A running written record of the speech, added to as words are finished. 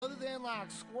something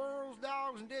like squirrels,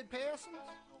 dogs, and dead peasants?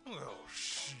 Well,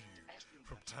 shoot.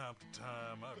 From time to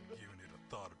time, I've given it a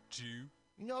thought or two.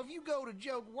 You know, if you go to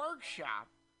Joke Workshop,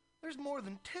 there's more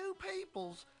than 2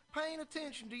 peoples paying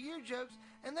attention to your jokes,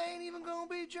 and they ain't even gonna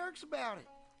be jerks about it.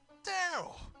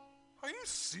 Daryl, are you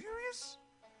serious?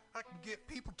 I can get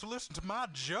people to listen to my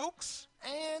jokes?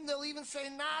 And they'll even say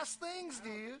nice things to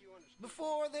you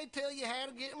before they tell you how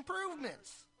to get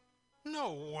improvements.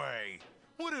 No way.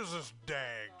 What is this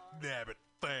dag-nabbit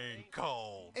thing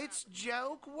called? It's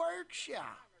Joke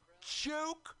Workshop.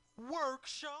 Joke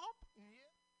Workshop?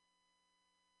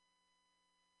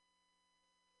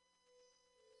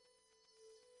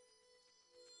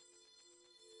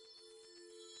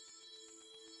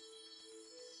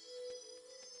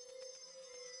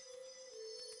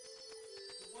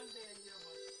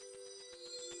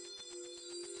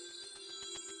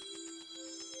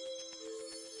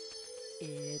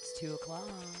 It's 2 o'clock.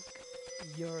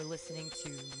 You're listening to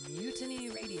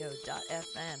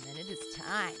MutinyRadio.fm, and it is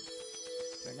time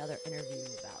for another interview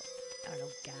about, I don't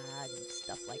know, God and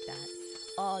stuff like that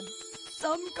on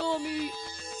Some Call Me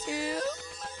Tim.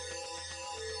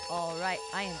 All right,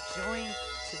 I am joined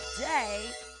today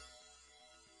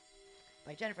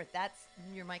by Jennifer. That's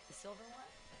your mic, the silver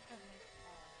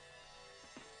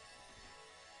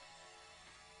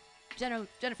one?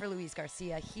 Jennifer Louise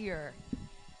Garcia here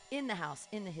in the house,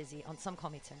 in the hizzy, on Some Call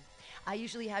Me Tim. I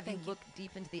usually have you look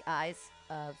deep into the eyes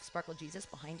of Sparkle Jesus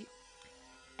behind you.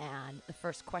 And the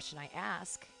first question I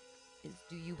ask is,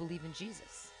 do you believe in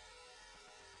Jesus?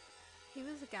 He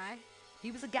was a guy.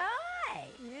 He was a guy.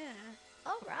 Yeah.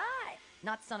 All right.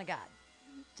 Not son of God.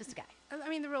 Just a guy. I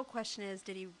mean, the real question is,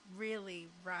 did he really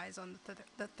rise on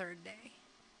the third day?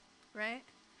 Right?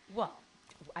 Well,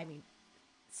 I mean,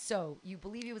 so you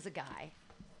believe he was a guy.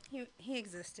 He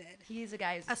existed. He's a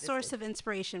guy who's a source of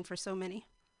inspiration for so many.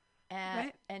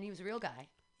 Right? And he was a real guy.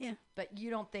 Yeah. But you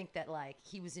don't think that, like,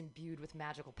 he was imbued with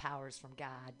magical powers from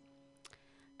God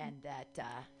and that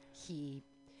he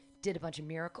did a bunch of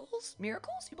miracles?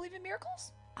 Miracles? You believe in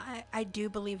miracles? I do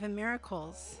believe in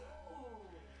miracles.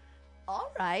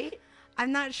 All right.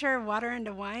 I'm not sure water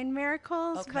into wine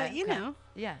miracles, but you know.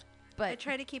 Yeah. But I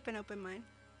try to keep an open mind.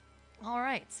 All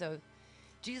right. So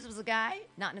Jesus was a guy,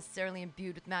 not necessarily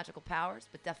imbued with magical powers,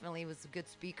 but definitely was a good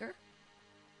speaker.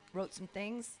 Wrote some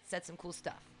things, said some cool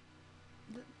stuff.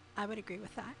 I would agree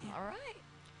with that. Yeah. All right.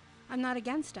 I'm not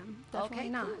against him. Definitely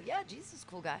not. Cool. Yeah, Jesus is a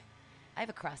cool guy. I have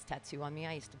a cross tattoo on me.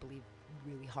 I used to believe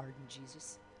really hard in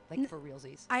Jesus, like for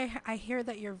realsies. I hear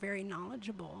that you're very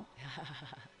knowledgeable.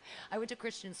 I went to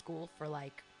Christian school for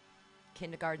like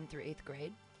kindergarten through 8th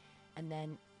grade. And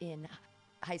then in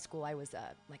high school, I was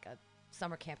like a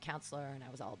summer camp counselor, and I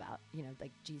was all about, you know,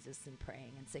 like Jesus and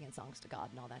praying and singing songs to God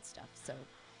and all that stuff. So,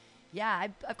 yeah,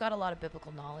 I've got a lot of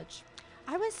biblical knowledge.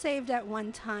 I was saved at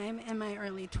one time in my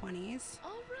early 20s.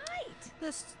 All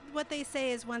right. What they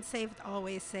say is once saved,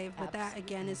 always saved, but that,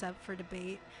 again, is up for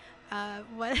debate. I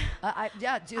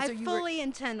fully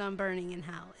intend on burning in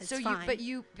hell. It's fine. But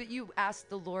you asked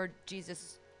the Lord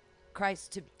Jesus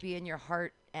Christ to be in your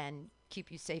heart and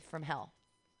keep you safe from hell.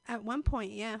 At one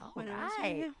point, yeah. All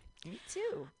right. Me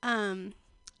too.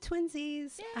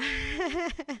 Twinsies.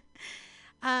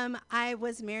 I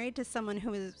was married to someone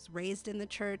who was raised in the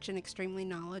church and extremely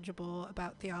knowledgeable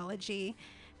about theology.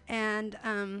 And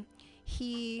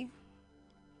he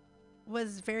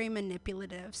was very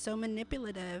manipulative. So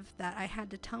manipulative that I had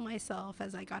to tell myself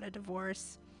as I got a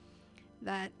divorce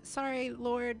that, sorry,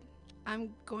 Lord,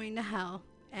 I'm going to hell.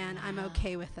 And I'm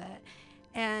okay with it.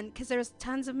 And because there's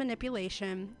tons of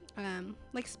manipulation,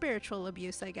 like spiritual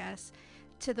abuse, I guess,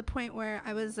 to the point where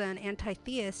I was an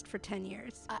anti-theist for 10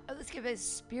 years. Let's give it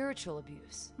spiritual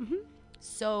abuse. Mm-hmm.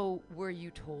 So were you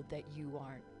told that you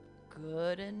aren't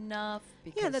good enough?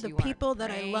 Because that the you people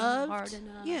that I loved, hard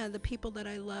enough? Yeah, the people that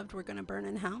I loved were going to burn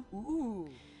in hell. Ooh.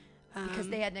 Because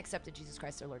they hadn't accepted Jesus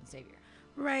Christ, their Lord and Savior.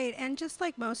 Right, and just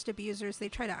like most abusers, they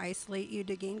try to isolate you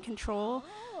to gain control.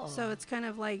 Oh. So it's kind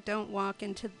of like, don't walk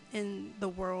in the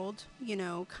world, you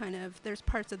know, kind of, there's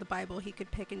parts of the Bible he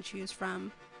could pick and choose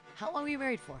from. How long were you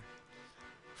married for?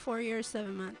 4 years,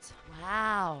 7 months.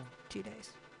 Wow. 2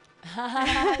 days.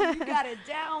 You got it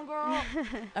down, girl.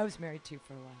 I was married too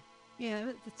for a while.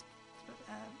 Yeah, it's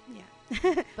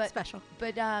yeah. But, special.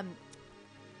 But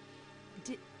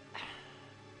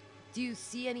do you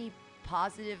see any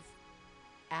positive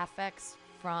affects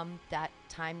from that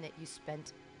time that you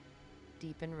spent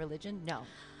deep in religion? No.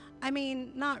 I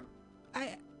mean, not.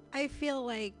 I feel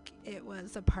like it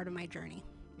was a part of my journey,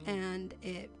 and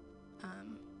it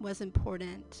was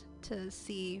important to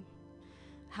see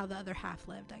how the other half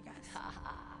lived, I guess.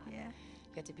 Yeah.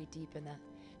 You got to be deep in the.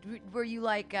 Were you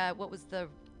like, what was the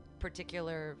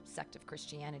particular sect of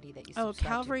Christianity that you Oh, subscribed to?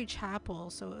 Calvary Chapel.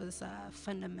 So it was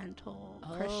fundamental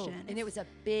Christian. And it was a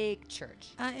big church.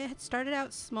 It had started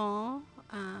out small.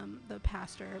 The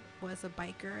pastor was a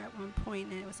biker at one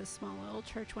point, and it was a small little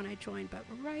church when I joined. But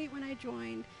right when I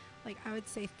joined, like I would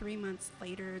say 3 months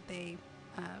later, they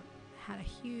had a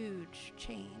huge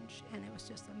change, and it was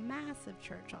just a massive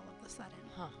church all of a sudden.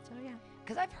 Huh. So yeah.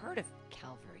 Because I've heard of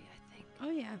Calvary, I think. Oh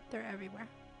yeah, they're everywhere.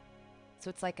 So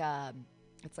it's like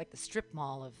the strip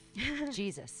mall of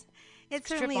Jesus. It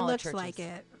Strip certainly mall of looks churches. like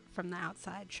it from the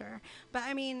outside, sure. But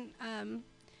I mean,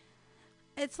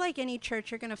 it's like any church,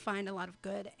 you're going to find a lot of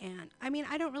good. And I mean,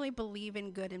 I don't really believe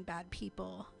in good and bad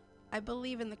people. I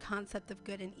believe in the concept of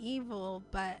good and evil,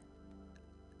 but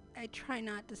I try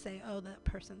not to say, oh, that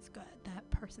person's good, that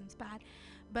person's bad.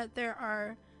 But there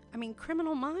are, I mean,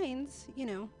 criminal minds, you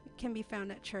know, can be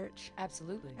found at church.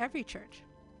 Absolutely. Every church.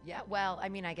 Yeah, well, I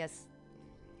mean, I guess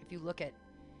if you look at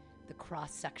the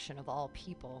cross-section of all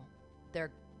people, that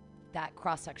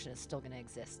cross-section is still going to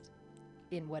exist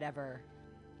in whatever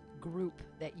group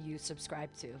that you subscribe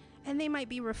to. And they might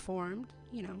be reformed,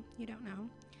 you know, you don't know.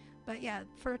 But yeah,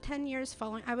 for 10 years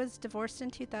following, I was divorced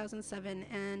in 2007,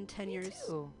 and 10 Me years.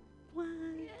 too. What?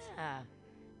 Yeah.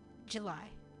 July.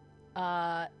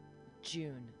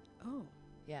 June. Oh.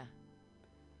 Yeah.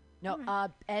 No,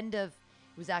 All it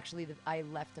was actually, I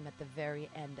left them at the very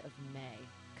end of May,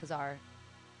 because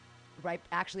right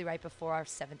before our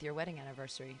 7th year wedding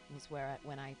anniversary was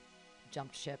when I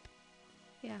jumped ship.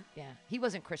 Yeah. Yeah. He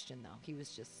wasn't Christian, though. He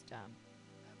was just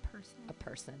A person. a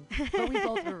person. But we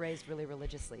both were raised really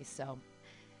religiously, so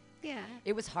Yeah.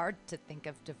 it was hard to think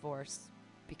of divorce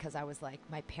because I was like,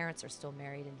 my parents are still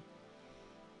married, and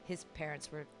his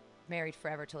parents were married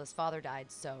forever till his father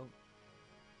died, so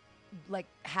like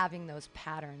having those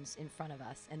patterns in front of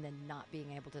us and then not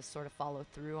being able to sort of follow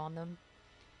through on them,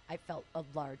 I felt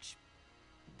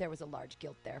there was a large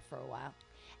guilt there for a while.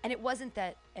 And it wasn't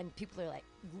that, and people are like,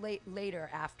 later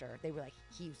after, they were like,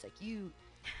 he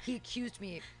accused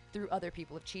me through other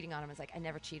people of cheating on him. I was like, I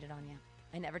never cheated on you.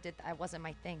 I never did that. It wasn't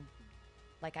my thing.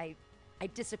 Like, I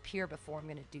disappear before I'm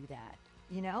going to do that,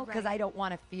 you know? Because Right. I don't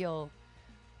want to feel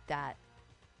that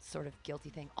sort of guilty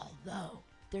thing. Although,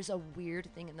 there's a weird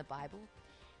thing in the Bible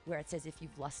where it says if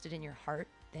you've lusted in your heart,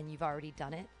 then you've already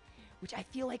done it, which I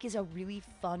feel like is a really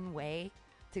fun way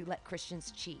to let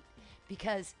Christians cheat.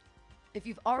 Because if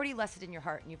you've already lusted in your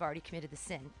heart and you've already committed the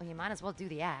sin, well, you might as well do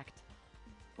the act.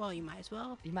 Well, you might as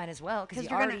well. You might as well, because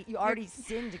 'Cause you already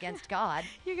sinned against God.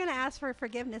 You're going to ask for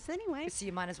forgiveness anyway. So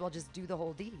you might as well just do the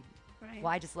whole deed. Right.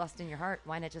 Why just lust in your heart?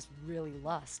 Why not just really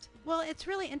lust? Well, it's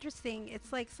really interesting.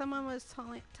 It's like someone was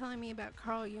telling me about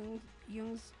Carl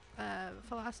Jung's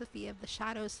philosophy of the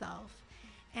shadow self.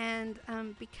 And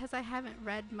because I haven't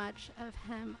read much of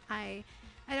him, I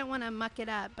don't want to muck it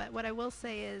up. But what I will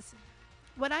say is,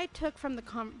 what I took from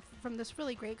from this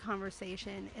really great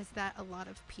conversation is that a lot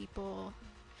of people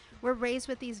were raised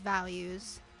with these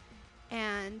values,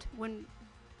 and when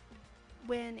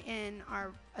in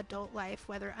our adult life,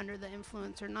 whether under the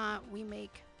influence or not, we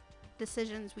make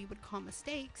decisions we would call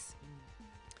mistakes.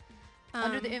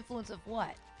 Under the influence of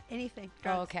what? Anything. Oh,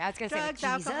 Drugs. okay. I was going to say like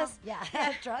Drugs, alcohol. Jesus.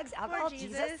 Yeah. Drugs, alcohol, Or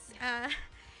Jesus.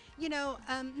 You know,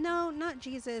 no, not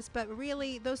Jesus, but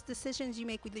really those decisions you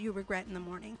make that you regret in the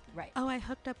morning. Right. Oh, I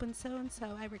hooked up with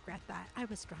so-and-so. I regret that. I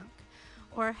was drunk.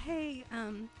 Or, hey,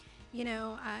 you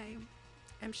know,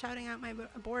 I'm shouting out my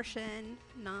abortion,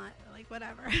 not like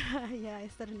whatever. Yeah, I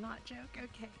said a not joke.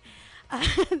 Okay.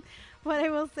 What I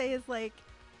will say is, like,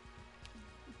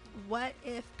 what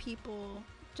if people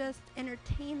just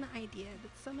entertain the idea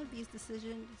that some of these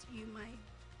decisions you might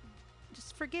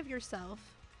just forgive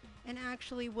yourself and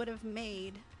actually would have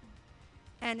made,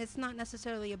 and it's not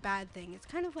necessarily a bad thing. It's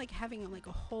kind of like having like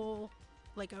a whole,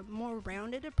 like a more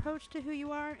rounded approach to who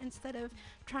you are, instead of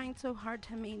trying so hard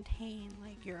to maintain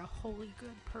like you're a wholly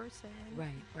good person.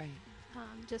 Right.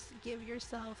 Just give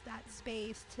yourself that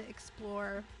space to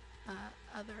explore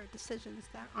other decisions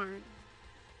that aren't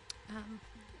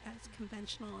as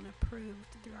conventional and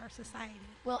approved through our society.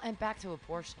 Well, and back to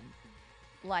abortion.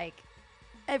 Like,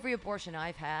 every abortion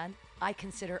I've had, I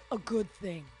consider a good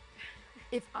thing.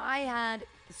 If I had a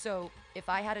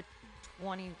I had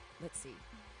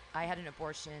an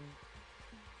abortion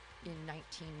in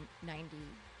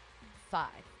 1995.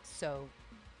 So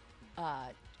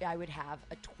I would have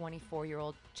a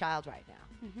 24-year-old child right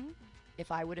now. Mm-hmm.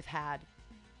 If I would have had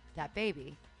that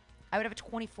baby, I would have a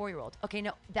 24-year-old. Okay,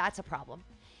 no, that's a problem.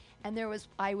 And if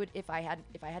I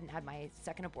hadn't had my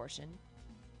second abortion,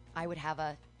 I would have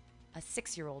a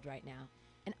 6-year-old right now.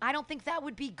 And I don't think that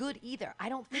would be good either. I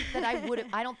don't think that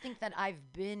I don't think that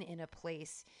I've been in a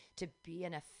place to be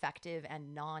an effective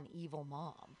and non-evil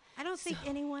mom. I don't think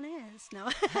anyone is. No.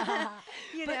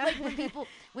 But like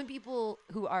when people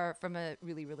who are from a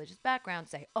really religious background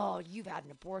say, "Oh, you've had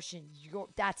an abortion.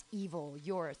 That's evil.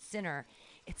 You're a sinner."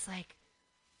 It's like,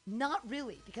 not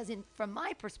really, because from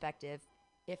my perspective,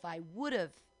 if I would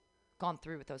have gone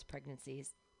through with those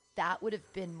pregnancies, that would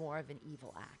have been more of an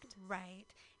evil act. Right.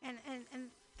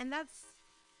 And that's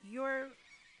your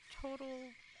total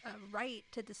right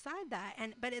to decide that.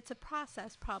 But it's a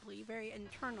process, probably very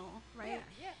internal, right?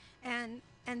 Yeah.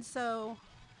 And so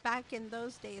back in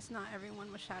those days, not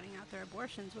everyone was shouting out their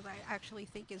abortions, which I actually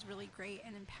think is really great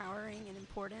and empowering and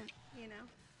important, you know?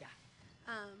 Yeah.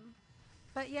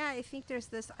 But yeah, I think there's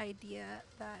this idea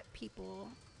that people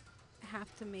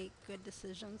have to make good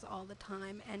decisions all the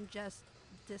time and just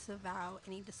disavow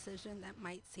any decision that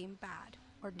might seem bad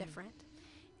or different.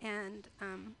 And,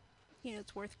 you know,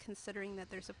 it's worth considering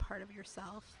that there's a part of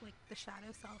yourself, like the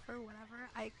shadow self or whatever.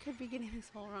 I could be getting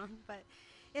this all wrong, but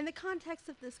in the context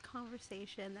of this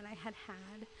conversation that I had,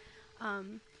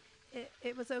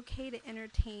 it was okay to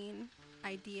entertain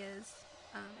ideas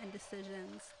and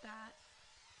decisions that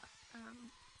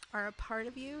are a part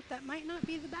of you that might not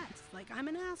be the best. Like, I'm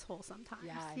an asshole sometimes.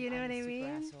 Yeah, you know I'm what a I super mean?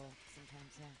 asshole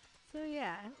sometimes, yeah. So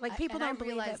yeah, like people don't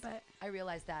believe it, but I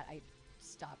realized that I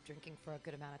stopped drinking for a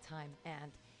good amount of time,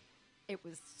 and it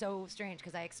was so strange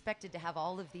because I expected to have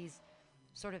all of these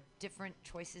sort of different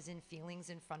choices and feelings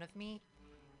in front of me,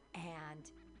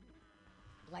 and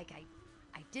like I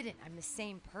didn't. I'm the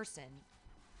same person,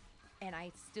 and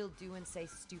I still do and say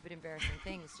stupid, embarrassing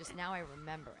things. Just now I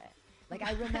remember it. Like,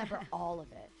 I remember all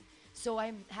of it. So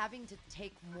I'm having to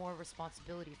take more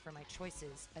responsibility for my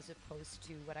choices as opposed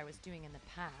to what I was doing in the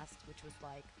past, which was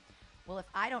like, well, if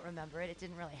I don't remember it, it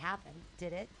didn't really happen,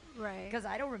 did it? right. Because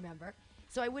I don't remember.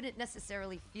 So I wouldn't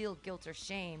necessarily feel guilt or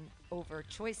shame over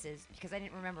choices because I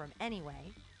didn't remember them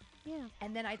anyway. Yeah.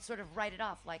 And then I'd sort of write it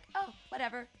off like, oh,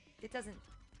 whatever. It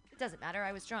doesn't matter.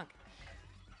 I was drunk.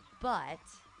 But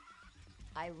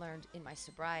I learned in my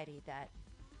sobriety that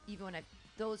even when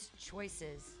those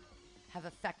choices have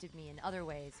affected me in other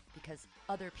ways because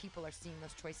other people are seeing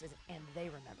those choices and they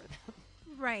remember them.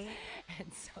 Right.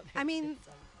 And so I mean,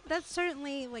 that's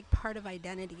certainly like part of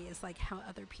identity is like how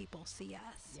other people see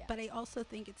us. Yeah. But I also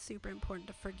think it's super important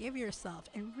to forgive yourself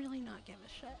and really not give a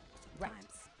shit sometimes.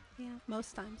 Right. Yeah,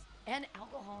 most times. And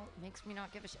alcohol makes me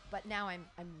not give a shit. But now I'm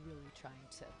really trying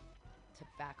to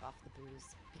back off the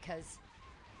booze because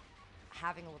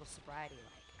having a little sobriety,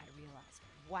 like, I realized,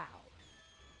 wow,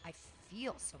 I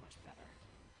feel so much better.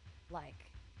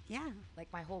 Yeah.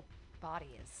 Like my whole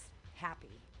body is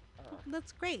happy.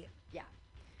 That's great. Yeah.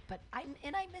 But I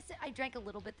miss it. I drank a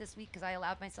little bit this week because I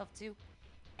allowed myself to.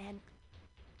 And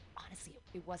honestly,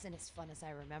 it wasn't as fun as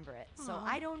I remember it. So Aw.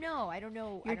 I don't know.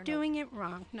 You're doing it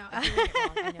wrong. No. I'm doing it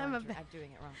wrong. I know I'm I'm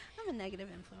doing it wrong. I'm a negative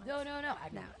influence.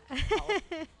 No.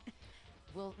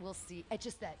 We'll see. It's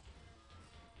just that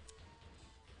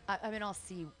I mean, I'll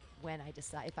see when I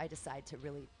decide, if I decide to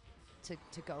really to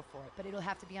go for it. But it'll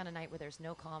have to be on a night where there's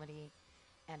no comedy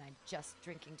and I'm just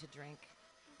drinking to drink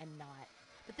and not.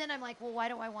 But then I'm like, well, why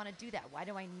do I want to do that? Why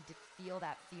do I need to feel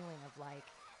that feeling of like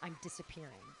I'm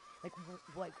disappearing? Like,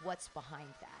 what's behind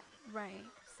that? Right.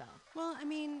 So. Well, I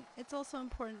mean, it's also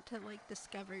important to like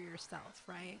discover yourself,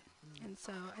 right? And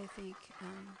so I think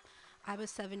I was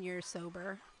 7 years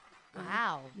sober.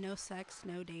 Wow. No sex,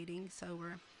 no dating,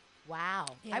 sober. Wow.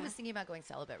 Yeah. I was thinking about going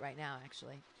celibate right now,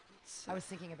 actually. So I was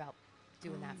thinking about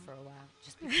doing that for a while,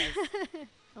 just because.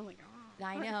 I'm like, oh.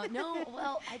 I know. No,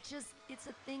 well, it's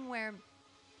a thing where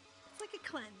It's like a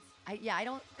cleanse. I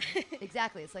don't,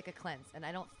 exactly, it's like a cleanse. And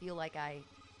I don't feel like I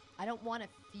don't want to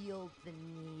feel the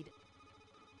need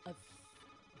of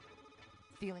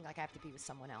feeling like I have to be with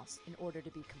someone else in order to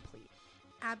be complete.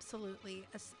 Absolutely.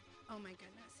 Oh my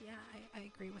goodness. Yeah, I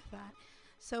agree with that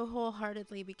so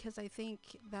wholeheartedly because I think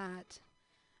that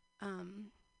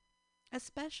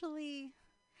especially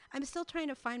I'm still trying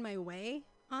to find my way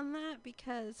on that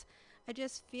because I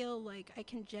just feel like I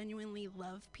can genuinely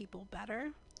love people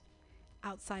better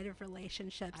outside of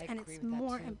relationships I and agree it's with that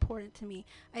more too. important to me.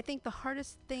 I think the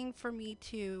hardest thing for me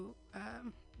to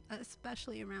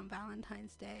especially around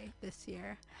Valentine's Day this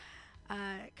year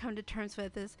come to terms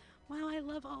with is, wow, I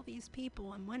love all these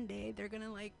people and one day they're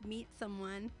gonna like meet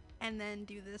someone and then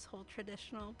do this whole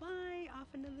traditional bye off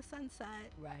into the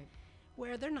sunset Right.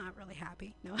 where they're not really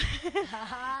happy. No.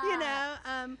 You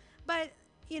know, but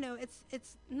you know,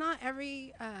 it's not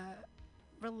every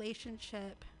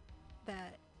relationship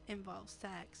that involves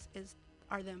sex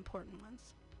are the important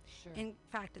ones. Sure. In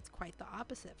fact, it's quite the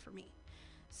opposite for me.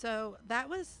 So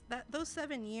those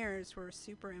 7 years were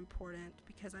super important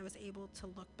because I was able to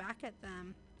look back at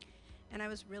them, and I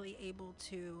was really able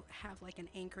to have like an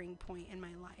anchoring point in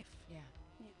my life. Yeah.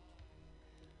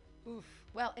 Yeah. Oof.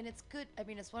 Well, and it's good. I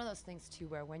mean, it's one of those things too,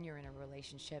 where when you're in a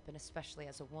relationship, and especially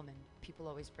as a woman, people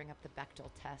always bring up the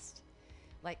Bechdel test.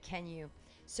 Like, can you?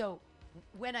 So,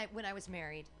 when I was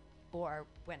married, or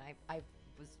when I've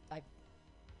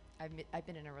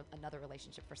been in another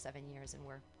relationship for 7 years, and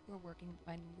we're working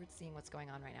and we're seeing what's going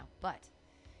on right now, but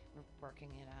we're working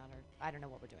it out, or I don't know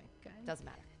what we're doing. Good. Doesn't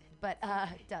matter. But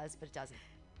it does, but it doesn't.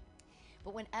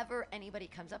 But whenever anybody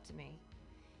comes up to me,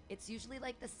 it's usually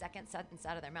like the second sentence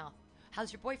out of their mouth,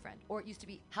 how's your boyfriend? Or it used to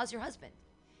be, how's your husband?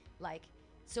 Like,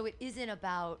 so it isn't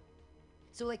about,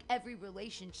 so like every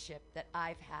relationship that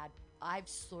I've had, I've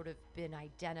sort of been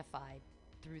identified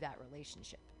through that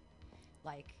relationship.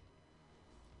 Like,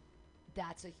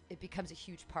 it becomes a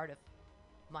huge part of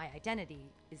my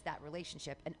identity, is that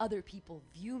relationship. And other people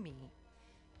view me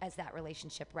as that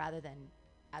relationship rather than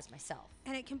as myself.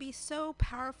 And it can be so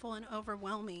powerful and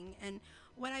overwhelming. And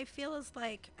what I feel is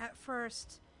like at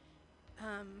first,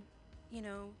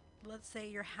 let's say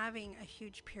you're having a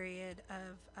huge period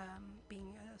of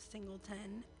being a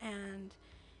singleton, and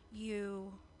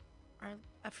you are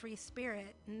a free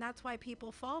spirit, and that's why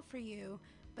people fall for you,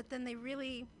 but then they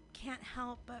really can't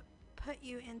help but put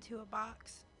you into a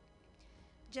box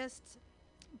just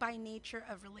by nature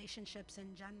of relationships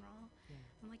in general. Yeah.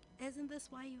 I'm like, isn't this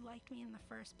why you liked me in the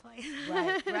first place?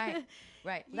 Right.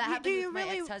 That happened with my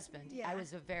ex-husband. Yeah. I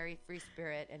was a very free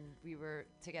spirit, and we were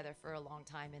together for a long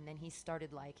time, and then he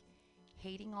started like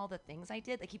hating all the things I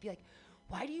did. Like, he'd be like,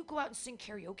 why do you go out and sing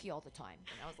karaoke all the time?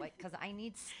 And I was like, because I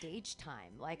need stage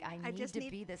time. Like, I need to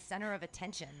be the center of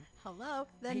attention. Hello?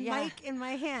 The mic in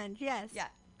my hand. Yes. Yeah.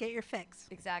 Get your fix.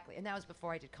 Exactly. And that was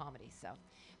before I did comedy. So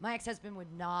my ex-husband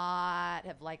would not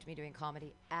have liked me doing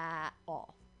comedy at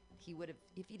all. He would have,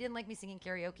 if he didn't like me singing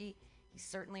karaoke, he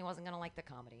certainly wasn't going to like the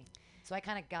comedy. So I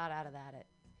kind of got out of that at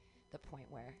the point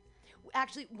where,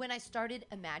 actually, when I started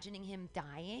imagining him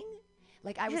dying,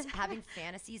 like I was having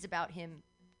fantasies about him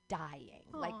dying,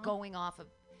 like going off of,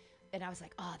 and I was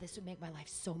like, oh, this would make my life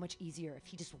so much easier if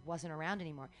he just wasn't around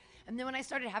anymore. And then when I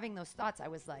started having those thoughts, I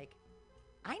was like,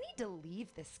 I need to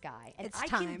leave this guy, and I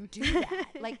can do that.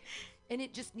 Like, and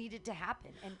it just needed to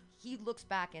happen. And he looks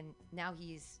back, and now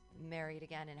he's married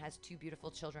again and has 2 beautiful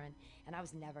children, and I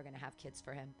was never going to have kids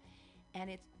for him.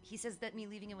 And he says that me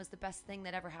leaving him was the best thing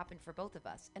that ever happened for both of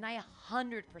us. And I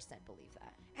 100% believe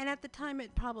that. And at the time,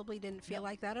 it probably didn't feel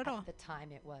like that at all. At the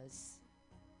time, it was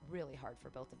really hard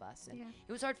for both of us. And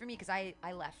it was hard for me because I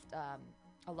left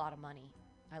a lot of money.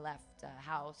 I left a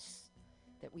house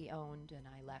that we owned, and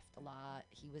I left a lot.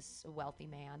 He was a wealthy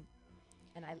man.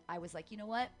 And I was like, you know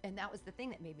what? And that was the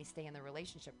thing that made me stay in the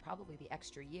relationship probably the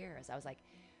extra year, is I was like,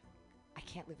 I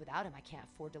can't live without him. I can't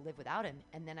afford to live without him.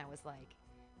 And then I was like,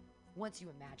 once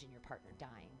you imagine your partner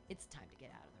dying, it's time to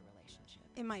get out of the relationship.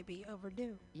 It might be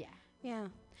overdue. Yeah. Yeah.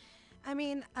 I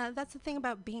mean, that's the thing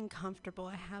about being comfortable.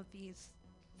 I have these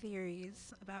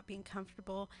theories about being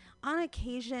comfortable. On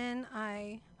occasion,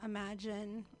 I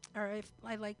imagine, or if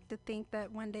I like to think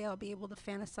that one day I'll be able to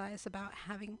fantasize about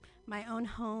having my own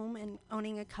home and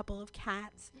owning a couple of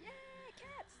cats.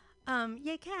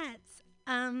 Yay, cats.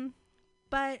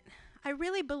 But I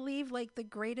really believe like the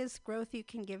greatest growth you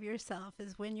can give yourself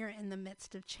is when you're in the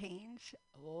midst of change.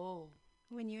 Oh.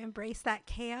 When you embrace that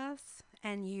chaos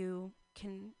and you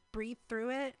can breathe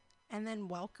through it and then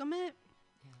welcome it.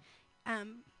 Yeah.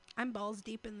 I'm balls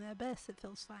deep in the abyss. It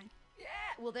feels fine. Yeah.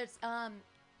 Well, there's I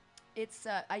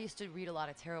used to read a lot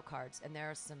of tarot cards, and there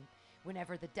are some,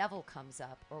 whenever the devil comes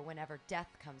up, or whenever death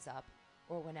comes up,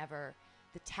 or whenever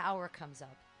the tower comes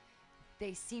up,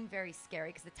 they seem very scary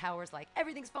because the tower's like,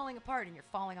 everything's falling apart and you're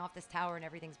falling off this tower and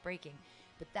everything's breaking.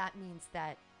 But that means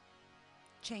that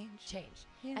change.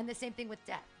 Yeah. And the same thing with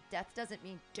death. Death doesn't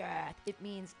mean death. It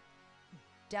means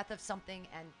death of something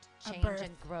and change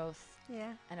and growth.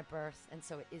 Yeah. And a birth. And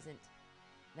so it isn't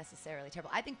necessarily terrible.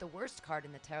 I think the worst card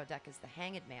in the tarot deck is the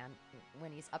Hanged Man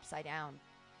when he's upside down,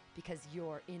 because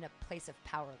you're in a place of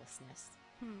powerlessness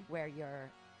where you're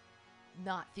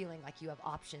not feeling like you have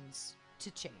options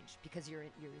to change, because you're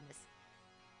in this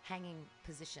hanging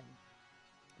position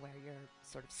where you're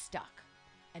sort of stuck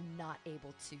and not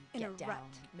able to get down. Rut.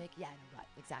 In a rut,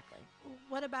 exactly.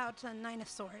 What about 9 of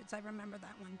Swords? I remember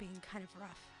that one being kind of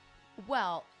rough.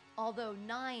 Well, although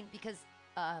 9, because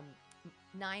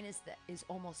 9 is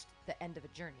almost the end of a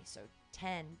journey. So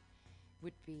 10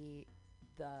 would be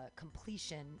the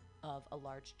completion of a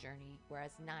large journey,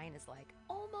 whereas 9 is like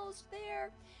almost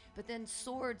there. But then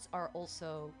swords are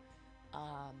also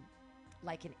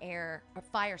like an air or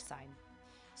fire sign.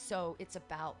 So it's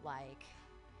about like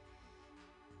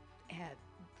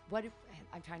what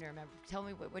I'm trying to remember. Tell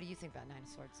me, what do you think about Nine of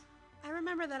Swords? I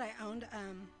remember that I owned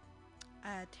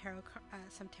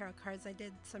some tarot cards. I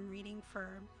did some reading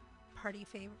for party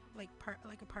favor, like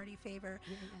a party favor.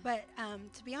 Yeah. But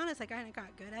to be honest, I kind of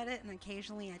got good at it, and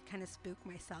occasionally I'd kind of spook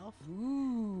myself.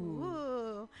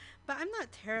 Ooh. But I'm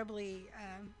not terribly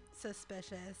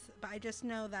suspicious. But I just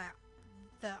know that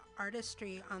the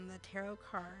artistry on the tarot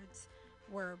cards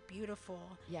were beautiful.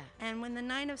 Yeah. And when the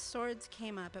Nine of Swords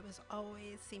came up, it was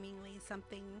always seemingly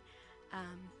something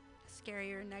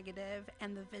scary or negative,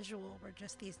 and the visual were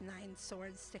just these 9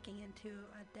 swords sticking into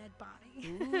a dead body.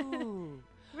 Ooh.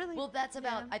 Really? Well, that's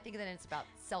about, I think that it's about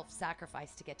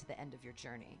self-sacrifice to get to the end of your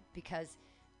journey, because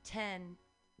 10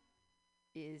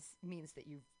 means that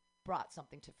you've brought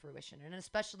something to fruition, and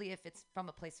especially if it's from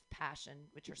a place of passion,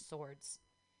 which are swords,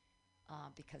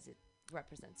 because it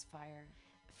represents fire.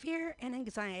 Fear and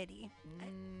anxiety.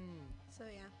 So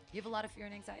yeah. You have a lot of fear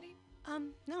and anxiety?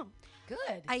 No.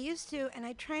 Good. I used to, and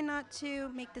I try not to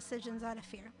make decisions out of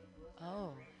fear.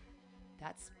 Oh,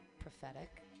 that's prophetic.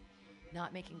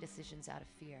 Not making decisions out of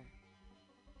fear.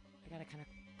 I gotta kind of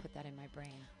put that in my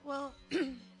brain. Well,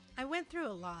 I went through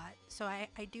a lot, so I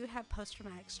do have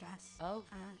post-traumatic stress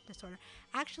disorder.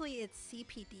 Actually, it's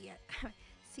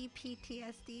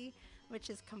CPTSD, which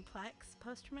is complex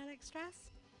post-traumatic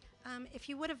stress. If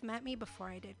you would have met me before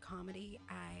I did comedy,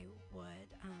 I would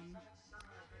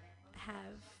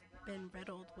have been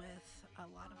riddled with a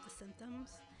lot of the symptoms,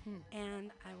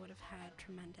 and I would have had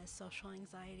tremendous social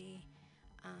anxiety.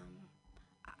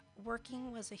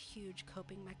 Working was a huge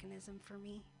coping mechanism for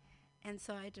me, and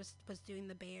so I just was doing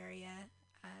the Bay Area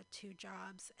 2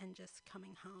 jobs and just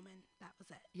coming home, and that was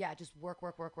it. Yeah, just work,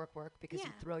 because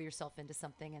you throw yourself into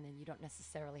something, and then you don't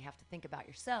necessarily have to think about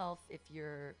yourself if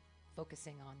you're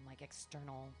focusing on like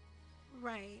external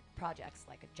projects,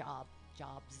 like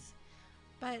jobs.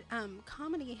 But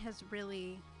comedy has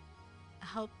really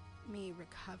helped me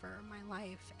recover my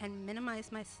life and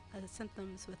minimize my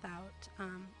symptoms without.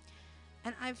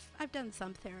 And I've done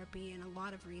some therapy and a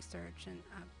lot of research and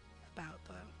about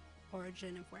the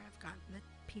origin of where I've gotten the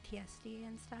PTSD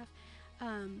and stuff.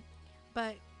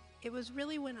 But it was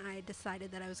really when I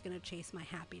decided that I was going to chase my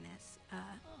happiness,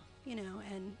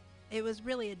 and it was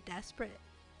really a desperate,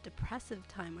 depressive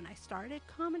time when I started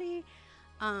comedy.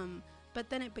 But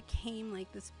then it became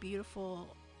like this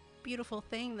beautiful, beautiful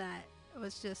thing that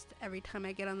was just every time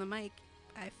I get on the mic,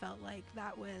 I felt like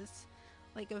that was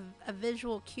like a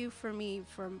visual cue for me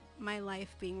for my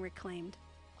life being reclaimed.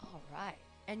 All right.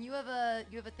 And you have a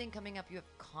thing coming up. You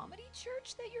have comedy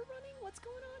church that you're running. What's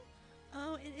going on?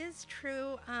 Oh, it is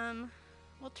true.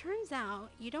 Well, turns out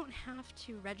you don't have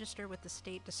to register with the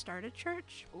state to start a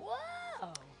church.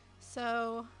 Whoa.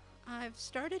 So I've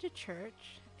started a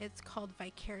church. It's called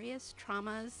Vicarious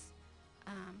Traumas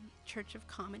Church of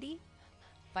Comedy.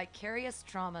 Vicarious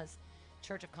Traumas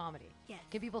Church of Comedy. Yes.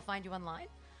 Can people find you online?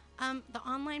 The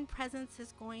online presence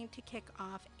is going to kick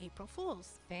off April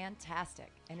Fools.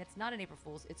 Fantastic. And it's not an April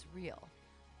Fool's, it's real.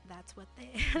 That's what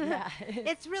they... Yeah.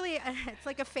 It's really, it's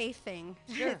like a faith thing.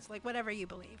 Sure. It's like whatever you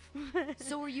believe.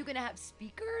 So are you going to have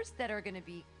speakers that are going to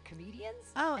be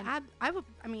comedians? Oh,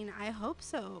 I hope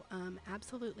so.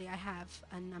 Absolutely. I have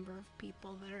a number of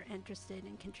people that are interested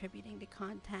in contributing to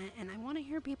content, and I want to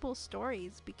hear people's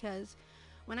stories, because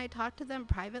when I talk to them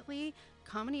privately,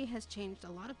 comedy has changed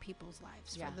a lot of people's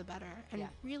lives for the better, and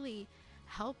really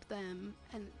helped them.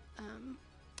 And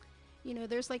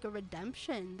there's like a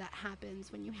redemption that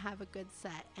happens when you have a good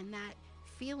set, and that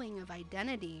feeling of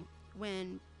identity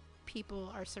when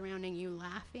people are surrounding you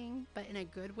laughing, but in a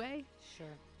good way.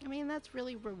 Sure. I mean, that's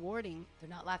really rewarding. They're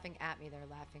not laughing at me, they're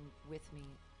laughing with me,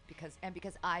 because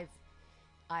I've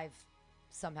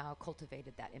somehow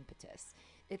cultivated that impetus.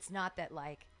 It's not that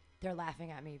like they're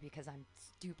laughing at me because I'm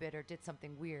stupid or did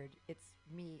something weird. It's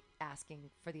me asking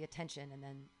for the attention and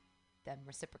then them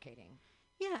reciprocating.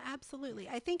 Yeah, absolutely.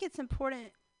 I think it's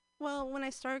important. Well, when I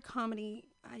started comedy,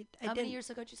 How many years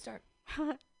ago did you start?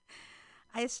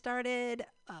 I started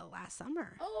last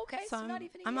summer. Oh, okay. So not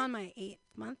even a I'm year. on my 8th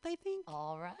month, I think.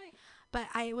 All right. But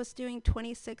I was doing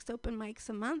 26 open mics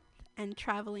a month and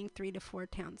traveling 3 to 4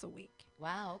 towns a week.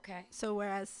 Wow, okay. So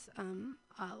whereas,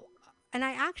 and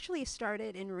I actually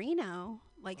started in Reno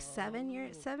like 7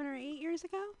 or 8 years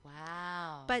ago.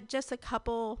 Wow. But just a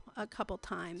couple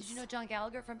times. Did you know John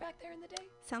Gallagher from back there in the day?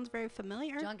 Sounds very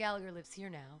familiar. John Gallagher lives here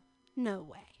now. No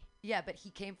way. Yeah, but he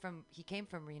came from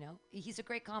Reno. He's a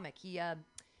great comic. He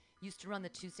used to run the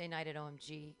Tuesday night at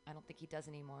OMG. I don't think he does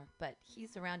anymore, but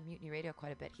he's around Mutiny Radio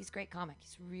quite a bit. He's a great comic.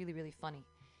 He's really, really funny.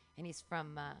 And he's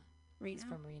from Reno. He's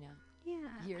from Reno. Yeah.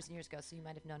 Years and years ago, so you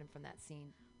might have known him from that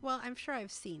scene. Well, I'm sure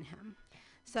I've seen him.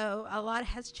 So a lot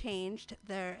has changed.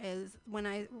 There is when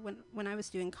I was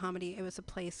doing comedy, it was a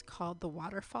place called the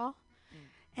Waterfall,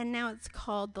 and now it's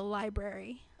called the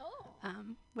Library,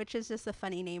 which is just a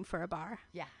funny name for a bar.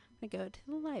 Yeah. I go to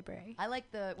the library. I like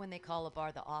when they call a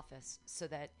bar the office, so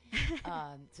that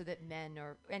so that men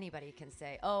or anybody can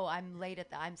say, "Oh,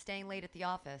 I'm staying late at the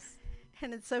office,"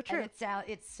 And it's so true. And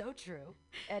it's so true,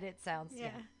 and it sounds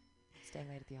staying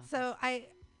late at the office. So I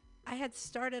had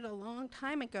started a long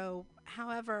time ago.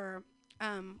 However,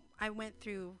 I went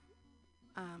through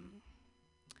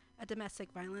a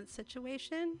domestic violence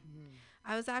situation.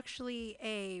 I was actually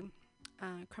a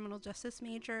criminal justice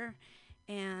major,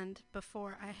 and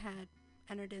before I had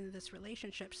entered into this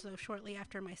relationship, so shortly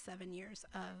after my 7 years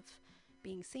of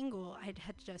being single, I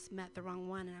had just met the wrong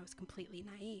one, and I was completely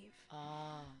naive.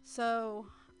 So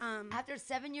after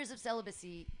 7 years of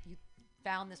celibacy, you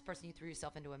found this person, you threw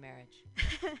yourself into a marriage.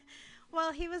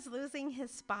 Well, he was losing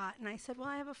his spot, and I said, well,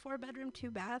 I have a 4-bedroom,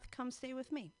 2-bath. Come stay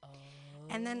with me.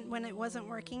 And then when it wasn't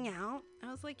working out,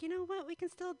 I was like, you know what? We can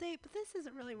still date, but this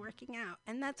isn't really working out.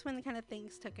 And that's when the kind of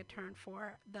things took a turn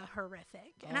for the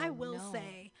horrific. And I will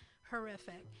say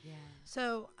horrific. Yeah.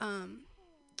 So,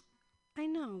 I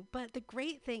know, but the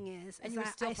great thing is And you were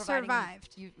that still I providing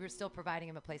survived. You were still providing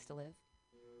him a place to live?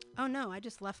 Oh, no, I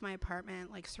just left my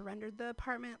apartment, like surrendered the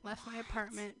apartment, left my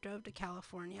apartment, drove to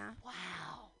California.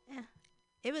 Wow. Yeah.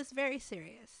 It was very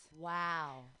serious.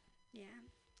 Wow. Yeah.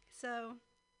 So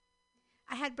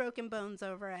I had broken bones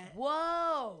over it.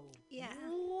 Whoa. Yeah.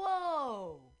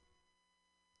 Whoa.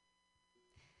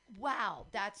 Wow.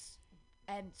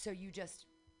 And so you just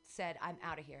said, I'm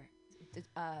out of here.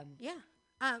 Yeah.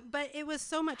 But it was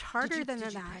so much harder than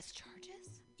did that. you press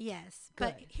charges? Yes.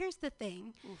 Good. But here's the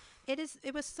thing. Oof.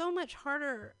 It was so much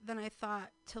harder than I thought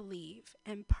to leave.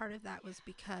 And part of that was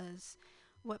because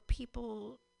what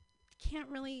people can't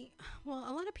really, well,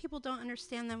 a lot of people don't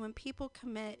understand that when people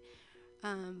commit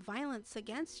violence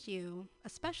against you,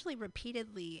 especially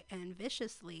repeatedly and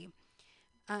viciously,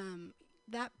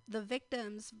 that the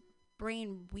victim's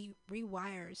brain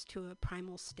rewires to a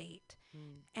primal state,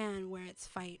 and where it's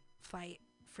fight, flight,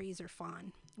 freeze, or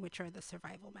fawn, which are the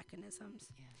survival mechanisms.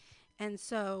 Yeah. And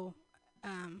so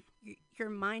your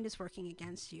mind is working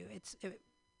against you. It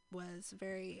was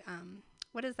very,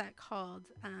 what is that called?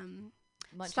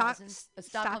 Stockholm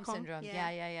Stockholm, syndrome.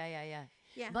 yeah.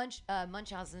 Yeah.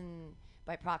 Munchausen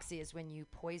by proxy is when you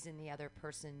poison the other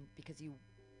person because you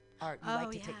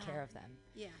like to take care of them.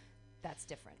 Yeah. That's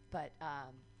different. But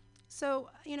So,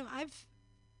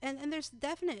 and there's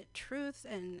definite truth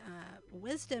and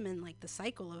wisdom in like the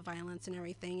cycle of violence and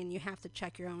everything, and you have to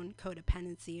check your own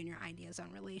codependency and your ideas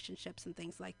on relationships and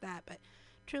things like that. But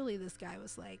truly, this guy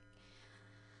was like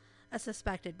a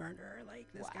suspected murderer. Like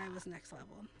this guy was next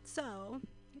level. So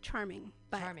charming.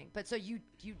 But so you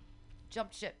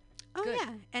jumped ship. Oh, Good.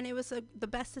 yeah. And it was the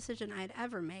best decision I'd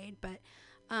ever made. But,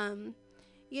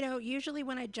 usually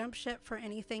when I jump ship for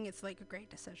anything, it's like a great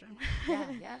decision.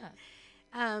 Yeah.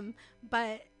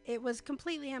 But it was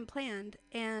completely unplanned.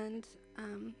 And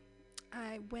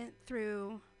I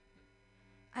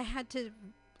had to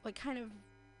like kind of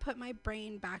put my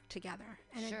brain back together.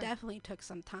 And Sure. it definitely took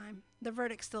some time. The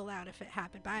verdict's still out if it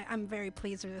happened. But I'm very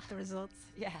pleased with the results.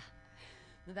 Yeah.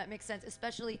 No, that makes sense,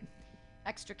 especially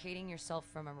extricating yourself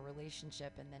from a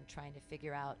relationship and then trying to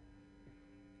figure out,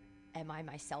 am I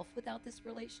myself without this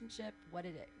relationship? What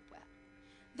did it? Well,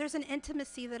 there's an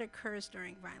intimacy that occurs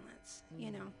during violence,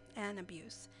 and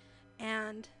abuse.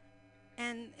 And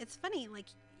it's funny, like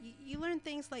you learn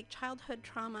things like childhood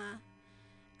trauma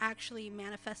actually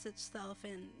manifests itself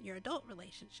in your adult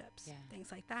relationships,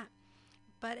 things like that.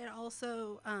 But it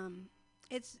also,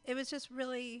 it was just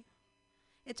really,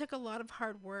 it took a lot of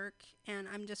hard work, and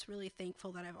I'm just really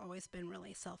thankful that I've always been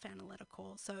really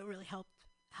self-analytical. So it really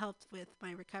helped with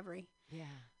my recovery. yeah.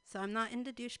 So I'm not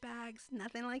into douchebags,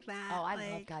 nothing like that. Oh, I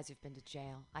love guys who've been to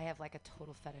jail. I have like a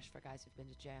total fetish for guys who've been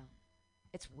to jail.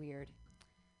 It's weird.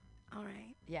 All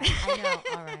right. Yeah, I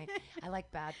know. All right. I like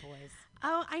bad boys.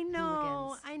 Oh, I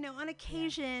know. Hooligans. I know. On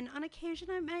occasion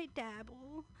I might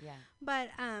dabble. Yeah. But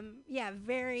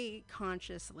very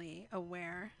consciously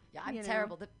aware. Yeah, I'm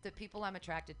terrible. The people I'm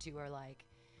attracted to are like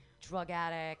drug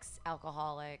addicts,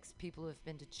 alcoholics, people who've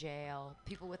been to jail,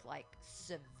 people with like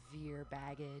severe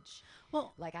baggage.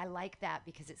 Well, like I like that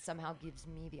because it somehow gives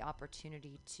me the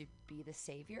opportunity to be the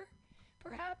savior,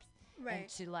 perhaps, right. and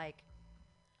to like,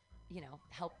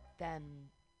 help them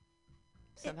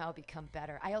somehow become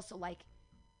better. I also like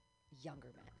younger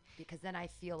men because then I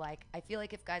feel like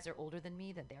if guys are older than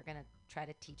me, that they're gonna try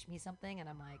to teach me something, and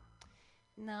I'm like,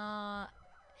 nah.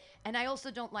 And I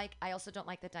also don't like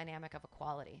the dynamic of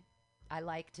equality. I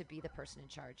like to be the person in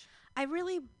charge.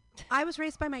 I was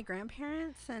raised by my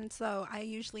grandparents, and so I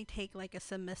usually take like a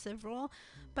submissive role,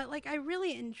 but like I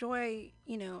really enjoy,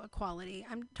 equality.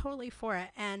 I'm totally for it.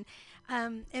 And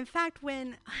in fact,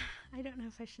 when I don't know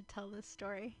if I should tell this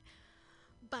story,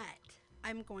 but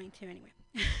I'm going to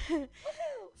anyway.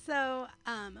 So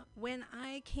when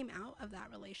I came out of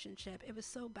that relationship, it was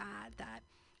so bad that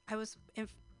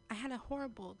I had a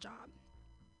horrible job,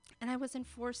 and I was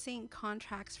enforcing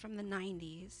contracts from the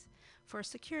 90s for a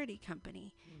security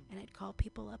company. And I'd call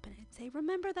people up and I'd say,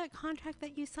 remember that contract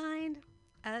that you signed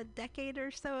a decade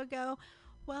or so ago?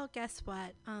 Well, guess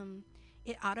what?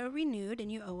 It auto-renewed and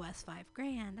you owe us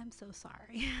 $5,000. I'm so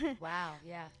sorry. Wow,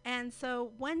 yeah. And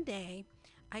so one day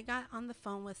I got on the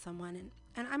phone with someone,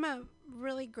 and I'm a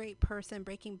really great person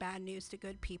breaking bad news to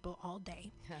good people all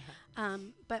day.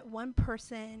 But one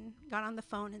person got on the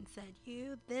phone and said,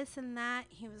 you, this and that.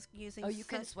 He was using... Oh, you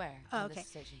can swear on this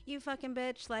station. You fucking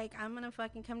bitch. Like, I'm going to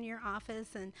fucking come to your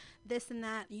office and this and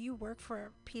that. You work for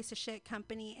a piece of shit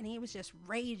company. And he was just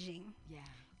raging. Yeah.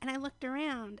 And I looked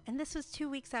around, and this was 2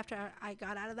 weeks after I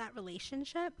got out of that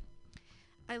relationship.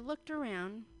 I looked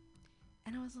around,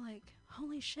 and I was like,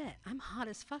 holy shit, I'm hot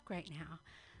as fuck right now.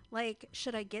 Like,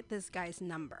 should I get this guy's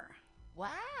number?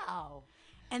 Wow.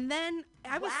 And then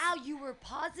Wow, you were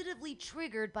positively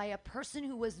triggered by a person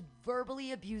who was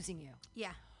verbally abusing you.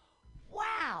 Yeah.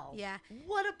 Wow. Yeah.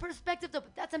 What a perspective, though.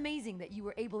 But that's amazing that you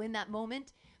were able in that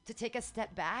moment to take a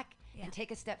step back and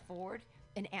take a step forward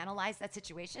and analyze that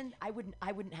situation. I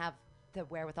wouldn't have the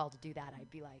wherewithal to do that. I'd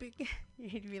be like,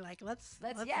 you'd be like, let's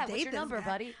yeah, date what's your this number, guy.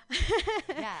 buddy?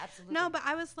 Yeah, absolutely. No, but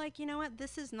I was like, you know what?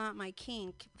 This is not my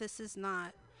kink. This is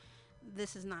not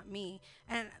me.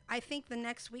 And I think the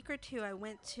next week or two I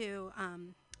went to,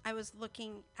 I was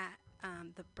looking at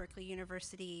the Berkeley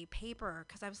University paper,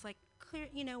 because I was like, clear,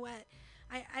 you know what?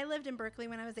 I lived in Berkeley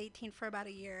when I was 18 for about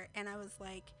a year, and I was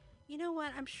like, you know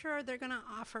what? I'm sure they're going to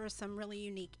offer some really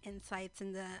unique insights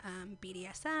into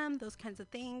BDSM, those kinds of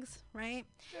things, right?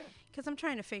 Sure. Because I'm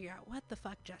trying to figure out what the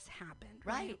fuck just happened.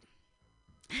 Right.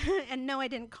 And no, I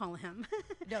didn't call him.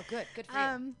 No, good for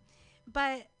you.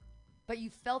 But you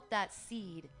felt that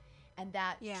seed, and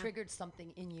that Yeah. triggered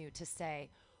something in you to say,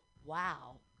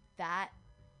 wow, that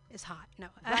is hot. No.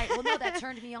 right. Well, no, that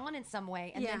turned me on in some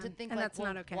way. And Yeah, then to think, and like, that's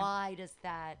well, not okay. why does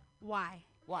that, Why?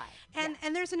 why? And Yeah.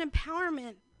 and there's an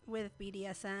empowerment with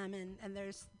BDSM, and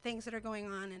there's things that are going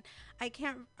on, and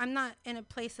I'm not in a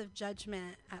place of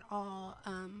judgment at all.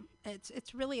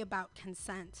 It's really about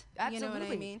consent. Absolutely. You know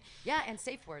what I mean? Yeah, and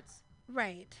safe words.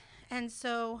 Right. And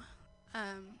so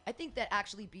I think that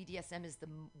actually BDSM is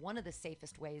one of the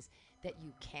safest ways that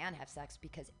you can have sex,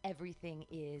 because everything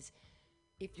is,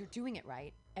 if you're doing it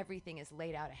right, everything is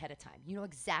laid out ahead of time. You know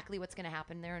exactly what's going to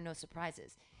happen. There are no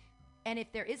surprises. And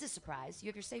if there is a surprise, you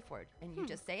have your safe word, and you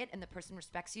just say it, and the person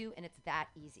respects you, and it's that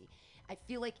easy. I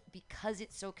feel like because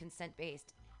it's so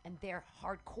consent-based, and they're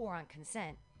hardcore on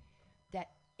consent,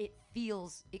 that it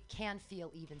can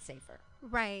feel even safer.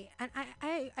 Right. And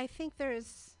I think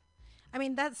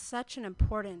that's such an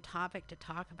important topic to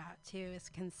talk about too, is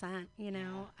consent. You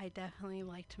know, I definitely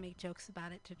like to make jokes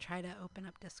about it to try to open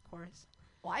up discourse.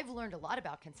 Well, I've learned a lot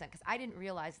about consent, because I didn't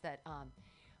realize that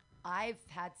I've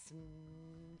had some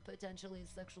potentially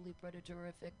sexually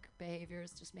predatorific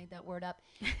behaviors, just made that word up.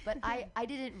 But I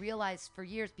didn't realize for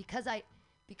years, because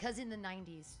in the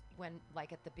 90s, when,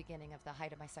 like, at the beginning of the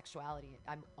height of my sexuality,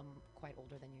 I'm quite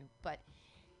older than you, but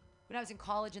when I was in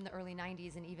college in the early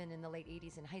 90s and even in the late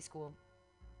 80s in high school,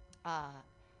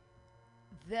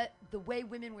 the way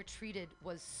women were treated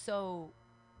was so...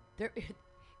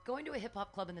 Going to a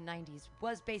hip-hop club in the 90s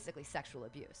was basically sexual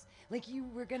abuse. Like, you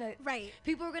were going to... Right.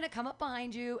 People were going to come up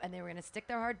behind you, and they were going to stick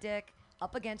their hard dick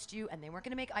up against you, and they weren't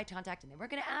going to make eye contact, and they weren't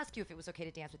going to ask you if it was okay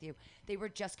to dance with you. They were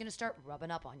just going to start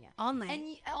rubbing up on you. All night.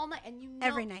 All night. And you know...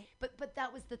 Every night. But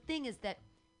that was the thing, is that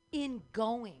in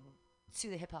going to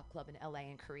the hip-hop club in L.A.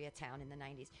 and Koreatown in the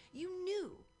 90s, you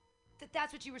knew that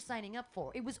that's what you were signing up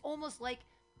for. It was almost like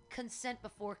consent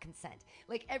before consent.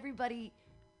 Like, everybody...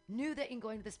 knew that in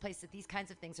going to this place that these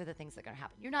kinds of things are the things that are going to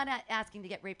happen. You're not asking to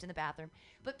get raped in the bathroom,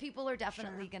 but people are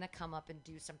definitely going to come up and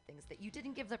do some things that you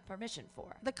didn't give them permission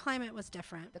for. The climate was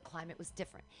different. The climate was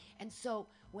different. And so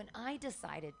when I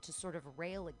decided to sort of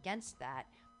rail against that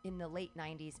in the late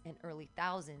 90s and early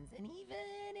thousands, and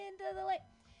even into the late...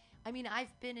 I mean,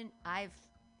 I've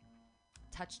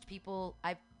touched people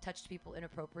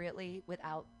inappropriately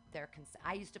without their consent.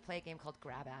 I used to play a game called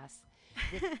Grab Ass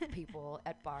with people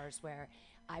at bars, where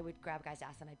I would grab a guy's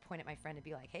ass and I'd point at my friend and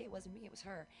be like, hey, it wasn't me, it was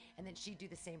her. And then she'd do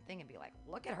the same thing and be like,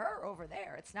 look at her over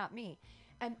there, it's not me.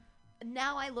 And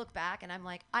now I look back and I'm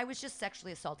like, I was just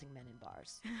sexually assaulting men in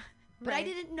bars. But I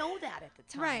didn't know that at the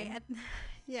time. Right.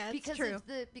 Yeah, it's because true.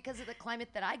 Because of the climate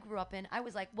that I grew up in, I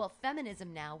was like, well,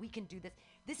 feminism now, we can do this.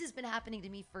 This has been happening to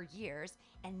me for years,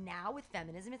 and now with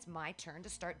feminism, it's my turn to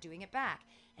start doing it back.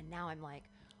 And now I'm like,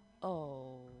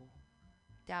 oh,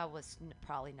 that was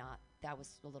probably not. That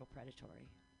was a little predatory.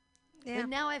 Yeah. And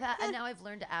now I've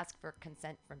learned to ask for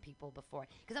consent from people before,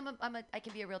 because I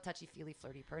can be a real touchy-feely,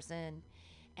 flirty person.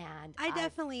 And I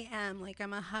definitely am. Like,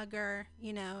 I'm a hugger,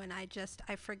 and I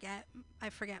forget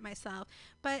myself.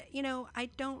 But, I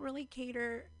don't really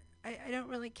cater. I don't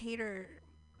really cater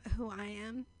who I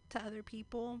am to other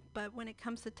people. But when it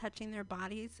comes to touching their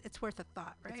bodies, it's worth a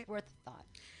thought, right? It's worth a thought.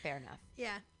 Fair enough.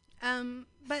 Yeah.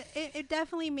 But it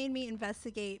definitely made me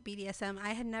investigate BDSM. I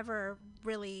had never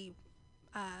really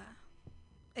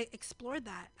explored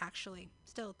that, actually,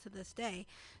 still to this day.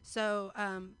 So,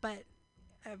 but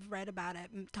I've read about it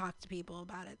and talked to people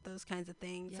about it, those kinds of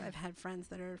things. Yeah. I've had friends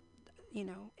that are, in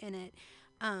it.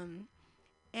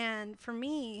 And for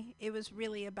me, it was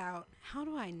really about, how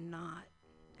do I not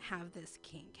have this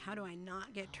kink? How do I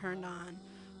not get turned on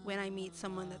when I meet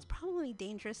someone that's probably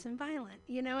dangerous and violent?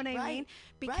 You know what I mean?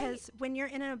 Because when you're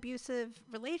in an abusive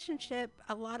relationship,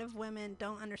 a lot of women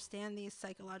don't understand these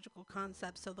psychological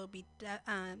concepts. So they'll be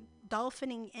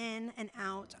dolphining in and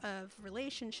out of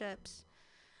relationships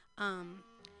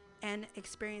and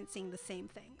experiencing the same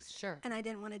things. Sure. And I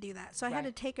didn't want to do that. So I had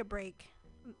to take a break,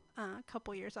 a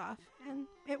couple years off, and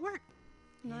it worked.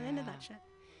 I'm not into that shit.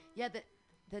 Yeah,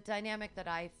 the dynamic that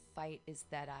I fight is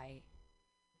that I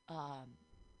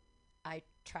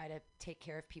try to take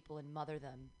care of people and mother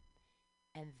them,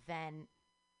 and then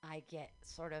I get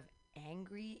sort of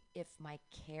angry if my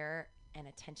care and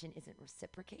attention isn't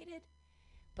reciprocated.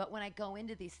 But when I go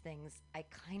into these things, I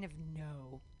kind of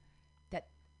know that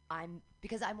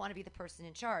because I want to be the person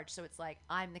in charge. So it's like,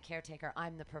 I'm the caretaker,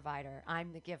 I'm the provider,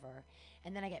 I'm the giver.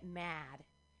 And then I get mad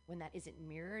when that isn't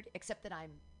mirrored, except that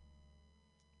I'm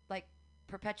like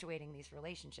perpetuating these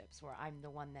relationships where I'm the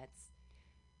one that's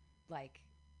like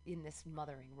in this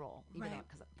mothering role, even though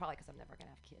probably because I'm never going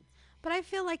to have kids. But I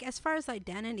feel like as far as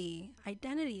identity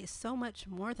is so much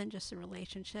more than just a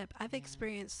relationship. I've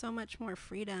experienced so much more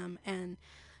freedom and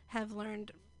have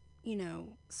learned,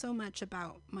 so much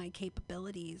about my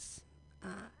capabilities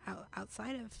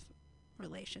outside of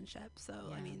relationships. So,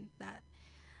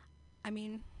 do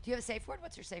you have a safe word?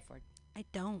 What's your safe word? I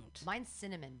don't. Mine's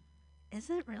cinnamon. Is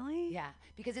it really? Yeah,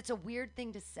 because it's a weird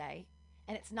thing to say,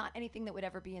 and it's not anything that would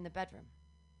ever be in the bedroom.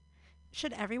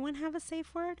 Should everyone have a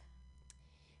safe word?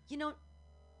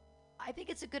 I think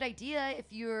it's a good idea if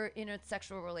you're in a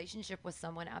sexual relationship with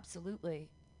someone, absolutely.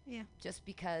 Yeah. Just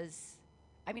because,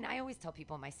 I always tell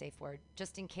people my safe word,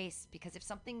 just in case, because if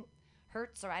something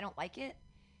hurts or I don't like it,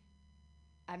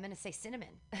 I'm going to say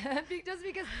cinnamon. Just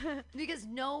because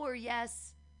no or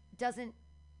yes doesn't,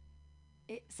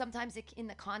 sometimes in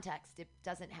the context, it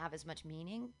doesn't have as much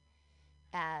meaning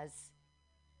as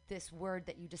this word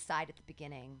that you decide at the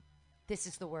beginning. This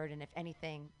is the word, and if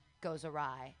anything goes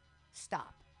awry,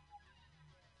 stop.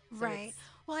 So right.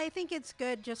 Well, I think it's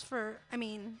good just for, I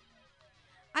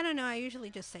don't know. I usually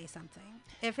just say something.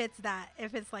 If it's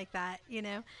like that,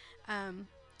 I'll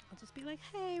just be like,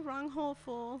 hey, wrong hole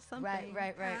full, something.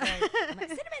 Right. I'm like,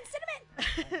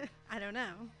 cinnamon. I don't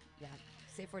know. Yeah.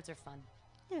 Safe words are fun.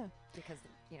 Yeah. Because,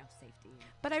 safety.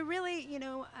 But I really,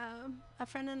 a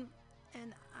friend and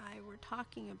I were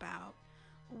talking about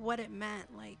what it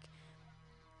meant, like,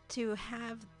 to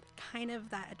have kind of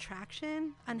that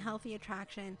attraction, unhealthy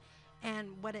attraction, and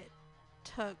what it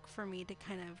took for me to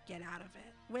kind of get out of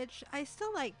it, which I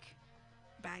still like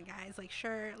bad guys, like,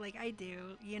 sure, like I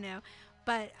do,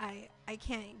 but I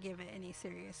can't give it any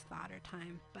serious thought or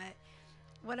time. But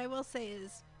what I will say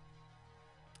is,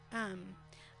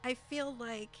 I feel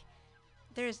like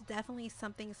there's definitely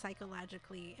something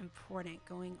psychologically important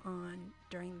going on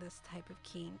during this type of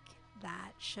kink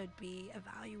that should be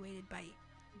evaluated by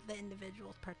the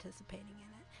individuals participating in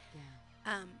it.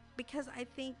 Yeah. Because I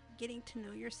think getting to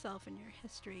know yourself and your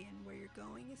history and where you're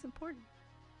going is important.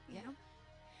 You know?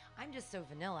 I'm just so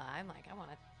vanilla. I'm like, I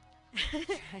want to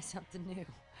try something new,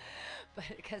 but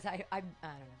because I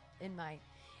don't know.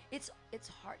 It's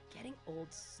hard getting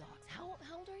old socks. How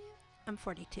old are you? I'm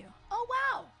 42. Oh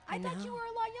wow! I thought you were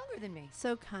a lot younger than me.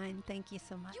 So kind. Thank you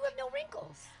so much. You have no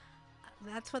wrinkles.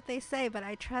 That's what they say, but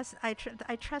I trust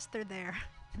they're there.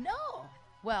 No.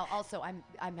 Well, also I'm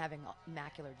having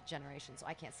macular degeneration, so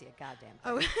I can't see a goddamn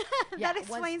thing. Oh, that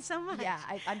explains so much. Yeah,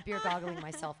 I'm beer goggling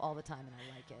myself all the time, and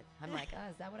I like it. I'm like,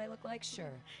 is that what I look like?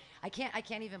 Sure. I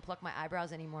can't even pluck my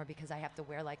eyebrows anymore because I have to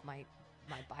wear like my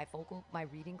my bifocal, my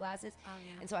reading glasses. Oh,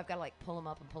 yeah. And so I've got to like pull them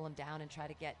up and pull them down and try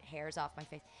to get hairs off my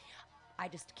face. I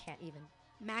just can't even.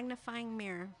 Magnifying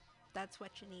mirror. That's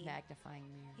what you need. Magnifying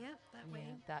mirror. Yep, that way.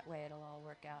 That way it'll all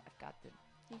work out.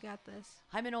 You got this.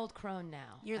 I'm an old crone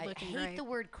now. You're I looking hate great. the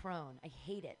word crone. I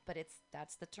hate it, but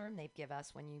that's the term they give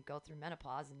us when you go through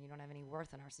menopause and you don't have any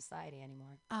worth in our society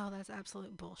anymore. Oh, that's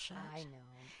absolute bullshit. I know,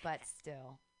 but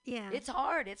still. Yeah. It's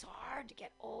hard. It's hard to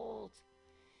get old.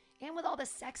 And with all the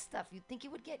sex stuff, you'd think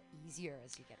it would get easier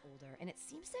as you get older. And it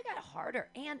seems to get harder.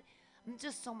 And I'm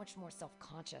just so much more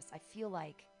self-conscious. I feel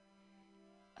like,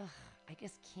 I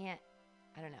just can't,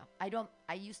 I don't know.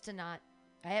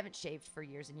 I haven't shaved for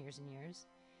years and years and years.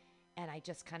 And I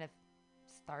just kind of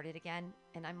started again.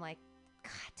 And I'm like,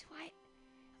 God, am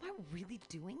I really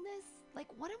doing this? Like,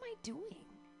 what am I doing?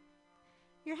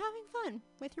 You're having fun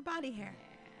with your body hair.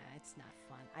 Yeah, it's not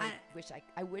fun.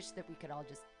 I wish that we could all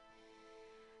just.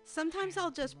 Sometimes I'll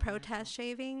just protest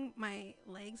shaving my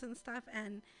legs and stuff,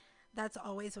 and that's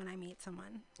always when I meet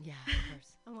someone. Yeah, of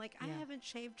course. I'm like, I haven't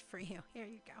shaved for you. Here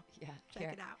you go. Yeah,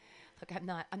 Check it out. Look,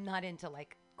 I'm not into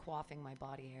like quaffing my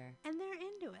body hair. And they're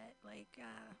into it. Like,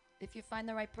 if you find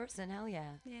the right person, hell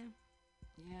yeah. Yeah.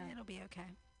 Yeah. It'll be okay.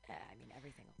 I mean,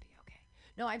 everything will be okay.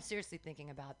 No, I'm seriously thinking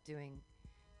about doing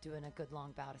a good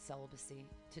long bout of celibacy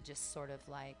to just sort of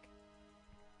like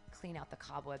clean out the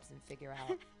cobwebs and figure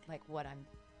out like what I'm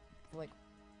like.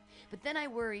 But then I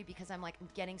worry because I'm like, I'm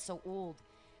getting so old.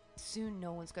 Soon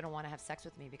no one's going to want to have sex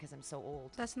with me because I'm so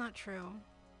old. That's not true.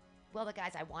 Well, the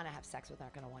guys I want to have sex with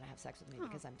aren't going to want to have sex with me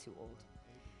because I'm too old.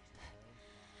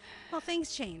 Well,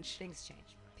 things change. Things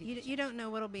change. You don't know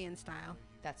what'll be in style.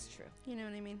 That's true. You know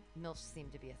what I mean? MILFs seem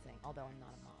to be a thing, although I'm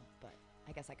not a mom, but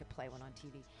I guess I could play one on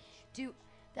TV.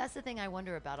 That's the thing I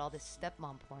wonder about all this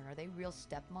stepmom porn. Are they real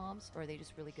stepmoms or are they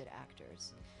just really good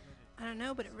actors? I don't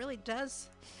know, but it really does.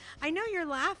 I know you're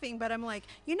laughing, but I'm like,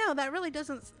 that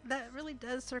really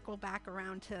does circle back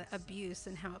around to abuse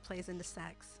and how it plays into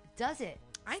sex. Does it?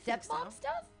 I think so. Stepmom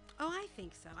stuff? Oh, I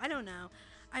think so. I don't know.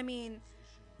 I mean,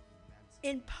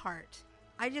 in part.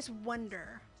 I just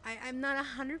wonder. I'm not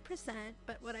 100%,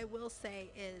 but what I will say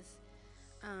is,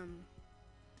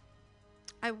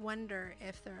 I wonder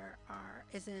if there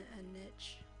isn't a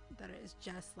niche that is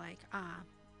just like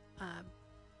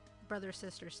brother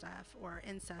sister stuff or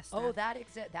incest stuff. Oh,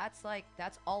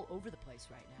 that's all over the place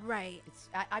right now. Right.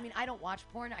 I mean, I don't watch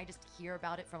porn. I just hear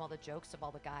about it from all the jokes of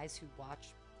all the guys who watch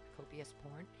copious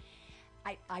porn.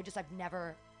 I've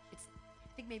never.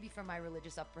 I think maybe from my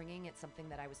religious upbringing, it's something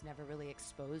that I was never really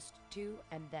exposed to.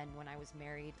 And then when I was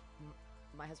married,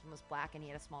 my husband was black and he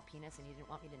had a small penis and he didn't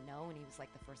want me to know. And he was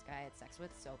like the first guy I had sex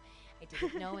with. So I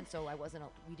didn't know. And so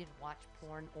we didn't watch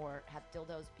porn or have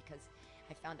dildos because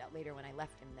I found out later when I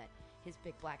left him that his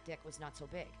big black dick was not so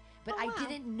big. But wow. I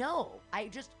didn't know.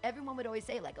 Everyone would always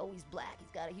say like, oh, he's black.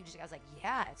 He's got a huge dick. I was like,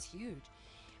 yeah, it's huge.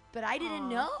 But I didn't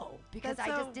know because that's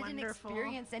I so just didn't wonderful.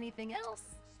 experience anything else.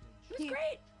 It was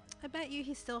great. I bet you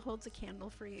he still holds a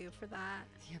candle for you for that.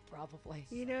 Yeah, probably.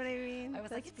 You know what I mean? I was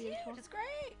like, it's beautiful. huge, it's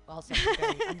great. Also,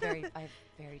 I have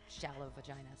very shallow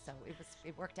vagina, so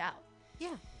it worked out.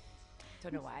 Yeah.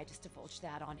 Don't know why I just divulged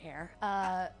that on air,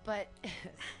 but.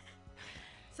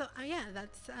 So yeah,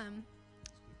 that's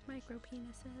micro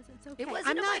penises. It's okay. It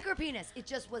wasn't a micro penis. It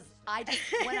just was.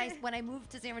 When I moved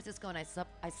to San Francisco and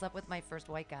I slept with my first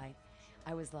white guy,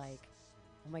 I was like,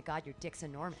 oh my God, your dick's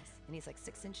enormous. And he's like,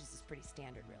 6 inches is pretty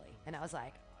standard, really. And I was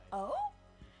like, oh.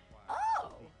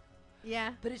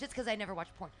 Yeah. But it's just because I never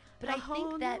watched porn. But I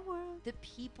think that the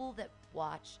people that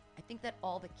watch, I think that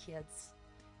all the kids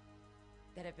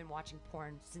that have been watching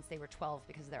porn since they were 12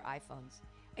 because of their iPhones,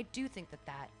 I do think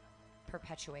that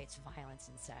perpetuates violence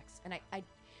and sex. And I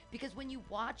because when you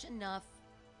watch enough,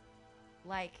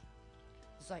 like,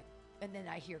 it's like, and then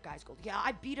I hear guys go, yeah,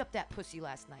 I beat up that pussy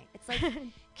last night. It's like,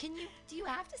 do you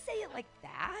have to say it like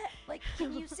that? Like,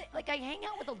 can you say, like, I hang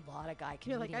out with a lot of guy comedians.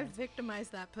 You're like, I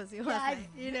victimized that pussy last night.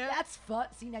 You know? That's fun.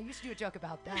 See, now you used to do a joke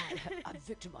about that. I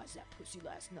victimized that pussy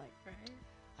last night.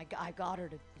 Right. I got her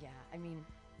to, yeah, I mean,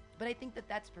 but I think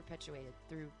that's perpetuated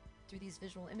through these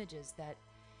visual images that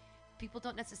people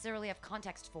don't necessarily have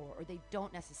context for, or they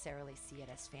don't necessarily see it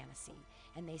as fantasy,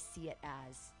 and they see it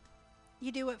as,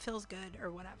 you do what feels good or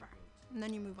whatever, and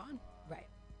then you move on. Right.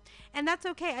 And that's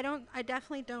okay. I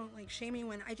definitely don't like shame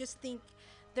anyone. I just think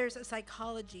there's a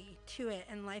psychology to it,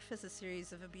 and life is a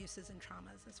series of abuses and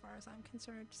traumas as far as I'm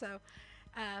concerned. So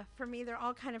for me, they're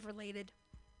all kind of related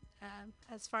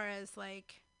as far as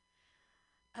like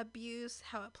abuse,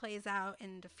 how it plays out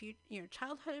in the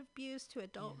childhood abuse to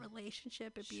adult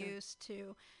relationship abuse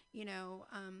to,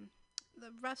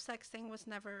 the rough sex thing was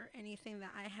never anything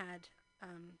that I had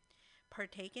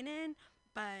partaken in,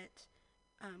 but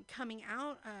coming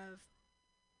out of,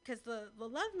 because the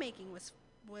lovemaking was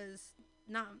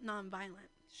not nonviolent.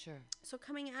 Sure. So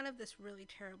coming out of this really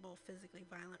terrible physically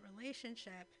violent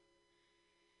relationship,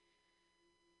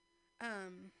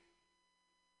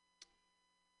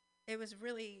 it was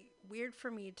really weird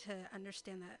for me to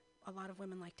understand that a lot of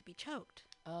women like to be choked.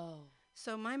 Oh.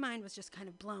 So my mind was just kind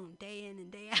of blown day in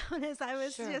and day out as I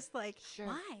was just like,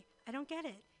 why? I don't get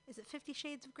it. Is it 50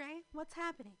 Shades of Grey? What's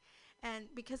happening? And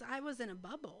because I was in a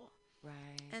bubble.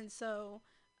 Right. And so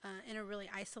in a really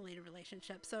isolated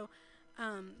relationship. So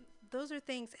those are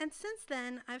things. And since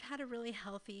then, I've had a really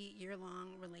healthy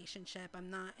year-long relationship. I'm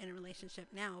not in a relationship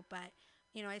now, but,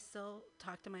 you know, I still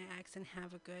talk to my ex and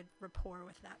have a good rapport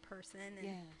with that person.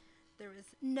 And there was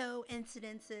no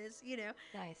incidences, you know.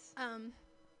 Nice.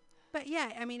 But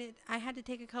yeah, I mean, I had to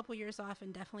take a couple years off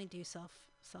and definitely do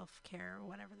self-care or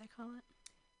whatever they call it.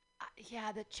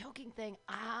 Yeah, the choking thing.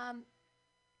 I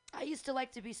used to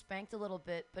like to be spanked a little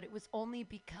bit, but it was only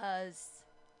because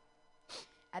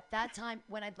at that time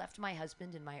when I'd left my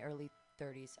husband in my early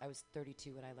 30s, I was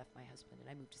 32 when I left my husband, and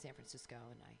I moved to San Francisco,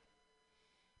 and I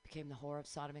became the whore of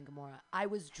Sodom and Gomorrah. I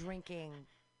was drinking.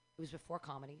 It was before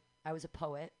comedy. I was a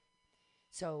poet,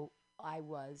 so I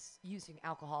was using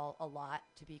alcohol a lot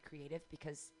to be creative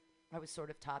because I was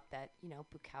sort of taught that, you know,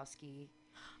 Bukowski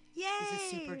is a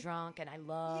super drunk, and I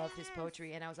love his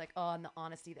poetry, and I was like, oh, and the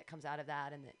honesty that comes out of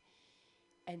that,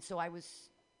 and so I was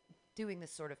doing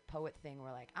this sort of poet thing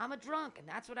where, like, I'm a drunk, and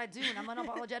that's what I do, and I'm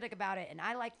unapologetic about it, and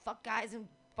I like fuck guys in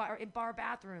bar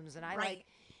bathrooms, and I like,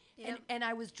 and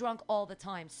I was drunk all the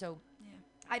time, so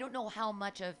I don't know how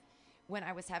much of when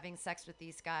I was having sex with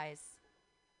these guys,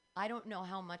 I don't know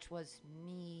how much was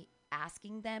me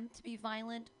asking them to be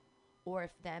violent or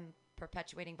if them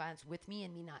perpetuating violence with me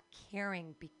and me not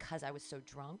caring because I was so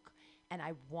drunk and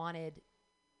I wanted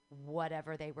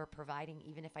whatever they were providing,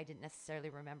 even if I didn't necessarily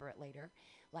remember it later.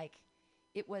 Like,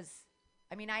 it was,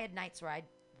 I mean, I had nights where I'd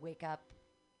wake up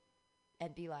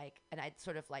and be like, and I'd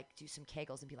sort of like do some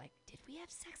Kegels and be like, did we have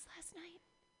sex last night?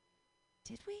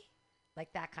 Did we?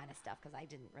 Like that kind of stuff, because I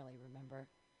didn't really remember.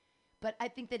 But I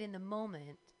think that in the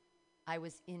moment, I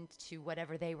was into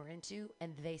whatever they were into,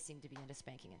 and they seemed to be into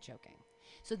spanking and choking.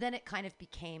 So then it kind of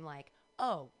became like,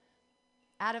 oh,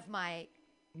 out of my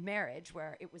marriage,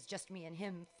 where it was just me and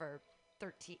him for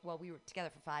 13, well, we were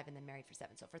together for 5 and then married for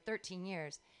 7. So for 13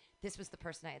 years, this was the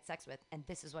person I had sex with, and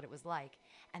this is what it was like.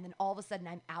 And then all of a sudden,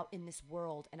 I'm out in this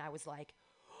world, and I was like,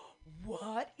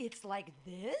 what? It's like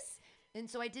this? And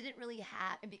so I didn't really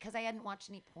have, and because I hadn't watched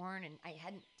any porn, and I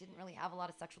didn't really have a lot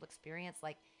of sexual experience,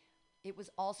 like, it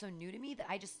was also new to me that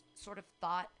I just sort of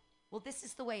thought, well, this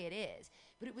is the way it is.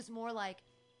 But it was more like,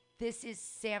 this is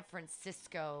San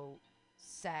Francisco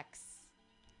sex,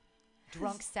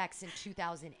 drunk sex in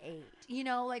 2008. You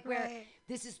know, like where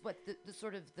this is what the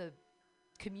sort of the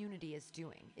community is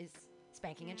doing, is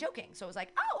spanking and choking. So it was like,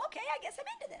 oh, okay, I guess I'm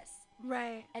into this.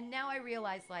 Right. And now I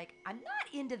realize, like, I'm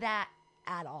not into that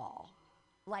at all.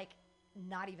 Like,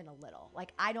 not even a little.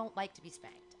 Like, I don't like to be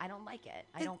spanked. I don't like it.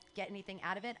 I don't get anything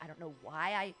out of it. I don't know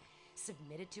why I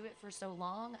submitted to it for so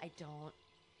long. I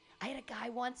had a guy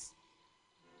once.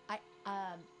 I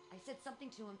said something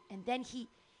to him, and then he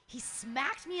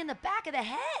smacked me in the back of the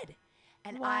head.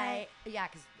 And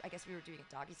because I guess we were doing it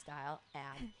doggy style,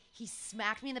 and he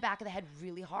smacked me in the back of the head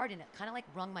really hard, and it kind of like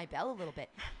rung my bell a little bit.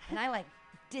 And I like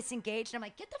disengaged, and I'm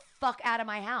like, get the fuck out of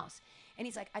my house. And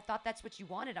he's like, I thought that's what you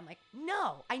wanted. I'm like,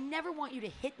 no, I never want you to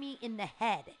hit me in the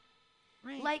head.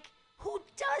 Right. Like, who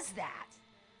does that?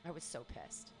 I was so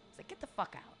pissed. It's like, get the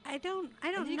fuck out. I don't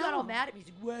And then know. he got all mad at me.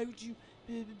 He's like, why would you?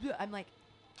 Blah, blah, blah. I'm like,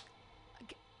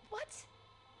 what?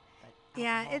 But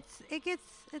Yeah, alcohol. it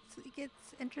gets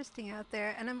interesting out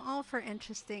there, and I'm all for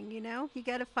interesting. You know, you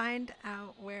got to find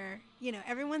out where, you know,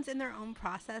 everyone's in their own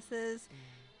processes.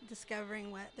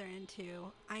 Discovering what they're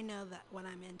into. I know that what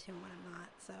I'm into and what I'm not,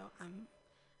 so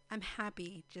I'm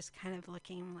happy just kind of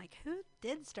looking like, who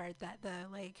did start that though?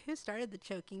 Like, who started the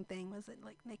choking thing? Was it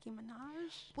like Nicki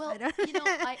Minaj? Well, you know,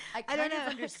 I kind of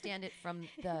understand it from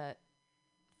the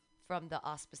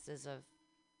auspices of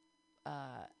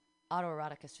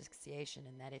autoerotic asphyxiation,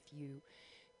 and that if you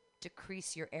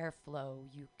decrease your airflow,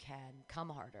 you can come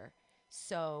harder.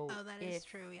 So that is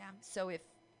true, yeah. So if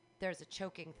there's a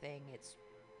choking thing, it's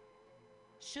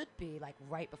should be like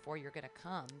right before you're gonna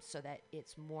come, so that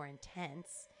it's more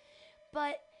intense.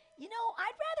 But you know,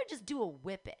 I'd rather just do a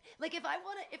whip it. Like, if I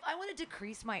want to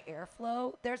decrease my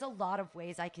airflow, there's a lot of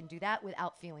ways I can do that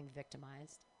without feeling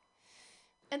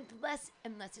unless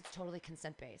it's totally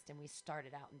consent based, and we start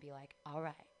it out and be like, all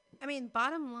right, I mean,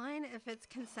 bottom line, if it's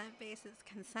consent-based, it's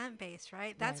consent-based,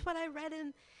 right? That's Right. what I read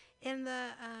in the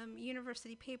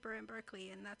university paper in Berkeley,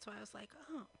 and that's why I was like,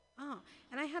 oh.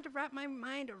 And I had to wrap my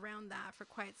mind around that for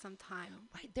quite some time.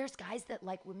 Right. There's guys that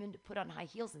like women to put on high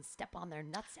heels and step on their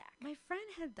nutsack. My friend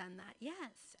had done that,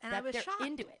 yes. And I That was they're shocked.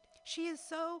 into it. She's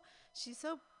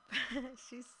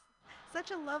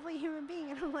such a lovely human being.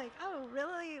 And I'm like, oh,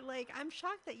 really? Like, I'm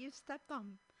shocked that you stepped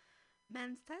on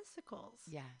men's testicles.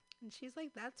 Yeah. And she's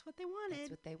like, that's what they wanted. That's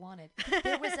what they wanted.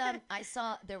 There was I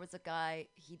saw there was a guy,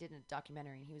 he did a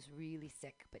documentary and he was really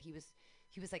sick, but he was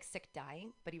like sick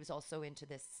dying, but he was also into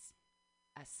this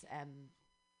SM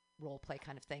role play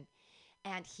kind of thing.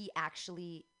 And he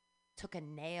actually took a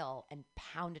nail and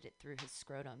pounded it through his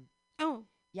scrotum. Oh.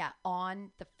 Yeah,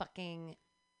 on the fucking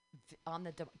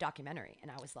documentary, and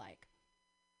I was like,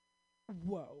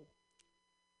 whoa.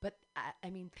 But I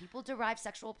mean, people derive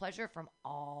sexual pleasure from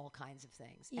all kinds of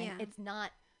things. Yeah. And it's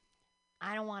not,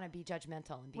 I don't want to be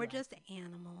judgmental and be We're like, just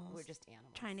animals. we're just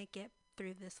animals. Trying to get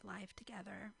through this life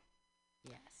together.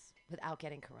 Yes. Without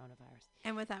getting coronavirus.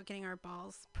 And without getting our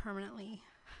balls permanently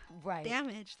Right.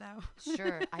 damaged, though.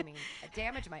 Sure. I mean,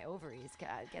 damage my ovaries.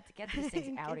 Get these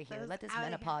things out of here. those Let this outta here.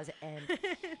 menopause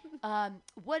end.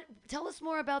 Tell us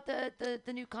more about the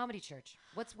new comedy church.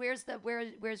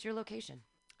 Where's your location?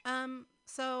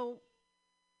 So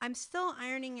I'm still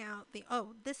ironing out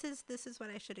this is what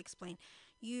I should explain.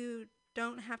 You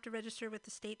don't have to register with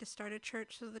the state to start a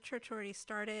church, so the church already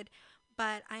started,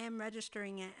 but I am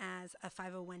registering it as a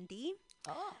 501d.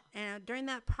 Oh. And during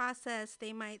that process,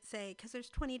 they might say, because there's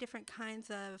 20 different kinds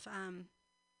of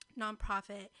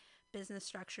nonprofit business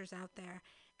structures out there,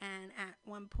 and at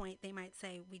one point they might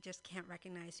say, we just can't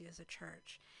recognize you as a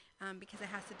church because it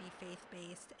has to be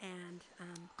faith-based. And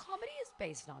Comedy is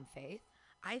based on faith.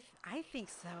 I think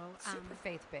so. Super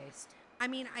faith-based. I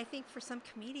mean, I think for some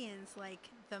comedians, like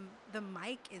the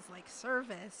mic is like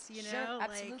service, you know? Sure, Like,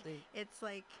 absolutely. it's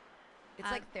like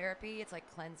It's like therapy. It's like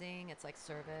cleansing. It's like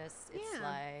service. It's Yeah.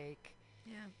 like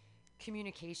yeah.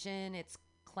 communication. It's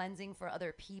cleansing for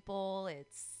other people.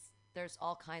 There's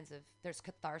all kinds of, there's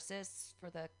catharsis for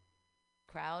the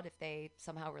crowd if they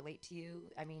somehow relate to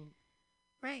you. I mean,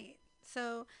 Right.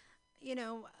 So,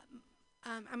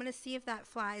 I'm going to see if that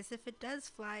flies. If it does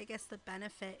fly, I guess the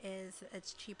benefit is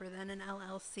it's cheaper than an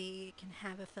LLC. It can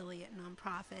have affiliate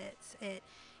nonprofits. It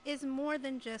is more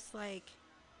than just like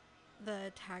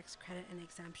the tax credit and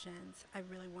exemptions. I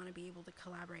really want to be able to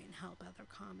collaborate and help other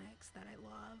comics that I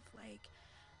love. Like,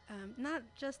 not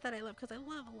just that I love, because I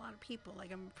love a lot of people.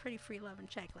 Like, I'm pretty free love and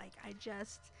check. Like, I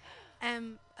just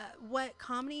am, what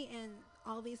comedy and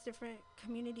all these different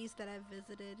communities that I've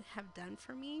visited have done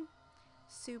for me,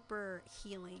 super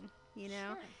healing, you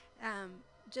know? Sure.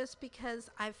 Just because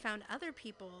I've found other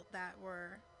people that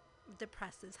were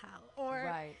depressed as hell, or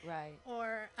right.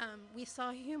 or we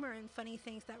saw humor and funny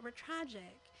things that were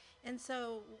tragic. And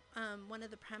so one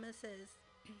of the premises,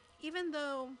 even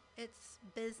though it's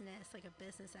business, like a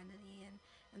business entity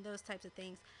and those types of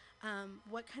things,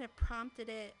 what kind of prompted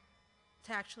it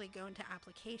to actually go into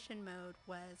application mode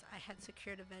was I had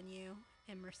secured a venue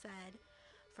in Merced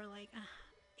for like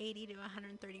 80 to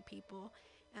 130 people.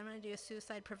 And I'm going to do a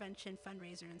suicide prevention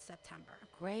fundraiser in September.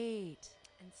 Great.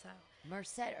 And so,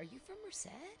 Merced. Are you from Merced?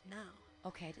 no,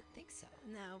 Okay, I didn't think so.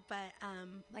 no, but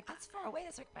Like, that's far away.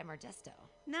 That's like by Modesto.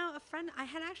 no, a friend, I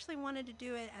had actually wanted to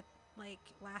do it at like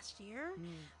last year,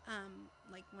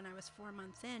 like when I was 4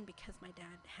 months in, because my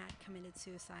dad had committed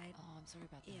suicide. Oh, I'm sorry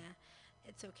about that. Yeah,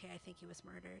 it's okay. I think he was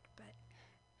murdered, but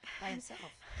By himself.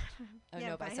 Oh, yeah,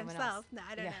 no, by someone himself. else. No,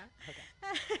 I don't Yeah, know.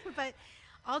 okay. But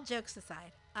all jokes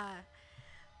aside,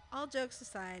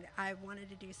 I wanted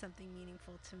to do something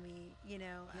meaningful to me,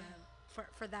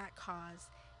 for that cause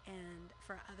and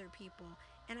for other people.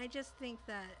 And I just think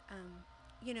that,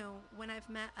 when I've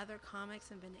met other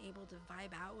comics and been able to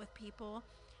vibe out with people,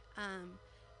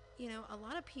 a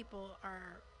lot of people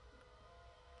are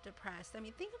depressed. I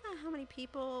mean, think about how many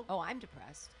people. Oh, I'm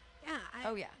depressed. Yeah.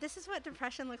 Oh, yeah. This is what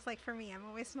depression looks like for me. I'm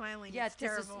always smiling. Yeah, it's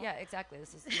terrible. exactly.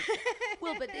 This is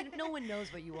well, but no one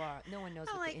knows what you are. No one knows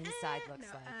I'm what like, the inside looks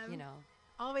no, like.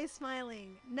 Always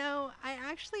smiling. No, I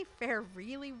actually fare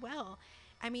really well.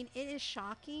 I mean, it is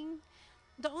shocking.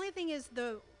 The only thing is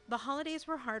the holidays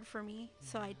were hard for me,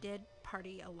 so I did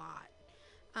party a lot.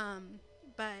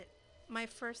 But my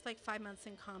first 5 months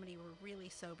in comedy were really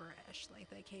sober-ish, like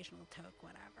the occasional toke,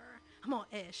 whatever. I'm all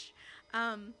ish.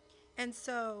 And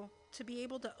so to be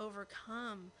able to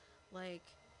overcome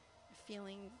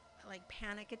feeling like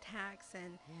panic attacks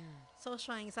and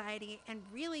social anxiety, and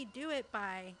really do it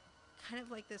by kind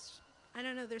of like this, I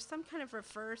don't know, there's some kind of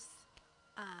reverse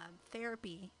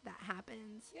therapy that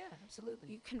happens. Yeah, absolutely.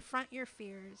 You confront your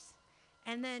fears.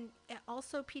 And then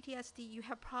also PTSD, you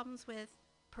have problems with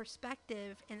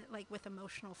perspective and like with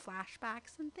emotional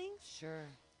flashbacks and things. Sure.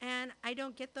 And I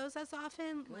don't get those as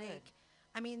often. Good. Like,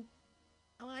 I mean,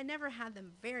 well, I never had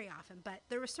them very often, but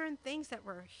there were certain things that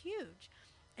were huge.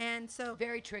 And so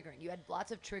Very triggering. You had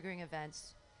lots of triggering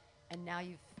events, and now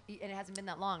and it hasn't been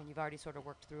that long, and you've already sort of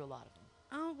worked through a lot of them.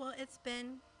 oh, well, it's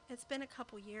been a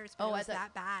couple years, but it was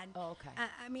that bad. Oh, okay.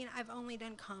 I mean, I've only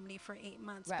done comedy for 8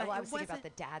 months. Right. But Well, I it was thinking about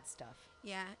wasn't- the dad stuff.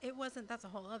 Yeah, it wasn't. That's a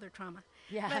whole other trauma.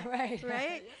 Yeah. But- Right.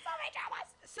 right?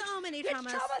 So many traumas.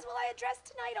 Which traumas will I address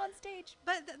tonight on stage?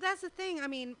 But that's the thing. I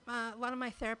mean, a lot of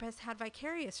my therapists had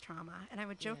vicarious trauma, and I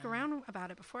would joke Yeah. around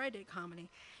about it before I did comedy,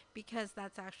 because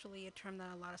that's actually a term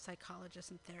that a lot of psychologists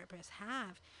and therapists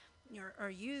have or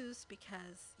use,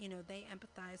 because, you know, they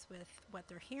empathize with what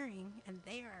they're hearing, and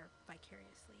they are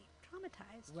vicariously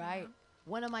traumatized. Right. You know?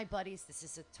 One of my buddies, this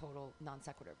is a total non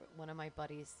sequitur, but one of my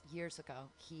buddies years ago,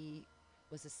 he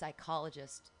was a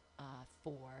psychologist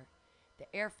for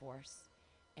the Air Force,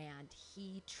 and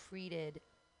he treated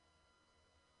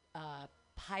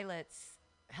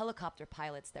helicopter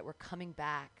pilots that were coming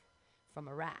back from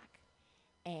Iraq.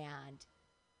 And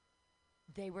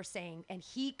they were saying, and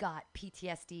he got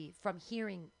PTSD from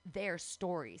hearing their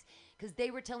stories, because they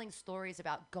were telling stories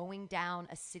about going down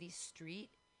a city street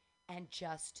and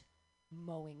just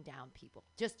mowing down people,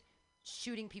 just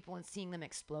shooting people and seeing them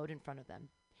explode in front of them.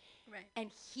 Right.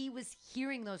 And he was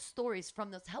hearing those stories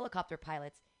from those helicopter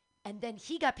pilots, and then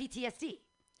he got PTSD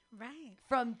Right.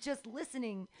 from just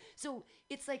listening. So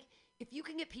it's like, if you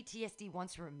can get PTSD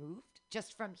once removed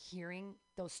just from hearing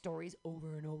those stories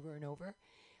over and over and over,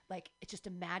 like, just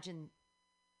imagine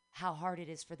how hard it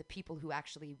is for the people who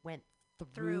actually went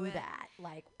through it. that.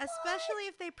 Like, Especially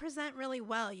if they present really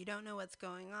well. You don't know what's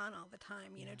going on all the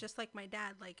time. You know, just like my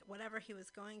dad, like whatever he was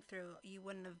going through, you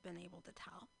wouldn't have been able to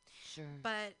tell. sure.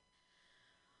 But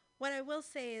what I will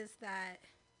say is that,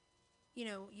 you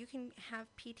know, you can have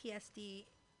PTSD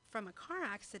from a car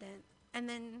accident, and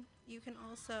then you can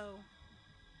also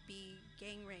be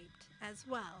gang raped as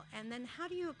well. And then how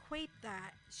do you equate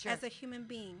that Sure. as a human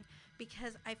being?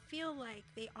 Because I feel like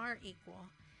they are equal.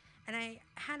 And I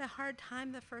had a hard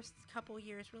time the first couple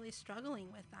years really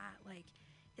struggling with that. Like,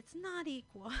 it's not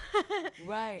equal.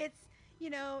 Right. It's, you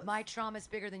know, My trauma is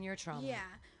bigger than your trauma. yeah.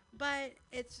 But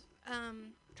it's,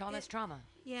 Trauma is trauma.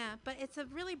 yeah, but it's a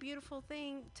really beautiful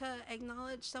thing to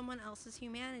acknowledge someone else's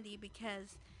humanity,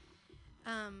 because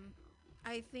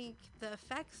I think the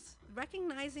effects,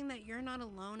 recognizing that you're not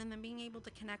alone, and then being able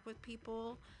to connect with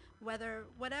people,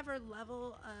 whatever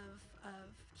level of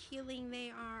healing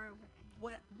they are,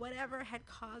 whatever had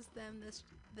caused them this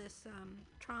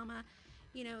trauma,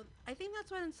 you know, I think that's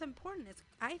what's important.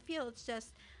 I feel it's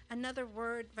just another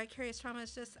word. Vicarious trauma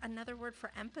is just another word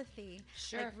for empathy.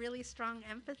 Sure. Like really strong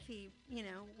empathy, you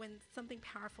know, when something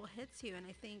powerful hits you. And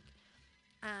I think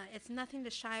it's nothing to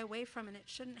shy away from, and it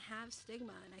shouldn't have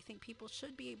stigma. And I think people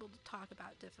should be able to talk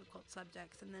about difficult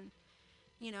subjects. And then,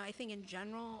 you know, I think in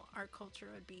general, our culture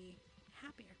would be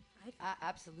happier. I think.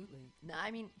 Absolutely. No,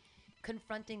 I mean,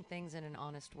 confronting things in an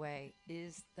honest way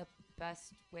is the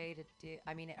best way to do.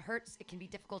 I mean, it hurts. It can be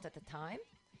difficult at the time,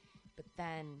 but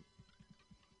then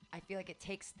I feel like it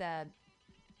takes the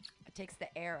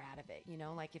air out of it. You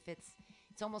know, like if it's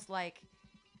almost like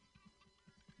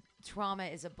trauma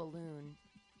is a balloon,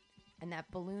 and that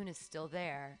balloon is still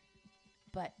there.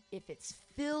 But if it's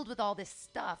filled with all this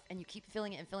stuff and you keep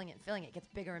filling it and filling it and filling it, it gets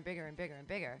bigger and bigger and bigger and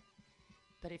bigger.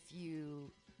 But if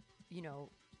you know,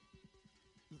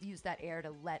 use that air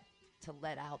to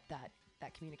let out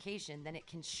that communication, then it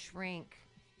can shrink,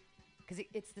 because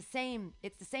it's the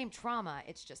same trauma.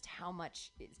 It's just how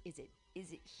much is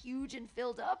it huge and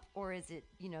filled up, or is it,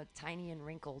 you know, tiny and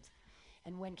wrinkled?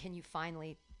 And when can you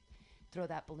finally throw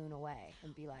that balloon away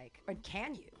and be like, or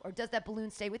can you, or does that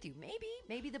balloon stay with you?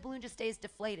 Maybe the balloon just stays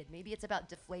deflated. Maybe it's about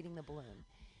deflating the balloon.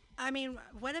 I mean,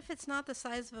 what if it's not the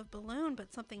size of a balloon,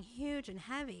 but something huge and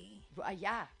heavy?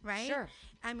 Yeah, Right? sure.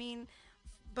 I mean,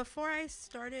 before I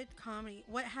started comedy,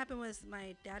 what happened was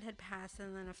my dad had passed,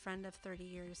 and then a friend of 30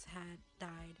 years had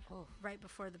died right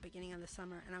before the beginning of the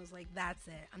summer. And I was like, that's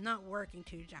it. I'm not working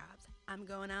 2 jobs. I'm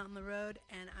going out on the road,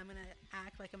 and I'm going to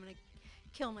act like I'm going to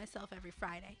kill myself every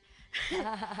Friday.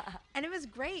 And it was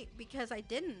great, because I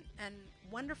didn't. And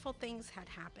wonderful things had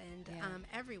happened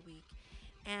every week.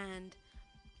 And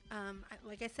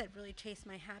like I said, really chased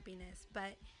my happiness.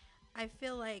 But I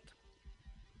feel like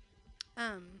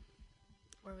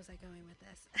where was I going with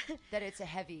this? That it's a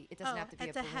heavy. It doesn't have to be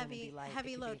it's a a balloon and be heavy, light.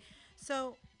 heavy It could load. be-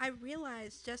 So I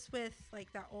realized just with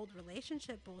like that old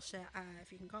relationship bullshit,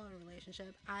 if you can call it a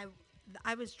relationship,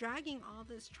 I was dragging all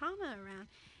this trauma around,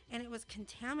 and it was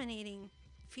contaminating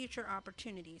future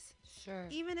opportunities. Sure.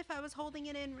 Even if I was holding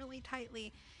it in really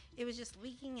tightly, it was just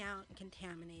leaking out and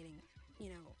contaminating,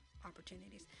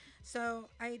 opportunities. So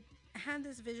I had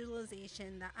this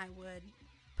visualization that I would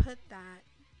put that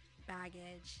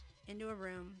baggage into a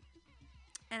room,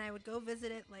 and I would go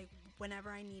visit it like whenever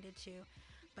I needed to,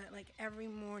 but like every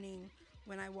morning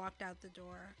when I walked out the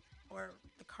door or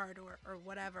the car door or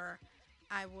whatever,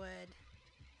 I would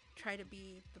try to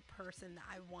be the person that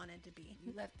I wanted to be.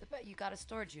 You got a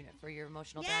storage unit for your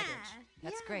emotional Yeah, baggage.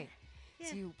 That's yeah, great. yeah.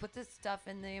 So you put this stuff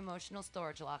in the emotional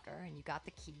storage locker, and you got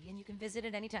the key, and you can visit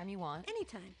it anytime you want.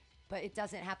 Anytime. But it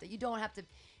doesn't have to. You don't have to.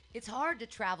 It's hard to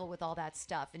travel with all that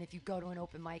stuff. And if you go to an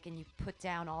open mic and you put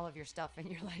down all of your stuff, and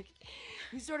you're like,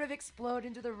 you sort of explode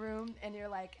into the room, and you're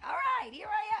like, all right, here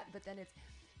I am. But then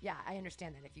yeah, I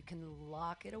understand that. If you can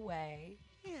lock it away.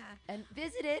 Yeah. And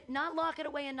visit it, not lock it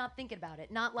away and not thinking about it.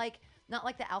 Not like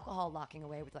the alcohol locking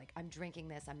away with like, I'm drinking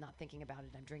this, I'm not thinking about it,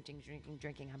 I'm drinking,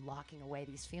 I'm locking away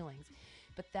these feelings.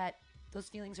 But that those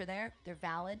feelings are there, they're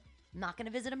valid. I'm not going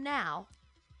to visit them now.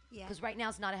 Yeah. Because right now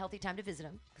is not a healthy time to visit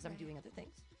them because I'm Right. doing other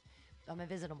things. I'm going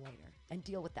to visit them later and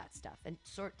deal with that stuff and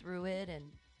sort through it. And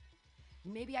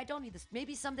maybe I don't need this.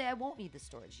 Maybe someday I won't need the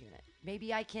storage unit.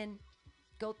 Maybe I can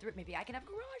go through it. Maybe I can have a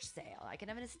garage sale. I can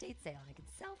have an estate sale and I can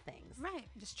sell things. Right.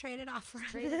 Just trade it off.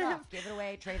 Trade it off. Give it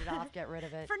away. Trade it off. Get rid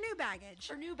of it. For new baggage.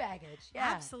 For new baggage. Yeah.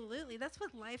 Absolutely. That's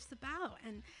what life's about.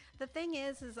 And the thing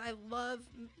is I love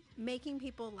making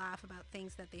people laugh about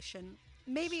things that they shouldn't.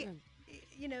 Maybe,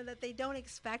 Sure. that they don't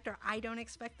expect or I don't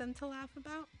expect them to laugh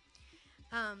about.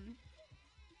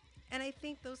 And I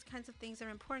think those kinds of things are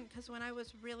important because when I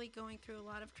was really going through a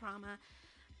lot of trauma,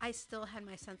 I still had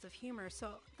my sense of humor.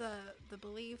 So the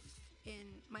belief in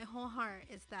my whole heart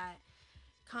is that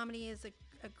comedy is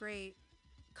a great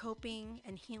coping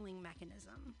and healing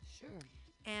mechanism. Sure.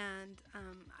 And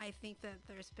I think that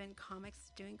there's been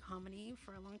comics doing comedy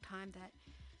for a long time that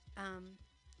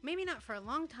maybe not for a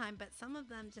long time, but some of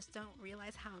them just don't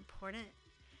realize how important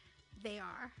they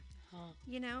are. Huh.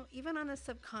 Even on a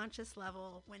subconscious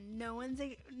level, when no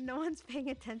one's paying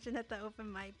attention at the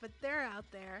open mic, but they're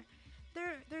out there,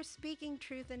 they're speaking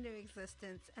truth into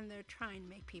existence, and they're trying to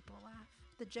make people laugh.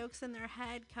 The jokes in their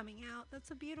head coming out,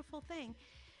 that's a beautiful thing.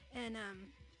 And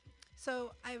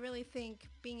so I really think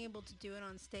being able to do it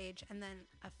on stage and then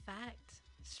affect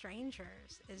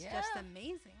strangers is just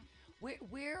amazing.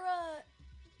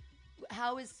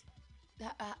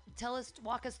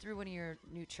 Walk us through one of your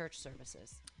new church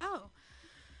services. Oh,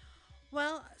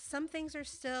 well, some things are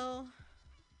still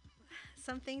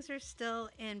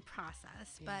in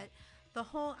process, Yeah. but the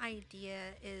whole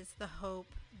idea is the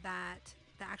hope that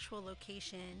the actual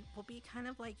location will be kind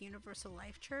of like Universal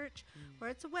Life Church, where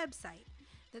it's a website.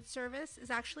 That service is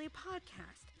actually a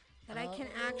podcast. That I can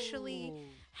actually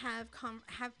have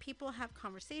people have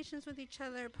conversations with each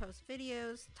other, post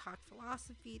videos, talk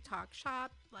philosophy, talk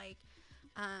shop,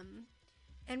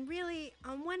 and really,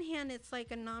 on one hand, it's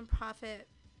like a nonprofit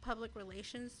public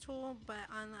relations tool, but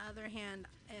on the other hand,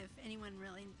 if anyone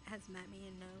really has met me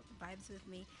and vibes with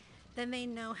me, then they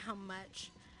know how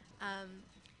much,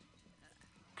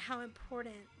 how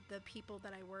important the people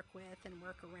that I work with and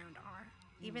work around are.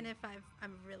 Even if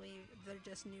they're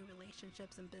just new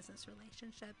relationships and business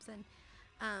relationships, and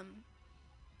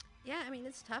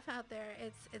it's tough out there.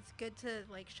 It's good to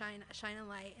like shine a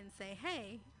light and say,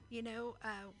 hey,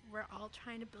 we're all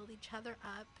trying to build each other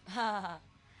up.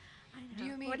 I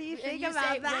know. What do you think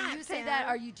about that? When you say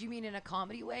that, do you mean in a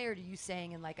comedy way, or do you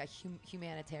saying in like a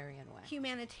humanitarian way?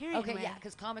 Humanitarian Okay, way. yeah,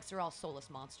 because comics are all soulless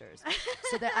monsters.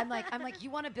 So that I'm like, you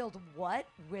want to build what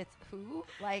with who?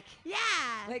 Like, yeah,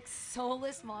 like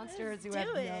soulless monsters Let's who have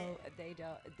do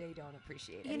they don't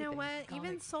appreciate. You know anything. what? Even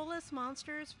Comics- soulless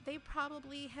monsters, they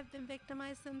probably have been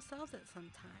victimized themselves at some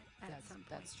time. At some point.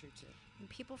 That's true too. And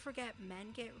people forget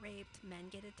men get raped, men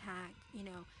get attacked.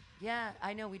 Yeah,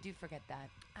 I know we do forget that.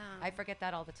 I forget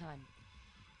that all the time.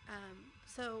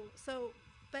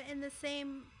 But in the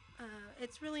same,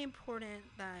 it's really important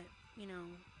that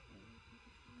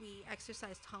we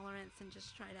exercise tolerance and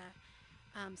just try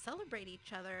to celebrate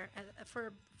each other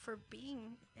for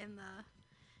being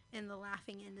in the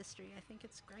laughing industry. I think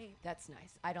it's great. That's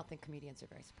nice. I don't think comedians are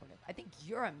very supportive. I think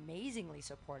you're amazingly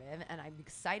supportive, and I'm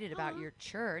excited about your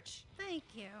church. Thank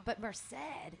you. But Merced.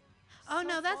 Oh so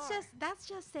no, that's far.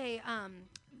 just a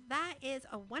that is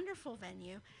a wonderful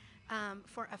venue.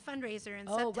 for a fundraiser in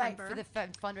Oh, right, September. for the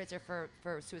fundraiser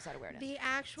for suicide awareness. The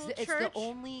actual It's church.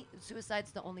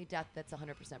 Suicide's the only death that's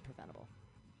 100% preventable.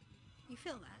 You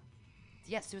feel that?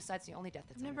 Yes, suicide's the only death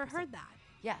that's I've never 100%. heard that.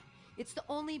 Yeah. It's the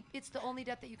only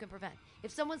death that you can prevent.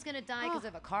 If someone's going to die because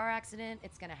of a car accident,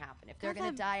 it's going to happen. If they're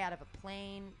going to die out of a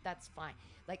plane, that's fine.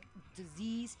 Like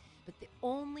disease, but the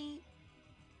only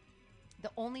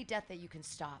death that you can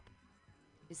stop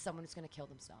is someone who's going to kill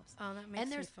themselves. Oh, that makes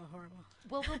me feel horrible.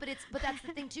 Well, no, but that's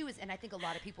the thing too and I think a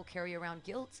lot of people carry around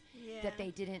guilt that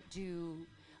they didn't do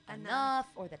enough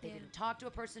or that they didn't talk to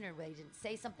a person or they didn't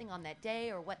say something on that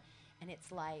day or what. And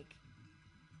it's like,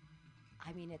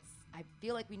 I mean, I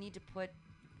feel like we need to put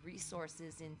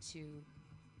resources into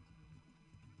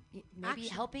maybe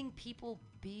helping people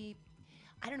be,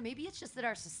 I don't know, maybe it's just that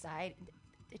our society,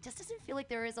 it just doesn't feel like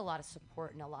there is a lot of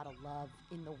support and a lot of love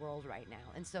in the world right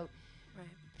now. And so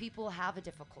people have a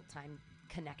difficult time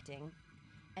connecting,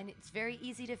 and it's very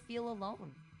easy to feel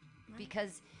alone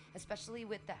because especially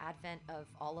with the advent of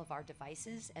all of our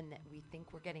devices and that we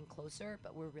think we're getting closer,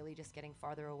 but we're really just getting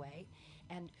farther away.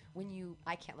 And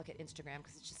I can't look at Instagram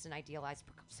because it's just an idealized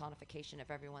personification of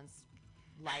everyone's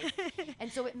life. And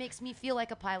so it makes me feel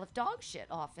like a pile of dog shit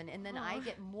often. And then I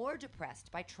get more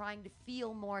depressed by trying to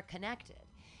feel more connected.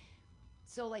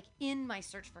 So like in my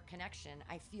search for connection,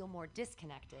 I feel more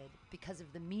disconnected because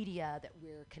of the media that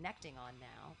we're connecting on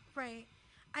now. Right.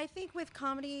 I think with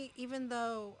comedy, even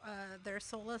though they're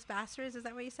soulless bastards, is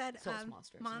that what you said? Soulless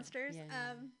monsters. Monsters.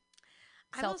 Yeah.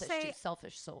 I will say,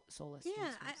 selfish, soulless.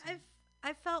 Yeah,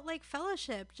 I felt like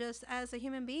fellowship just as a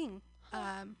human being,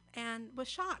 and was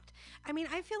shocked. I mean,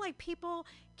 I feel like people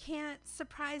can't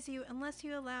surprise you unless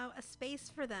you allow a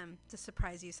space for them to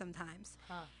surprise you sometimes.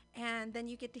 And then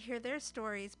you get to hear their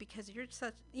stories because you're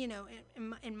such,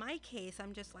 in my case,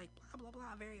 I'm just like blah, blah,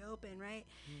 blah, very open, right?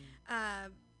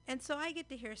 And so I get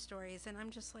to hear stories and I'm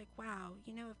just like, wow,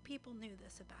 if people knew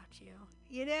this about you,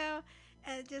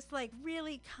 and just like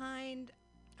really kind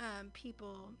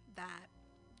people that,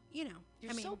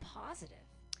 You're so positive.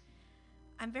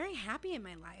 I'm very happy in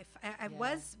my life. I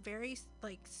was very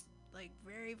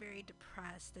very, very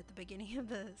depressed at the beginning of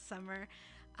the summer.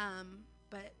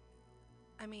 But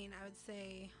I mean, I would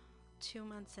say 2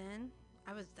 months in,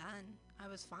 I was done. I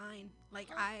was fine. Like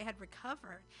I had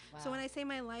recovered. Wow. So when I say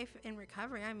my life in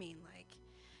recovery, I mean like,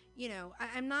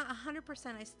 I'm not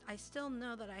 100%. I still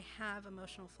know that I have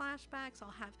emotional flashbacks. I'll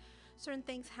have certain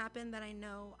things happen that I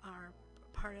know are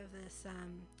part of this,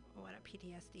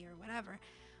 PTSD or whatever.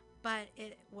 But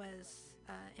it was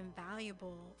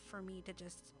invaluable for me to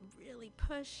just really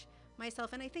push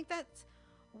myself. And I think that's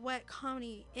what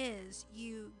comedy is.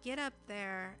 You get up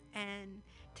there and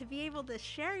to be able to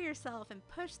share yourself and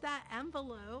push that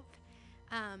envelope,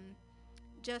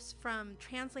 just from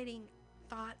translating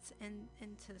thoughts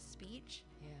into speech.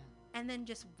 And then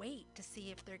just wait to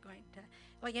see if they're going to,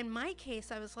 like in my case,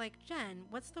 I was like, Jen,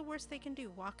 what's the worst they can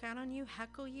do? Walk out on you,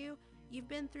 heckle you? You've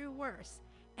been through worse.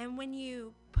 And when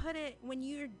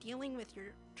you're dealing with,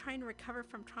 you're trying to recover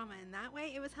from trauma in that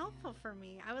way, it was helpful for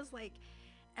me. I was like,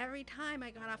 every time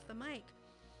I got off the mic,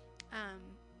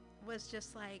 was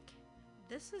just like,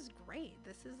 this is great.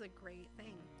 This is a great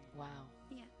thing. Wow.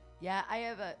 Yeah.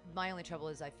 Yeah, my only trouble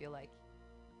is I feel like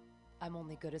I'm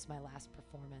only good as my last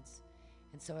performance.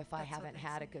 And so if I haven't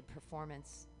had a good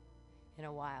performance in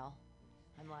a while,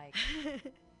 I'm like,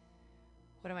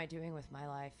 what am I doing with my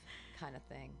life kind of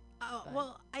thing.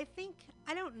 Well, I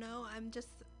don't know.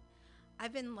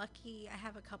 I've been lucky. I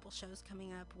have a couple shows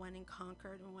coming up, one in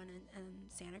Concord and one in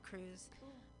Santa Cruz. Cool.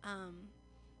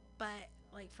 But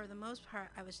like for the most part,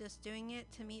 I was just doing it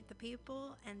to meet the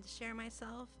people and to share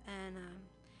myself. And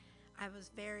I was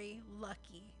very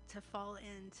lucky to fall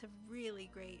into really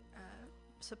great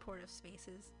supportive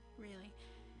spaces, really.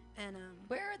 And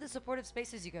where are the supportive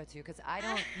spaces you go to? Because I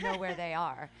don't know where they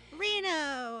are.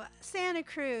 Reno, Santa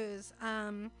Cruz,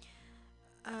 San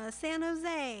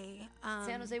Jose.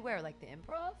 San Jose where? Like the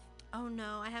Improv? Oh,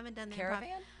 no, I haven't done the Caravan?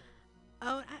 Improv.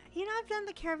 Oh, I've done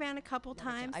the Caravan a couple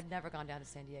times. I've never gone down to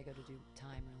San Diego to do time.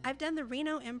 Really. I've done the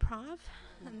Reno Improv,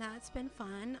 and that's been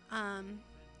fun.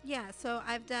 Yeah, so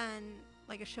I've done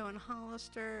like a show in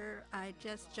Hollister. I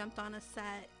just jumped on a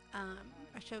set,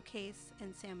 a showcase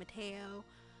in San Mateo,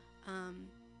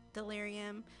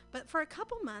 Delirium. But for a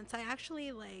couple months, I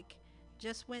actually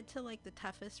just went to the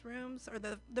toughest rooms, or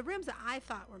the rooms that I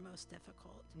thought were most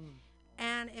difficult.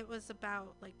 And it was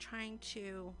about trying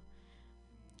to,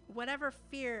 whatever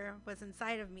fear was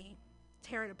inside of me,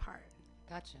 tear it apart.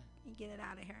 Gotcha. And get it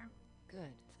out of here.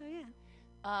 Good. So yeah.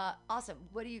 Awesome.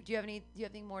 What do you have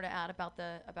anything more to add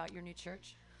about your new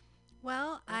church?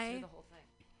 Well, Go through the whole thing.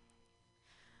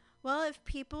 Well, if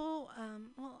people,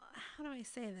 how do I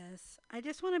say this? I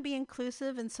just want to be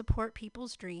inclusive and support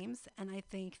people's dreams. And I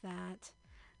think that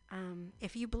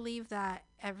if you believe that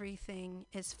everything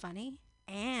is funny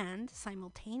and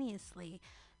simultaneously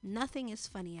nothing is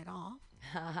funny at all,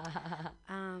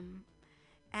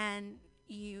 and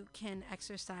you can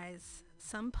exercise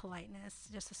some politeness,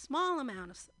 just a small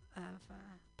amount of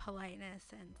politeness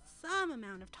and some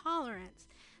amount of tolerance,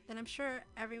 then I'm sure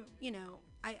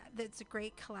that's a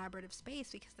great collaborative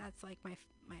space, because that's like my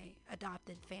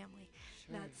adopted family.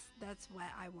 Sure. That's what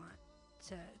I want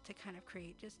to kind of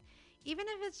create. Just even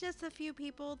if it's just a few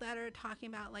people that are talking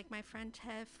about, like my friend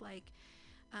Tiff, like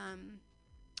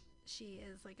she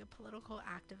is like a political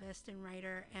activist and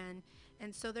writer, and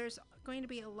so there's going to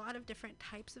be a lot of different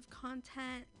types of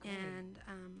content. Great. And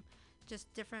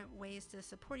just different ways to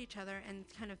support each other and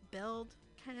kind of build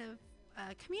kind of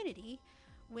a community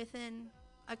within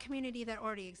a community that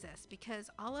already exists. Because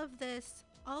all this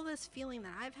feeling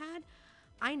that I've had,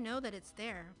 I know that it's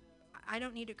there. I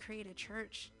don't need to create a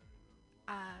church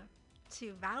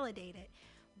to validate it,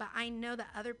 but I know that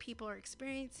other people are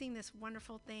experiencing this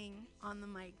wonderful thing on the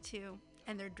mic too,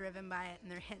 and they're driven by it,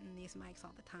 and they're hitting these mics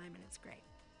all the time, and it's great.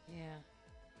 Yeah.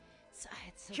 So,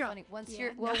 it's so Sure. funny. Once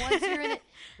Yeah.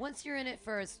 once you're in it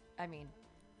for as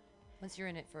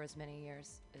many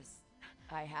years as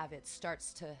I have, it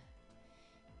starts to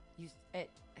you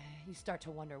start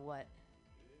to wonder what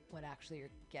actually you're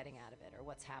getting out of it, or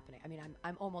what's happening. I mean,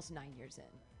 I'm almost 9 years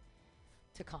in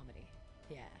to comedy.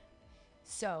 Yeah.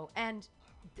 So, and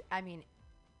I mean,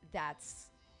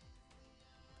 that's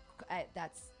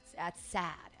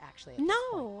sad, actually. At this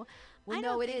point. No. Well, I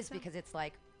no, don't it think is so. because it's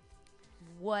like,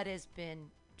 what has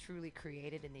been truly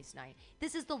created in these 9?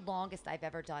 This is the longest I've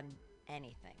ever done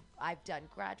anything. I've done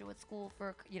graduate school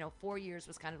for 4 years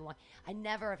was kind of long. I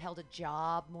never have held a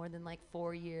job more than like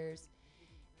 4 years.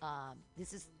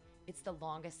 It's the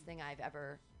longest thing I've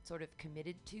ever sort of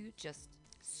committed to, just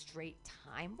straight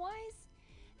time wise,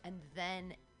 and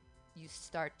then you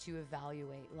start to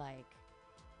evaluate, like,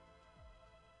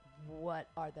 what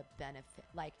are the benefits?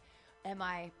 Like, am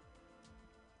I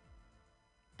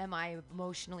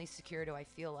emotionally secure? Do I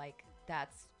feel like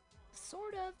that's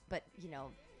sort of, but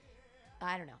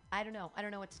I don't know. I don't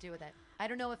know what to do with it. I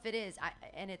don't know if it is.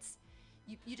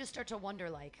 You just start to wonder,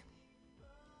 like,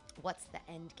 what's the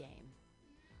end game?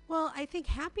 Well, I think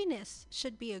happiness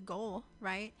should be a goal,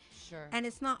 right? Sure. And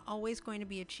it's not always going to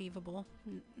be achievable,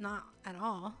 not at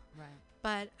all. Right.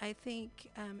 But I think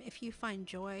if you find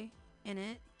joy in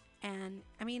it, and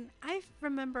I mean, I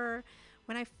remember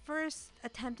when I first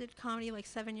attempted comedy like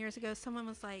 7 years ago, someone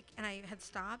was like, and I had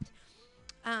stopped,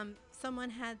 someone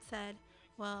had said,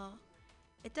 well,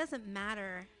 it doesn't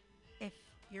matter if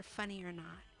you're funny or not.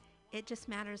 It just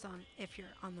matters on if you're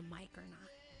on the mic or not.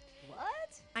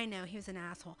 What? I know, he was an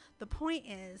asshole. The point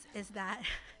is that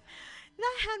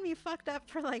that had me fucked up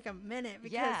for like a minute,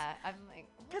 because Yeah, I'm like,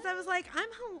 because I was like, I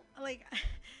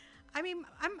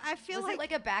feel was it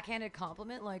like a backhanded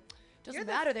compliment? Like, doesn't You're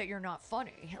the matter that you're not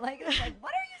funny. Like, it's like,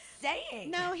 what are you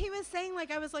saying? No, he was saying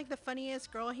like I was like the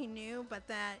funniest girl he knew, but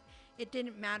that it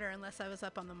didn't matter unless I was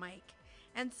up on the mic.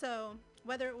 And so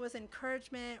whether it was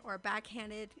encouragement or a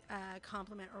backhanded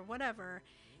compliment or whatever,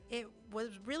 it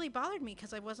was really bothered me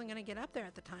because I wasn't going to get up there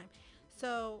at the time.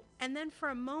 So, and then for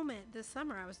a moment this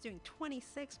summer, I was doing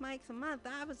 26 mics a month.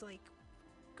 I was like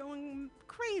going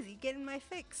crazy, getting my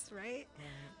fix, right?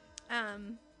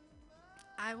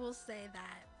 I will say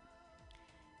that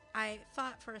I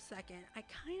thought for a second, I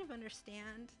kind of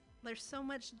understand there's so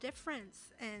much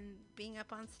difference in being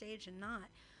up on stage and not.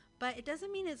 But it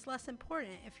doesn't mean it's less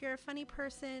important. If you're a funny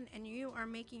person and you are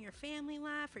making your family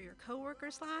laugh or your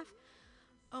coworkers laugh,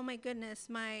 oh my goodness,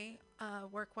 my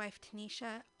work wife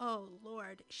Tanisha, oh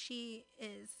Lord, she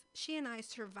and I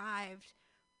survived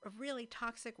a really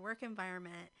toxic work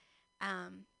environment,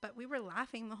 but we were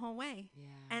laughing the whole way. Yeah.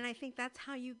 And I think that's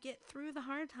how you get through the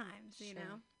hard times, you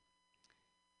know?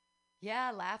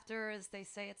 Yeah, laughter, as they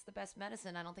say, it's the best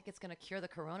medicine. I don't think it's going to cure the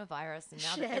coronavirus. And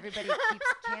now Shit. that everybody keeps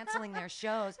canceling their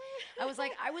shows, I was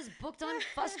like, I was booked on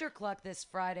Fustercluck this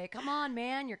Friday. Come on,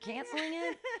 man, you're canceling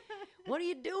it? What are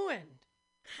you doing?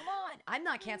 Come on. I'm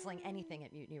not canceling anything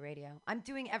at Mutiny Radio. I'm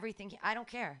doing everything. I don't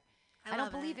care. I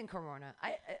don't believe in Corona.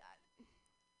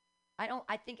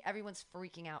 I think everyone's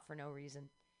freaking out for no reason.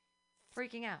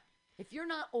 Freaking out. If you're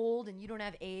not old and you don't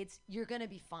have AIDS, you're going to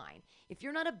be fine. If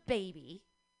you're not a baby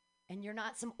and you're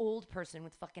not some old person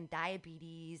with fucking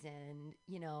diabetes and,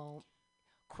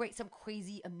 some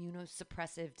crazy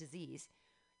immunosuppressive disease,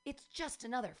 it's just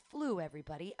another flu,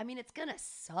 everybody. I mean, it's going to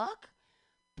suck,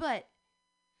 but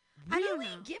I don't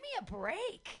really, know. give me a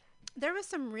break. there was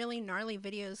some really gnarly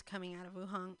videos coming out of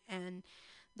Wuhan, and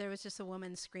there was just a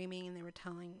woman screaming, and they were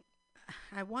telling.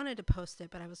 I wanted to post it,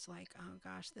 but I was like, oh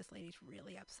gosh, this lady's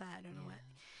really upset. I don't know what.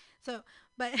 So,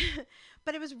 but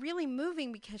but it was really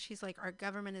moving because she's like, our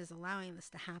government is allowing this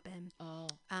to happen. Oh.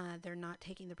 They're not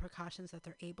taking the precautions that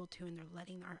they're able to, and they're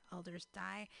letting our elders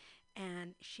die.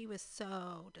 And she was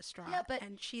so distraught. Yeah, but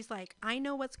and she's like, I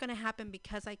know what's going to happen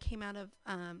because I came out of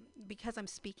because I'm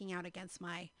speaking out against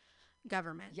my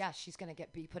government. yeah, she's gonna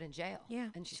be put in jail. Yeah,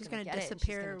 and she's gonna gonna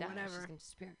disappear or die. whatever. She's gonna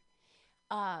disappear.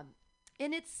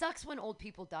 And it sucks when old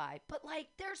people die, but like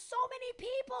there's so many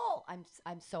people.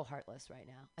 I'm so heartless right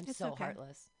now. It's so okay.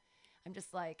 heartless. I'm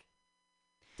just like,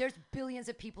 there's billions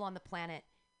of people on the planet.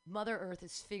 Mother Earth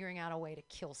is figuring out a way to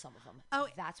kill some of them. Oh,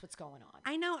 that's what's going on.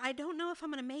 I know. I don't know if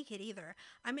I'm going to make it either.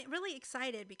 I'm really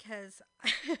excited because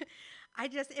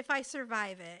if I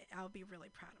survive it, I'll be really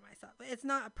proud of myself. It's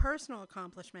not a personal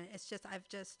accomplishment. It's just, I've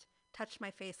just touched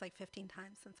my face like 15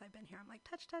 times since I've been here. I'm like,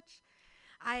 touch.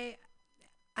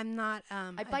 I'm not I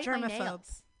a bite my germaphobe.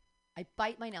 nails. I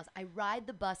bite my nails. I ride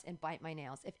the bus and bite my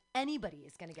nails. If anybody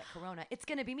is going to get corona, it's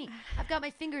going to be me. I've got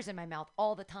my fingers in my mouth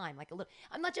all the time, like a little.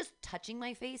 I'm not just touching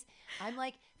my face. I'm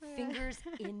like fingers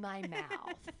in my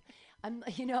mouth.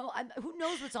 Who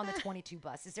knows what's on the 22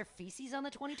 bus? Is there feces on the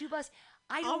 22 bus?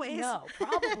 I don't Always. know.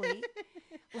 Probably.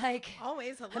 Like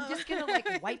Always. Hello. I'm just going to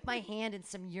like wipe my hand in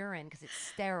some urine because it's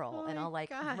sterile, Oh and my I'll like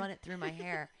God. run it through my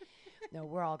hair. No,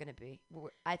 we're all going to be.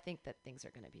 I think that things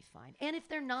are going to be fine. And if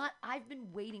they're not, I've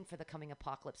been waiting for the coming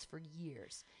apocalypse for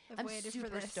years. I'm waited for super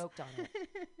this. stoked on it.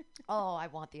 Oh, I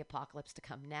want the apocalypse to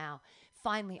come now.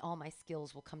 Finally, all my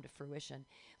skills will come to fruition.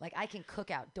 Like I can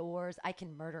cook outdoors. I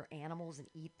can murder animals and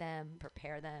eat them,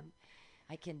 prepare them.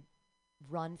 I can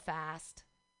run fast.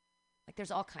 Like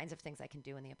there's all kinds of things I can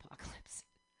do in the apocalypse.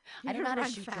 I don't know how to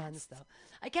run shoot fast. guns though.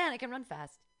 I can run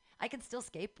fast. I can still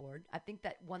skateboard. I think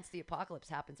that once the apocalypse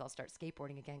happens, I'll start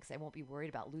skateboarding again because I won't be worried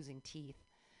about losing teeth.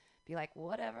 Be like,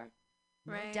 whatever.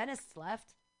 No Right. dentists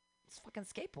left. It's fucking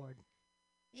skateboard.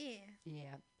 Yeah.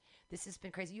 Yeah. This has been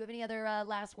crazy. You have any other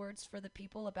last words for the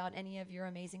people about any of your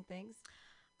amazing things?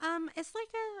 It's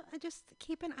like just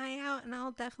keep an eye out, and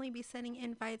I'll definitely be sending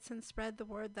invites and spread the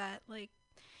word that like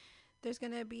there's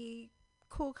gonna be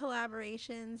cool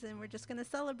collaborations, and we're just gonna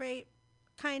celebrate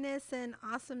kindness and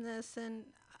awesomeness, and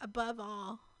above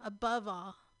all,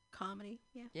 comedy.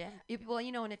 Yeah. Yeah. Well,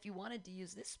 and if you wanted to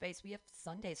use this space, we have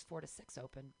Sundays 4 to 6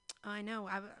 open. Oh, I know.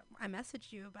 I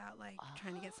messaged you about like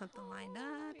trying to get something lined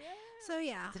up. Yeah. So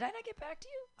yeah. Did I not get back to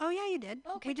you? Oh yeah, you did.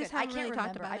 Okay, we just good. I haven't can't really remember.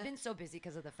 talked about I've it. been so busy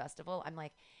because of the festival. I'm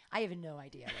like, I have no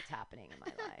idea what's happening in my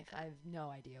life. I have no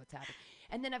idea what's happening.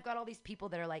 And then I've got all these people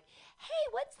that are like,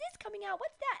 hey, what's this coming out?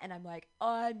 What's that? And I'm like,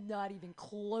 I'm not even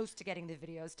close to getting the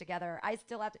videos together. I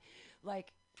still have to,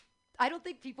 like, I don't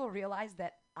think people realize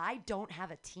that I don't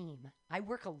have a team. I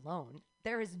work alone.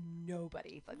 There is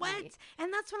nobody but What? me.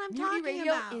 And that's what I'm Mutiny talking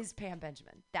Radio about. is Pam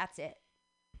Benjamin. That's it.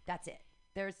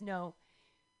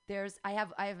 I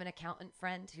have an accountant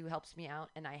friend who helps me out,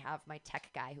 and I have my tech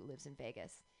guy who lives in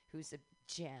Vegas, who's a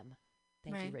gem.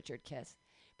 Thank you, Right. Richard Kiss.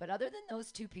 But other than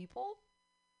those two people,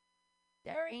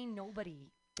 there ain't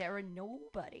nobody. There are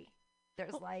nobody.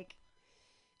 There's like,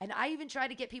 and I even try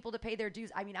to get people to pay their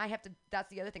dues. I mean, that's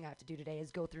the other thing I have to do today is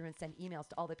go through and send emails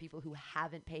to all the people who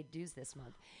haven't paid dues this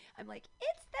month. I'm like,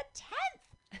 it's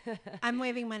the 10th. I'm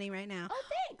waving money right now. Oh,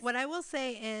 thanks. What I will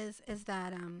say is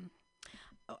that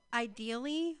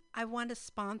ideally, I want to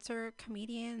sponsor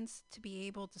comedians to be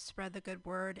able to spread the good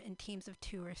word in teams of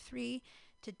 2 or 3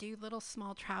 to do little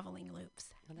small traveling loops.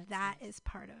 Oh, that's That nice. is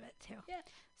part of it too. Yeah.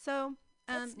 So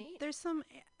That's neat. there's some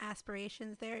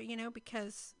aspirations there,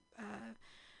 because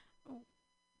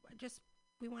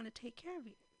we want to take care of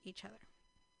each other.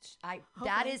 That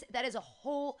Hopefully. is a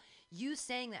whole, you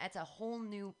saying that's a whole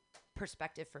new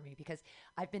perspective for me because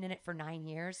I've been in it for 9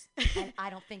 years and I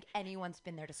don't think anyone's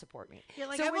been there to support me. You're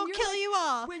like, So I when will you're kill like- you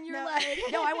all. When you're No. like,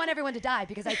 no, I want everyone to die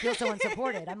because I feel so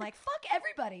unsupported. I'm like, fuck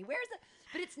everybody.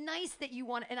 But it's nice that you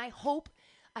want, and I hope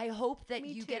that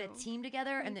Me you get a too. team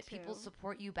together and Me that people too.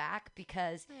 support you back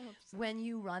because I hope so. when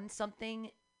you run something,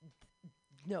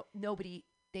 nobody,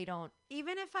 they don't.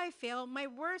 Even if I fail, my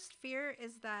worst fear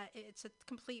is that it's a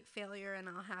complete failure and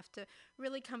I'll have to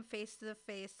really come face to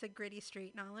face to gritty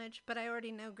street knowledge. But I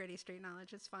already know gritty street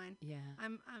knowledge. It's fine. Yeah.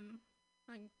 I'm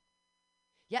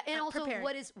Yeah, and also prepared.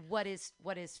 what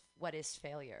is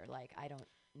failure? Like I don't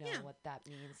know Yeah. what that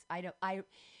means.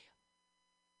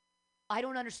 I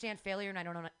don't understand failure and I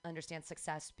don't understand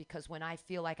success because when I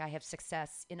feel like I have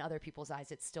success in other people's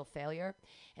eyes, it's still failure.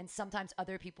 And sometimes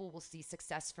other people will see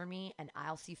success for me and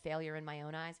I'll see failure in my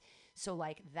own eyes. So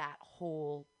like that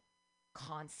whole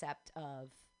concept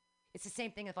of It's the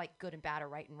same thing of like good and bad or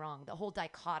right and wrong. The whole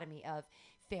dichotomy of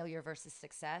failure versus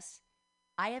success.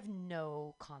 I have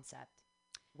no concept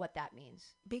what that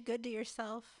means. Be good to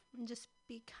yourself and just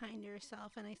be kind to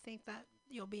yourself. And I think that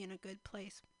you'll be in a good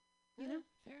place. You know?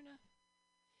 Fair enough.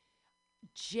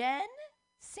 Jen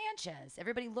Sanchez.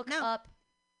 Everybody look No. up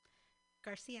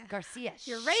Garcia.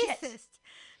 You're Shit. racist.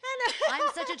 I'm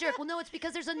such a jerk. Well, no, it's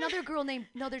because there's another girl named,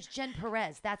 there's Jen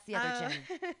Perez. That's the other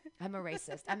Jen. I'm a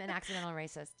racist. I'm an accidental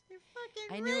racist. You're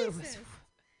fucking I knew it was. racist.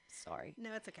 Sorry.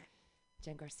 No, it's okay.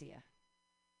 Jen Garcia.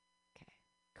 Okay,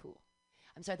 cool.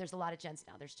 I'm sorry, there's a lot of Jens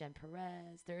now. There's Jen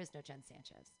Perez. There is no Jen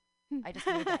Sanchez. I just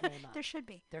made that name up. There should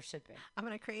be. There should be. I'm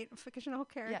going to create a fictional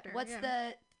character. Yeah. What's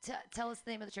tell us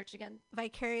the name of the church again?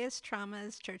 Vicarious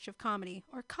Traumas Church of Comedy,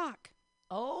 or COC.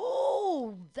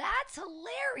 Oh, that's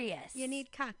hilarious. You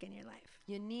need cock in your life.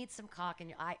 You need some cock in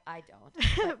your. I don't.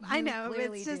 But I you know, but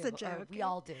clearly it's just do. a Or joke. we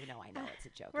all do. No, I know it's a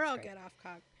joke. We're It's all great. good off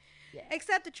cock. Yeah.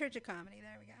 Except the Church of Comedy.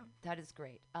 There we go. That is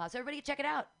great. So everybody check it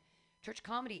out. Church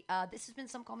Comedy. This has been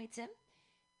Some Call Me Tim.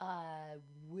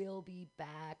 We'll be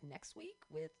back next week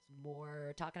with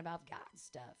more talking about God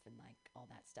stuff and like all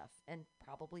that stuff, and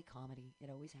probably comedy. It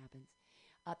always happens.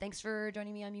 Thanks for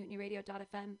joining me on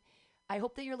MutinyRadio.fm. I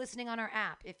hope that you're listening on our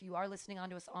app. If you are listening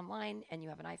onto us online and you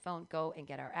have an iPhone, go and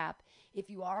get our app. If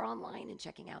you are online and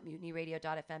checking out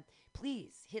MutinyRadio.fm,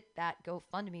 please hit that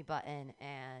GoFundMe button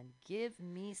and give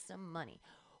me some money.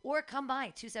 Or come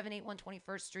by 2781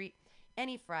 21st Street.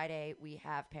 Any Friday, we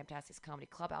have Pamtastic's Comedy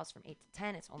Clubhouse from 8 to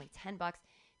 10. It's only $10.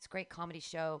 It's a great comedy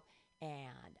show,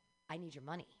 and I need your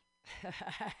money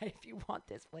if you want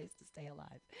this place to stay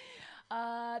alive.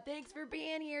 Thanks for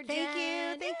being here,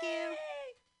 Jen. Thank you. Yay!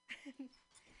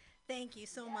 Thank you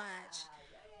so much.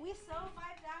 We so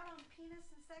vibed out on penis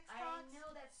and sex I talks. know,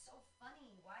 that's so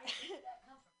funny. Why did that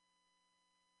come from?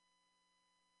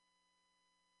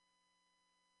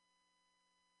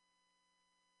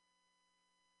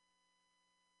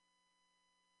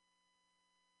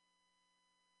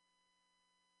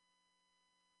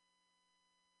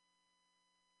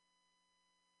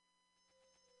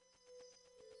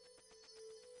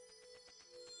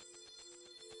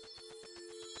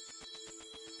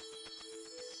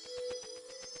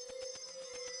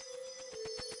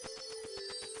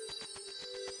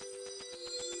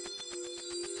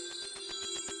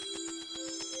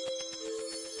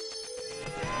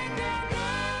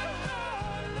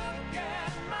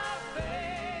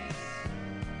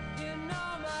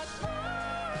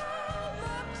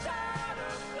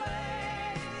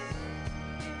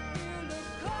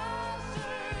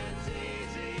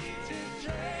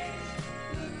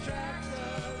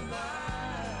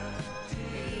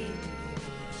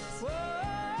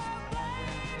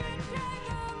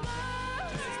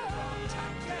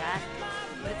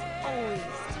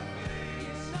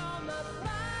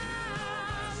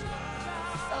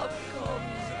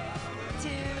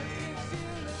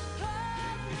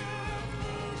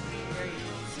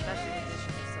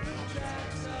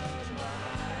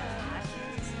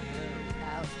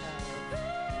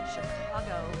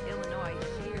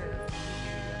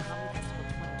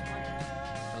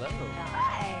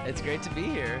 It's great to be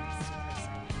here.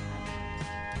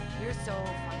 You're so funny,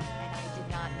 and I did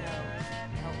not know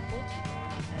how old you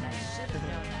were, and I should have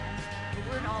known that. But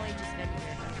we're an all-ages venue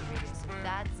here at Mutiny Radio, so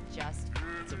that's just...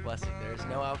 It's a blessing. There's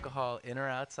no alcohol in or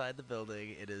outside the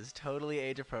building. It is totally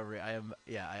age appropriate.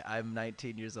 I'm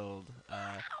 19 years old.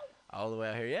 All the way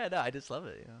out here. Yeah, no, I just love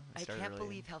it. You know, I can't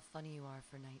believe how funny you are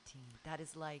for 19. That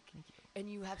is like, and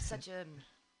you have such a,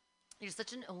 you're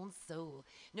such an old soul.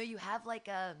 No, you have like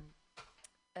a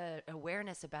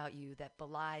awareness about you that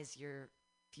belies your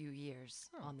few years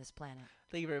on this planet.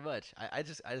 Thank you very much. I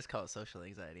just call it social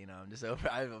anxiety. You know,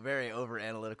 I'm very over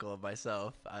analytical of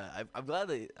myself. I'm glad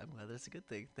that it's a good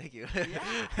thing. Thank you.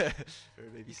 Yeah.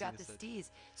 You got the steez.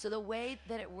 So the way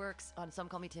that it works on Some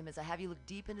Call Me Tim is I have you look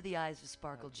deep into the eyes of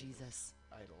Sparkle Jesus.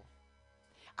 Idol.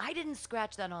 I didn't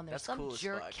scratch that on there. That's Some cool as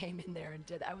jerk fuck. came in there and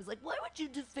did that. I was like, why would you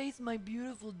deface my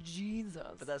beautiful Jesus?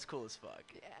 But that's cool as fuck.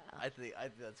 Yeah. I think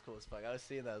that's cool as fuck. I was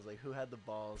seeing that. I was like, who had the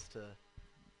balls to?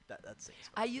 That's it.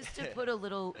 I used to put a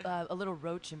little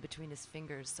roach in between his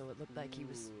fingers so it looked like he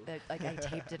was like I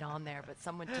taped it on there, but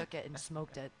someone took it and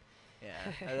smoked it.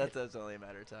 Yeah, that's only a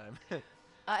matter of time.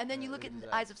 And then you look at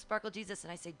the eyes of Sparkle Jesus,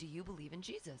 and I say, "Do you believe in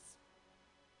Jesus?"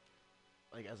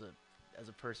 Like as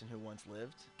a person who once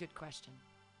lived. Good question.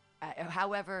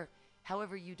 However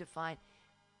you define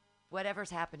whatever's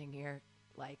happening here,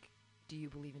 like, do you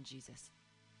believe in Jesus?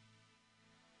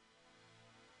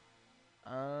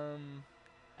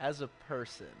 As a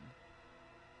person,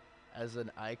 as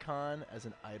an icon, as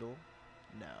an idol,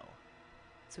 no.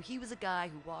 So he was a guy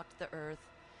who walked the earth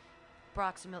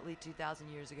approximately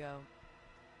 2,000 years ago,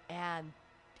 and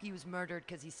he was murdered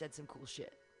because he said some cool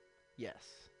shit.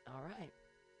 Yes. All right.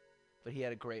 But he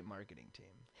had a great marketing team.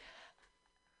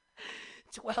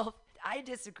 12. I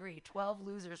disagree. 12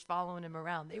 losers following him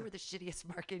around. They were the shittiest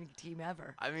marketing team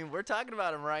ever. I mean, we're talking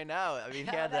about him right now. I mean,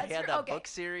 he had That's that okay. book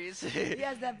series. He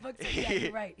has that book series. Yeah,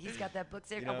 you're right. He's got that book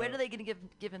series. You know, when are they going to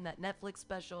give him that Netflix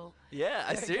special?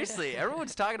 Yeah, seriously.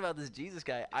 Everyone's talking about this Jesus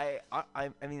guy.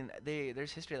 I mean,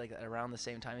 there's history like that around the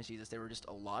same time as Jesus. There were just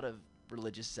a lot of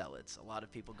religious zealots, a lot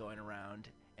of people going around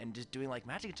and just doing like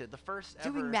magic and shit. The first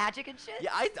ever Doing magic and shit? Yeah,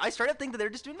 I started to think that they're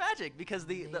just doing magic because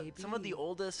some of the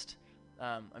oldest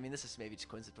I mean, this is maybe just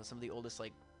coincidence, but some of the oldest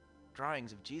like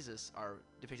drawings of Jesus are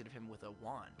depicted of him with a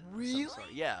wand. Really? Of some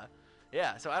sort. Yeah.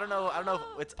 Yeah. So I don't know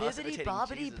if it's us Bibbidi imitating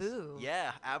bobbidi Jesus. boo.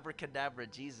 Yeah, abracadabra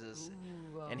Jesus.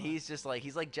 Ooh, And he's just like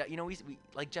we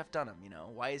like Jeff Dunham.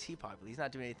 Why is he popular? He's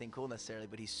not doing anything cool necessarily,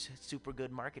 but he's super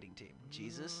good marketing team.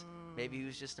 Jesus, maybe he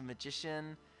was just a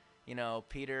magician.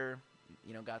 Peter,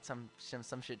 got some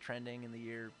shit trending in the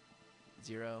year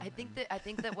 0. I think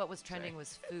that what was trending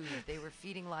was food. They were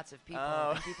feeding lots of people,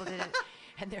 Oh. and people didn't.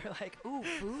 And they're like, "Ooh,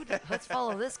 food! Let's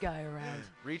follow this guy around."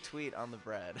 Retweet on the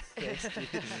bread. Thanks,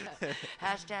 Jesus.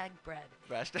 Hashtag bread.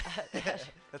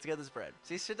 Let's get this bread.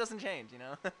 See, shit doesn't change.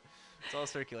 It's all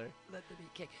circular. Let them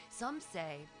eat cake. Some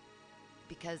say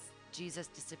because Jesus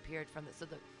disappeared from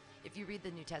the if you read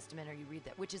the New Testament or you read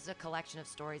that, which is a collection of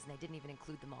stories, and they didn't even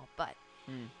include them all, but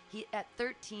he at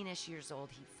 13ish years old,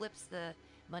 he flips the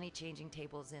money changing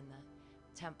tables in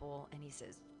the temple, and he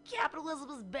says,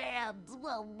 "Capitalism is bad."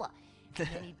 Blah, blah. And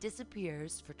then he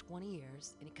disappears for 20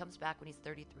 years, and he comes back when he's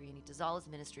 33, and he does all his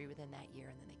ministry within that year,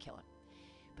 and then they kill him.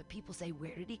 But people say,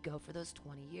 where did he go for those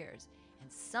 20 years?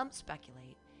 And some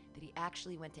speculate that he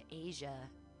actually went to Asia.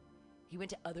 He went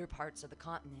to other parts of the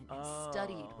continent and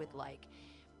studied with like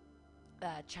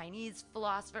Chinese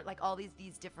philosopher, like all these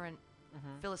different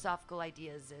philosophical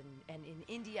ideas, and in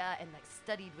India, and like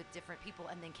studied with different people,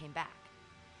 and then came back.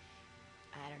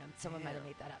 I don't know. Someone might have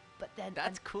made that up. But then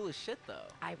That's cool as shit, though.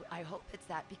 I hope it's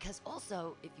that, because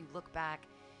also if you look back,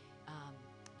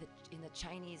 in the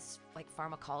Chinese like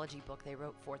pharmacology book they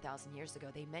wrote 4,000 years ago,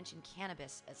 they mentioned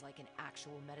cannabis as like an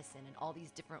actual medicine and all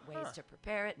these different ways to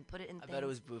prepare it and put it in things. I bet it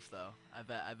was boof, though. I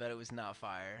bet it was not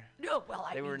fire. No, well,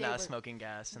 they were not smoking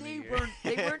gas in the year.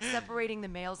 They weren't separating the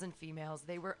males and females.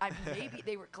 They were, maybe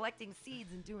they were collecting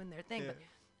seeds and doing their thing, but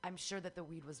I'm sure that the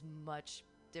weed was much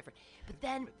different. But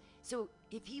then, so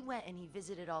if he went and he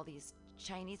visited all these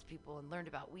Chinese people and learned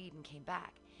about weed and came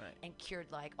back and cured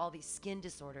like all these skin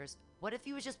disorders, what if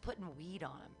he was just putting weed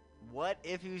on them? What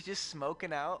if he was just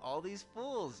smoking out all these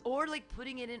fools? Or like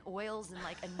putting it in oils and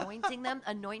like anointing them,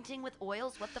 anointing with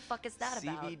oils? What the fuck is that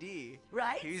about? CBD.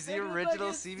 Right? He's the original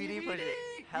CBD pusher.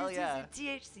 Hell He's yeah.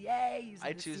 using THCA, using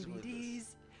I the choose to believe CBDs.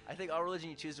 this. I think all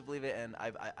religion you choose to believe it, and I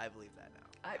believe that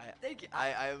now. Thank you.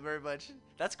 I very much.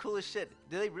 That's cool as shit.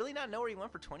 Do they really not know where he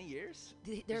went for 20 years?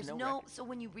 There's no no. record. So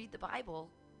when you read the Bible,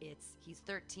 he's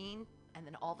 13, and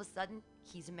then all of a sudden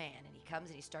he's a man, and he comes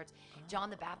and he starts. John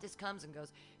the Baptist comes and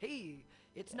goes, "Hey,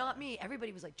 it's not me."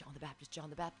 Everybody was like, John the Baptist,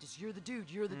 you're the dude,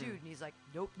 and he's like,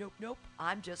 nope,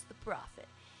 I'm just the prophet.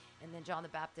 And then John the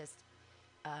Baptist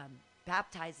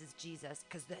baptizes Jesus,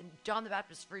 because then John the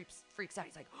Baptist freaks out.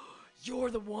 He's like, oh,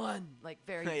 "You're the one!" Like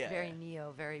very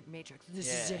Neo, very Matrix.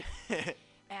 This is it.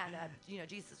 And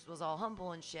Jesus was all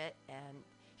humble and shit, and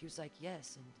he was like,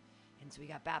 "Yes," and so he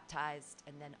got baptized,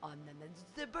 and then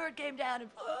the bird came down,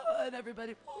 and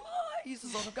everybody, he's the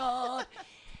Son of God.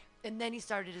 And then he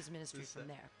started his ministry from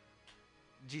there.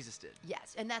 Jesus did.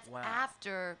 Yes, and that's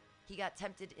after he got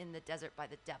tempted in the desert by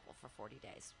the devil for 40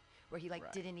 days, where he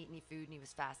didn't eat any food and he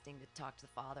was fasting to talk to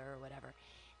the Father or whatever.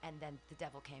 And then the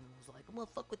devil came and was like, "I'm gonna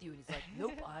fuck with you," and he's like,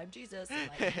 "Nope, I'm Jesus."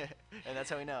 And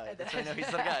that's how we know it. That's how we know he's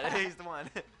the God. He's the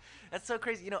one. That's so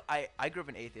crazy. I grew up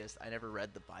an atheist. I never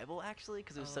read the Bible actually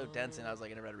because it was so dense, and I was like,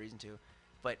 I never had a reason to.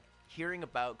 But hearing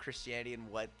about Christianity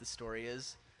and what the story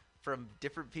is from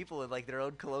different people in like their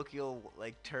own colloquial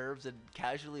like terms and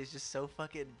casually is just so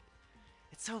fucking.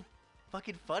 It's so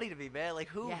fucking funny to me, man. Like,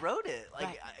 who wrote it? Like,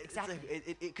 right, exactly.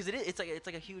 Because it's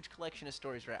like a huge collection of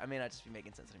stories, right? I may not just be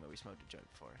making sense anymore. We smoked a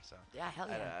joint before, so yeah, hell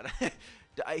yeah.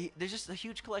 There's just a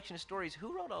huge collection of stories.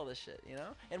 Who wrote all this shit,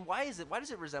 And why does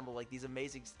it resemble like these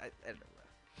amazing? I don't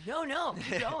know. No,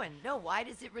 keep going. No, why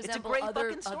does it resemble great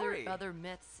fucking story. other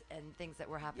myths and things that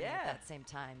were happening at that same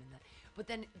time? But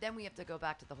then we have to go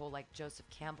back to the whole like Joseph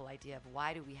Campbell idea of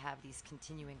why do we have these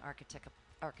continuing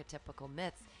archetypical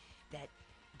myths that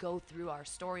go through our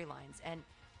storylines. And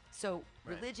so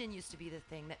religion used to be the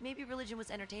thing that maybe religion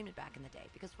was entertainment back in the day,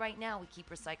 because right now we keep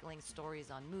recycling stories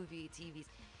on movie, TVs,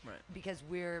 because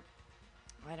we're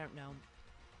I don't know,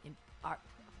 in art,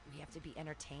 we have to be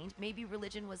entertained. Maybe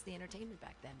religion was the entertainment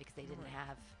back then because they didn't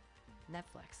have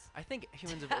Netflix. I think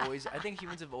humans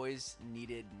have always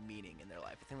needed meaning in their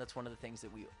life. I think that's one of the things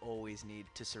that we always need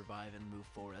to survive and move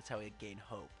forward. That's how we gain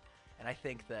hope. And I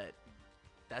think that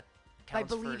By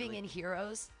counts believing for, in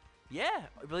heroes. Yeah,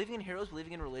 believing in heroes,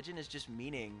 believing in religion is just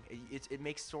meaning. It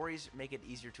makes stories make it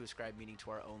easier to ascribe meaning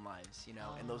to our own lives,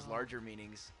 and those larger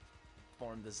meanings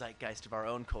form the zeitgeist of our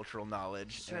own cultural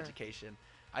knowledge and education.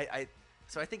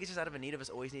 So I think it's just out of a need of us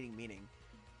always needing meaning.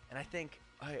 And I think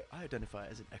I identify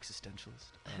as an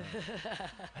existentialist.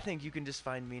 I think you can just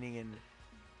find meaning in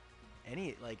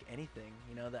anything.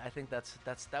 I think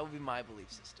that would be my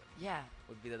belief system. Yeah.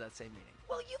 Would be that same meaning.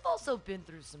 Well, you've also been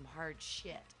through some hard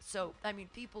shit. So, I mean,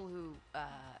 people who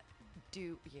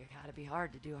you gotta be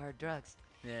hard to do hard drugs.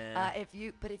 Yeah. If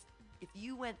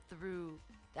you went through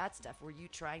that stuff, were you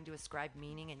trying to ascribe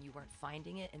meaning and you weren't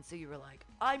finding it, and so you were like,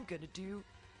 I'm gonna do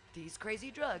these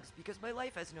crazy drugs because my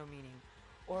life has no meaning?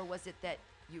 Or was it that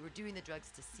you were doing the drugs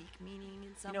to seek meaning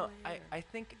in some way?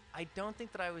 I don't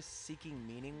think that I was seeking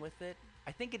meaning with it.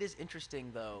 I think it is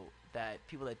interesting though that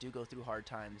people that do go through hard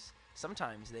times,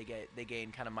 sometimes they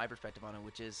gain kind of my perspective on it,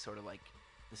 which is sort of like,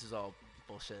 this is all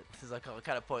bullshit. This is like all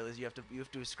kind of pointless. You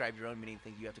have to ascribe your own meaning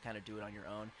thing. You have to kind of do it on your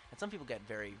own. And some people get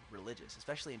very religious,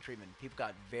 especially in treatment. People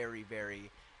got very,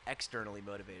 very externally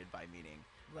motivated by meaning.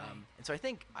 Right. And so I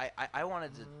think I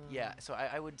wanted to, so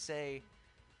I would say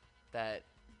that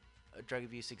drug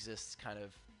abuse exists kind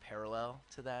of parallel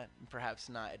to that. Perhaps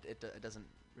not, it doesn't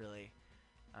really,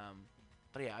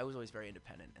 but yeah, I was always very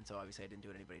independent, and so obviously I didn't do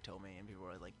what anybody told me, and people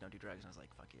were like, don't do drugs, and I was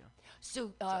like, fuck you.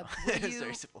 So,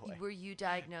 were you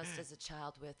diagnosed as a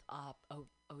child with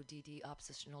ODD,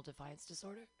 oppositional defiance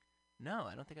disorder? No,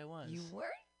 I don't think I was. You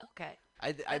weren't? Okay.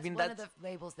 I mean, one of the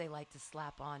labels they like to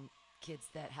slap on kids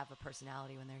that have a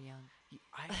personality when they're young.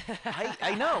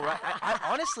 I know, right? I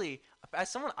honestly,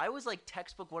 as someone, I was like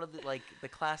textbook one of the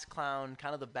class clown,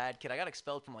 kind of the bad kid. I got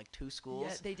expelled from like 2 schools.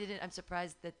 Yeah, they didn't. I'm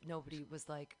surprised that nobody was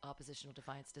like oppositional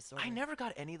defiance disorder. I never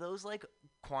got any of those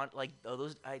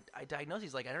those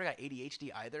diagnoses. Like I never got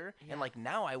ADHD either. Yeah. And like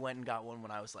now I went and got one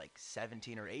when I was like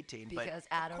 17 or 18. Because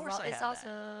but Adderall is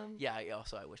awesome. Yeah.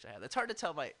 I wish I had that. It's hard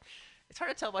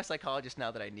to tell my psychologist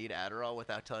now that I need Adderall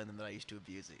without telling them that I used to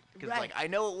abuse it. Because like I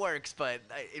know it works, but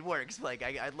it works. Like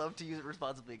I'd love to use it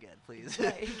responsibly again, please.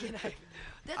 Right.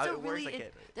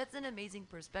 That's an amazing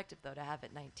perspective though, to have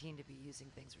at 19 to be using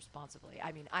things responsibly.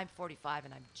 I mean, I'm 45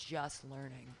 and I'm just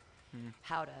learning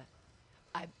how to.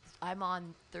 I'm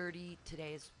on 30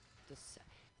 today's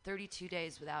 32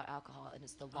 days without alcohol, and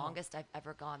it's the longest I've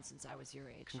ever gone since I was your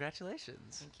age.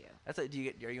 Congratulations. Thank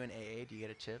you. Are you in AA? Do you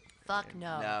get a chip? Fuck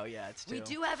no. No, yeah, it's too. We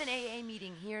do have an AA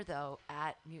meeting here though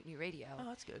at Mutiny Radio. Oh,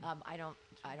 that's good. I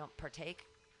don't partake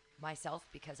myself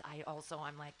because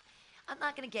I'm like, I'm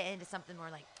not gonna get into something where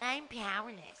like I'm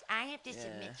powerless. I have to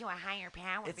submit to a higher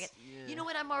power. You know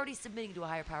what? I'm already submitting to a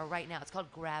higher power right now. It's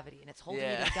called gravity, and it's holding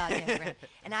me to the goddamn ground,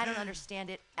 and I don't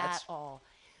understand it at all.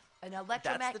 An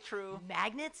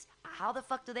magnets? How the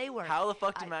fuck do they work? How the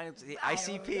fuck do magnets? The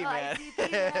ICP, man.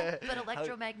 ICP, yeah. But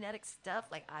electromagnetic stuff,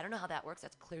 like I don't know how that works.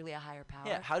 That's clearly a higher power.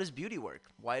 Yeah. How does beauty work?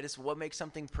 What makes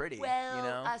something pretty?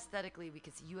 Well, aesthetically,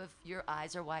 because your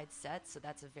eyes are wide set, so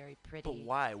that's a very pretty. But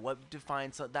why? What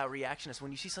defines that reaction? Is when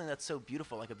you see something that's so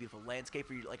beautiful, like a beautiful landscape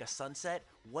or like a sunset.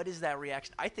 What is that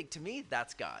reaction? I think to me,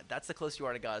 that's God. That's the closest you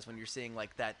are to God is when you're seeing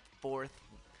like that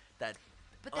that.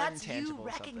 But that's you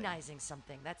recognizing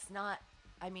something. That's not,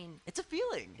 I mean... It's a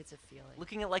feeling. It's a feeling.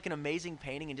 Looking at like an amazing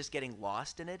painting and just getting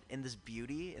lost in it, in this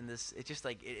beauty, in this... It's just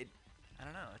like, I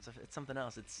don't know. It's something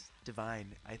else. It's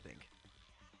divine, I think.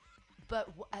 But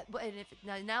and if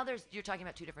now you're talking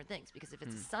about 2 different things, because if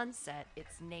it's a sunset,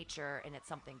 it's nature and it's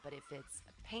something. But if it's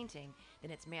a painting,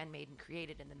 then it's man-made and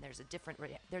created, and then there's a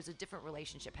different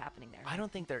relationship happening there. I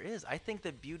don't think there is. I think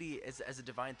that beauty as a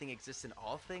divine thing exists in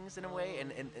all things in a way,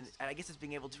 and I guess it's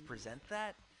being able to present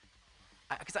that.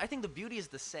 Because I think the beauty is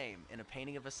the same in a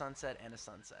painting of a sunset and a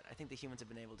sunset. I think the humans have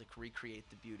been able to recreate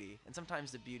the beauty, and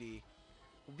sometimes the beauty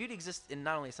exists in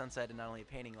not only a sunset and not only a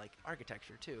painting, like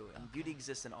architecture too. And beauty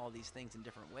exists in all these things in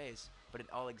different ways, but it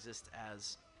all exists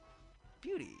as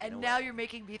beauty. And now you're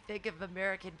making me think of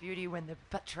American Beauty when the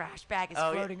trash bag is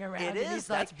floating around. It is.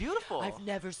 That's beautiful. I've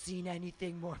never seen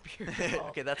anything more beautiful.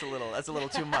 Okay, that's a little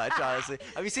too much, honestly.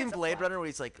 Have you seen Blade Runner where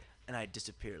he's like, and I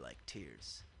disappear like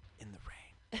tears in the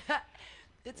rain?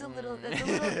 It's a little.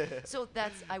 So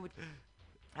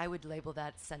I would label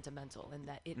that sentimental, in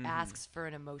that it asks for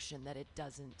an emotion that it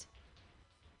doesn't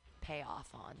pay off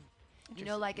on. You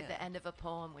know, like at the end of a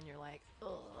poem when you're like,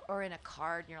 ugh, or in a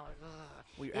card and you're like, ugh.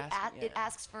 Well, It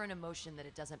asks for an emotion that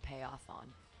it doesn't pay off on.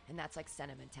 And that's like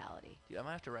sentimentality. Dude, I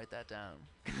might have to write that down.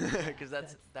 Because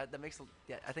that makes,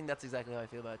 I think that's exactly how I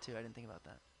feel about it too. I didn't think about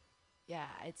that. Yeah,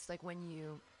 it's like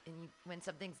when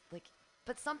something's like,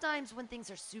 but sometimes when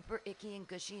things are super icky and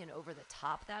gushy and over the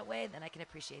top that way, then I can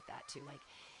appreciate that too.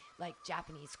 Like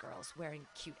Japanese girls wearing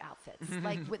cute outfits,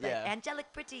 like with like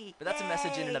angelic pretty. But that's a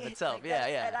message in and of itself. Like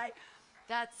yeah. And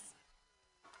that's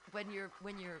when you're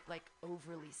like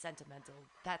overly sentimental.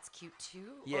 That's cute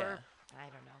too. Yeah. Or, I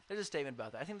don't know. There's a statement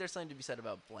about that. I think there's something to be said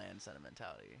about bland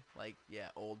sentimentality. Like,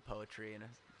 old poetry and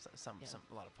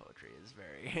a lot of poetry is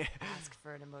very ask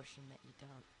for an emotion that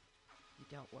you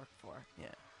don't work for. Yeah.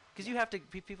 Because you have to,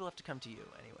 people have to come to you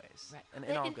anyways. Right.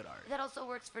 And all good art. That also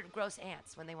works for gross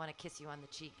ants when they want to kiss you on the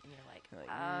cheek and you're like,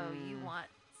 oh, you want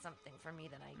something from me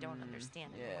that I don't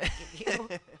understand and I won't give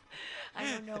you.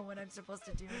 I don't know what I'm supposed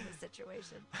to do in this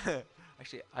situation.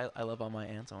 Actually, I love all my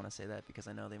aunts. I want to say that because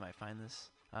I know they might find this.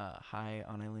 Hi,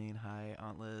 Aunt Eileen. Hi,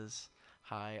 Aunt Liz.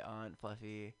 Hi, Aunt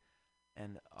Fluffy.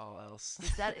 And all else.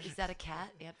 Is that a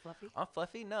cat, Aunt Fluffy? Aunt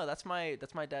Fluffy? No, that's my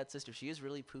dad's sister. She has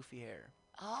really poofy hair.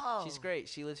 Oh. She's great.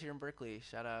 She lives here in Berkeley.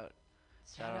 Shout out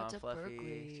to Aunt Fluffy.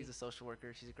 Berkeley. She's a social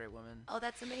worker. She's a great woman. Oh,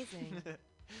 that's amazing.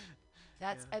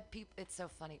 That's it's so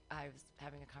funny. I was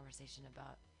having a conversation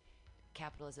about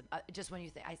capitalism. Just when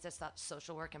I just thought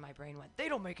social work, and my brain went, they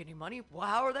don't make any money. Well,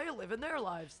 how are they living their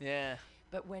lives? Yeah.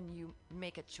 But when you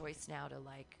make a choice now to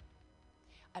like,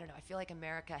 I don't know, I feel like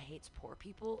America hates poor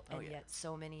people, and yet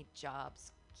so many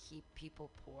jobs keep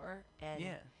people poor. And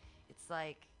it's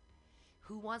like,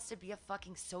 who wants to be a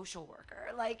fucking social worker?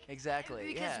 Like, exactly.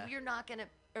 Because you're not gonna,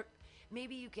 or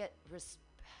maybe you get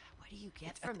what do you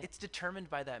get from it? It's determined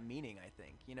by that meaning, I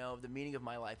think. You know, the meaning of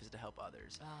my life is to help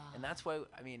others, and that's why.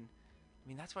 I mean,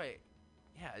 that's why.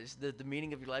 Yeah, just the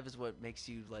meaning of your life is what makes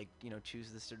you like, you know,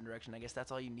 choose this certain direction. I guess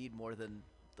that's all you need more than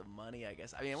the money. I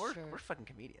guess. I mean, we're fucking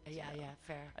comedians. Yeah, you know?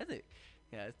 fair. I think.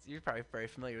 Yeah, you're probably very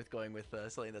familiar with going with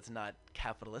something that's not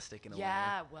capitalistic in a way.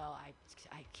 Yeah, well,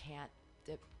 I can't.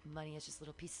 The money is just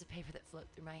little pieces of paper that float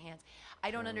through my hands.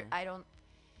 I don't.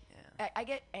 I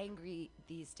get angry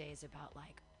these days about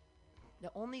like, the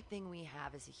only thing we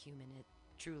have as a human, it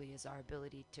truly is our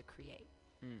ability to create.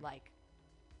 Like,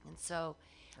 and so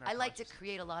I like to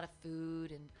create a lot of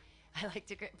food, and I like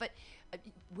to create, but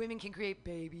women can create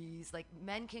babies, like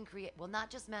men can create, well, not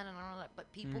just men,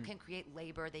 but people can create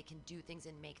labor, they can do things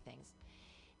and make things.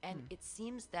 And it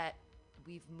seems that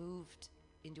we've moved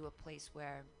into a place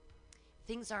where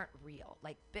things aren't real.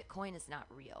 Like Bitcoin is not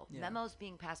real. Memos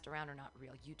being passed around are not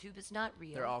real. YouTube is not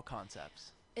real. They're all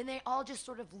concepts. And they all just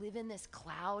sort of live in this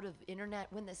cloud of internet.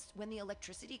 When the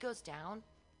electricity goes down,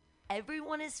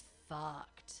 everyone is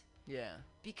fucked. Yeah.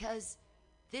 Because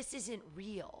this isn't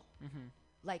real.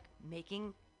 Like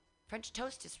making French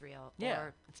toast is real. Yeah.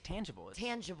 Or it's tangible. It's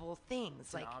tangible things.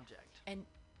 It's like an object. And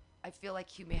I feel like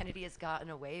humanity has gotten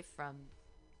away from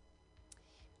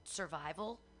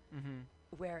survival,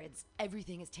 where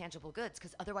everything is tangible goods,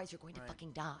 because otherwise you're going to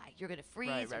fucking die. You're going to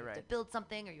freeze, or you have to build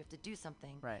something, or you have to do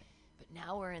something. Right. But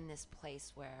now we're in this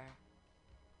place where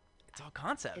it's all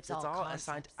concepts. It's all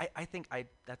assigned. I think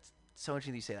that's so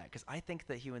interesting that you say that, because I think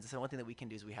that humans, the one thing that we can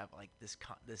do is we have like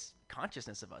this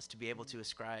consciousness of us to be able to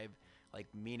ascribe like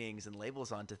meanings and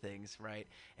labels onto things, right?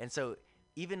 And so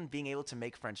even being able to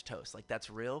make French toast, like that's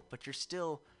real, but it's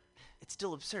still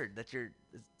absurd that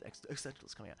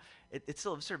existentialist coming out. It's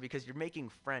still absurd because you're making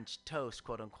French toast,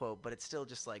 quote unquote, but it's still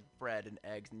just like bread and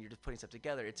eggs, and you're just putting stuff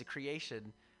together. It's a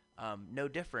creation, no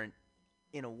different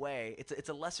in a way. It's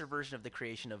a lesser version of the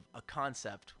creation of a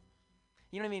concept.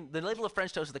 You know what I mean? The label of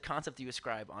French toast is the concept that you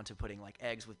ascribe onto putting like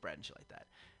eggs with bread and shit like that.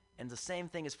 And the same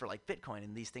thing is for like Bitcoin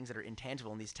and these things that are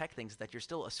intangible and these tech things, that you're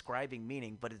still ascribing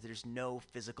meaning, but there's no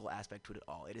physical aspect to it at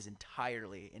all. It is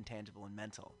entirely intangible and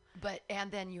mental.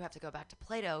 And then you have to go back to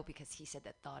Plato, because he said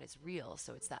that thought is real.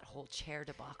 So it's that whole chair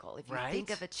debacle. If you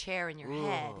think of a chair in your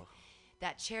head,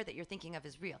 that chair that you're thinking of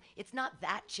is real. It's not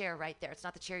that chair right there. It's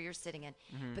not the chair you're sitting in,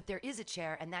 but there is a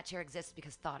chair, and that chair exists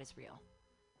because thought is real.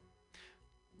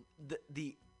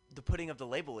 The putting of the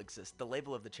label exists. The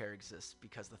label of the chair exists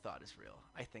because the thought is real.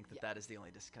 I think that is the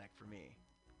only disconnect for me.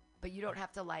 But you don't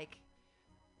have to like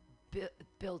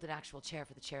build an actual chair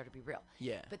for the chair to be real.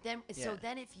 Yeah. But then, so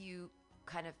then if you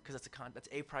kind of, because that's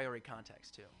a priori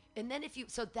context too. And then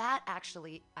so that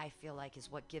actually, I feel like,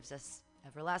 is what gives us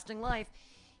everlasting life,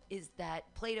 is that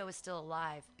Plato is still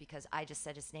alive because I just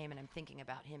said his name and I'm thinking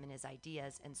about him and his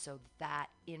ideas, and so that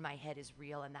in my head is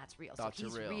real, and that's real. Thoughts so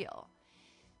he's real.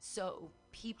 So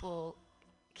people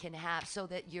can have, so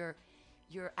that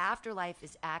your afterlife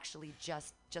is actually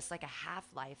just like a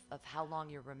half-life of how long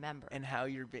you're remembered. And how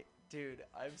you're Dude,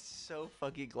 I'm so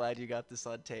fucking glad you got this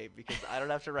on tape because I don't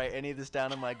have to write any of this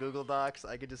down in my Google Docs.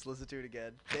 I could just listen to it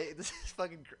again. This is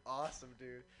fucking awesome,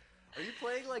 dude. Are you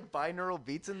playing like binaural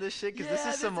beats in this shit? Because this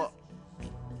is some.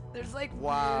 There's like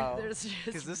wow. weird, there's just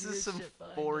because this is some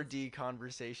 4D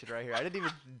conversation right here. I didn't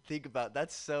even think about.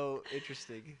 That's so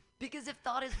interesting. Because if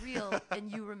thought is real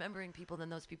and you remembering people, then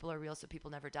those people are real, so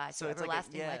people never die. So it's like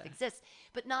everlasting life exists,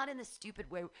 but not in a stupid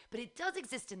way. But it does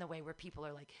exist in the way where people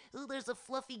are like, "Oh, there's a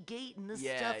fluffy gate and this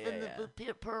stuff and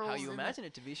the pearls." How you imagine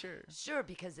it to be, sure. Sure,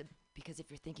 because if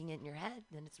you're thinking it in your head,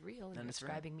 then it's real and you're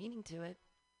ascribing meaning to it.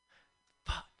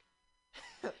 Fuck.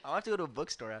 I'll have to go to a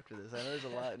bookstore after this. I know there's a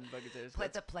lot in fucking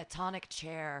The Platonic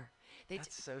chair.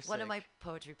 That's so sick. One of my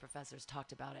poetry professors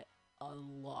talked about it a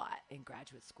lot in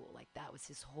graduate school. Like that was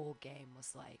his whole game,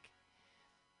 was like,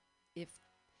 if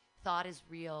thought is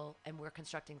real and we're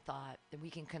constructing thought, then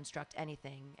we can construct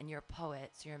anything, and you're a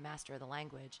poet, so you're a master of the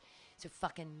language, so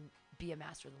fucking be a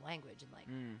master of the language and like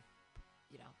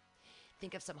you know,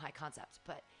 think of some high concepts.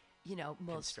 But you know,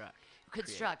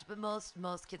 construct but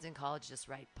most kids in college just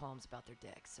write poems about their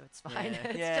dicks, so it's fine.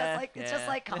 It's just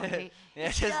like comedy.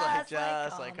 It's just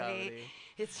like comedy.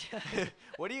 It's just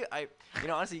What do you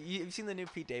honestly, you've seen the new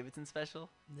Pete Davidson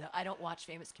special? No, I don't watch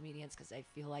famous comedians because I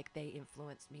feel like they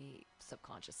influence me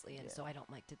subconsciously, and so I don't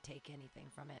like to take anything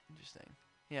from it. Interesting.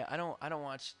 Yeah, I don't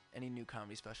watch any new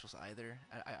comedy specials either.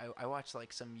 I watch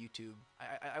like some YouTube.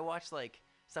 I watch like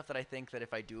stuff that I think that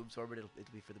if I do absorb it, it'll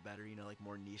be for the better. You know, like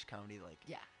more niche comedy, like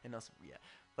and also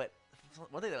But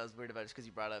one thing that I was weird about is because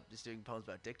you brought up just doing poems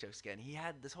about dick jokes again. He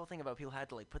had this whole thing about people had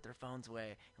to like put their phones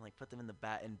away and like put them in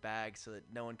in bags so that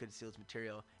no one could steal his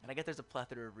material. And I get there's a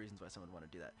plethora of reasons why someone would want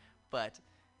to do that. But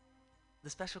the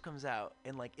special comes out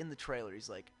and like in the trailer he's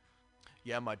like,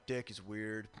 "Yeah, my dick is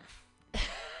weird."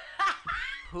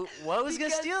 What was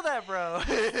gonna steal that, bro?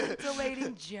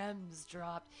 Scintillating gems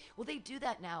dropped. Well, they do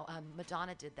that now.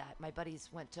 Madonna did that. My buddies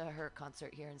went to her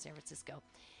concert here in San Francisco,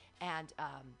 and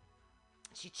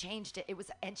she changed it.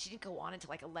 And she didn't go on until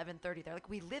like 11:30. They're like,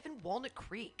 "We live in Walnut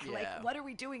Creek. Yeah. Like, what are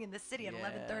we doing in this city at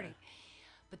 11:30?"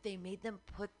 But they made them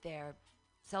put their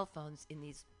cell phones in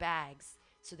these bags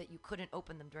so that you couldn't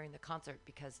open them during the concert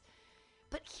because.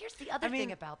 But here's the other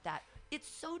thing about that. It's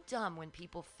so dumb when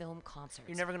people film concerts.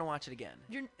 You're never going to watch it again.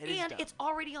 It's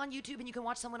already on YouTube and you can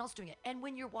watch someone else doing it. And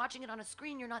when you're watching it on a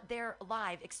screen, you're not there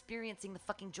live experiencing the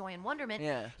fucking joy and wonderment.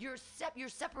 Yeah. You're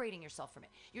separating yourself from it.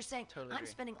 You're saying, Totally I'm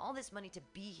agree. spending all this money to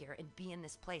be here and be in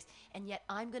this place, and yet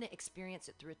I'm going to experience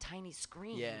it through a tiny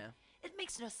screen. Yeah. It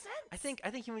makes no sense. I think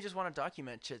humans just want to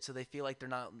document shit so they feel like they're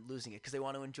not losing it because they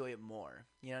want to enjoy it more.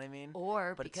 You know what I mean?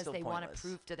 Or but because they want to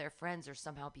prove to their friends or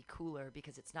somehow be cooler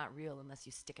because it's not real unless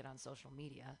you stick it on social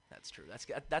media. That's true.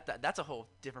 That's a whole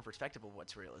different perspective of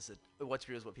what's real. What's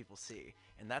real is what people see,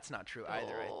 and that's not true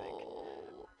either. I think.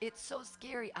 It's so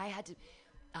scary. I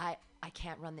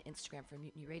can't run the Instagram for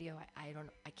Mutiny Radio.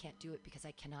 I can't do it because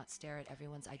I cannot stare at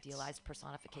everyone's idealized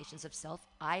personifications of self.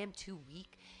 I am too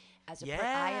weak as a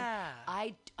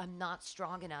I'm not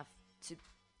strong enough to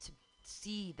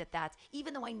see that's,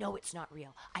 even though I know it's not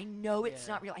real. I know it's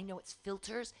not real. I know it's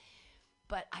filters,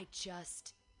 but I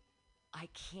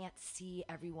can't see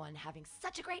everyone having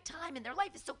such a great time and their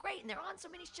life is so great and they're on so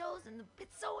many shows and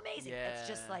it's so amazing. It's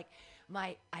just like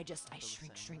I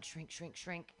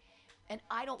shrink. And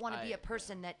I don't want to be a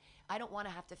person that I don't want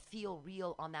to have to feel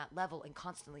real on that level and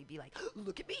constantly be like,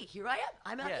 look at me, here I am,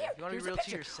 I'm out here. You want to Here's be real a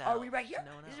picture. to yourself. Are we right here?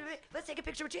 No one else. Let's take a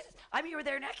picture with Jesus. I'm here with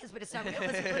Aaron Atkins, but it's not real.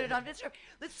 Let's put it on Instagram.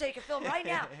 Let's take a film right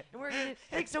now, and we're gonna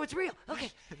think so it's real.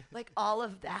 Okay, like all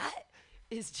of that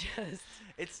is just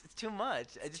it's too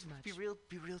much. Too much. Be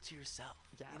real to yourself.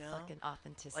 Yeah, you know? fucking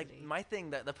authenticity. Like my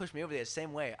thing that pushed me over there,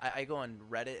 same way. I go on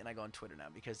Reddit and I go on Twitter now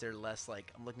because they're less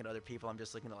like I'm looking at other people. I'm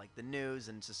just looking at like the news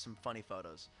and just some funny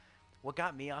photos. What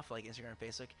got me off like Instagram and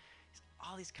Facebook is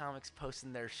all these comics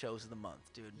posting their shows of the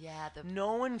month, dude. Yeah,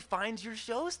 no one finds your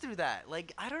shows through that.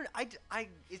 Like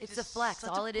it's a flex.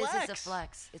 All it is a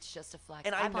flex. It's just a flex.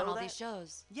 And I'm on all these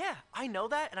shows. Yeah, I know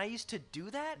that, and I used to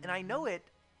do that, and I know it,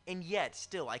 and yet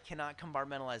still I cannot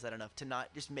compartmentalize that enough to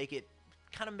not just make it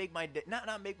kind of make my day,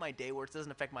 not make my day where it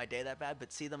doesn't affect my day that bad,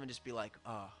 but see them and just be like,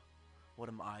 oh, what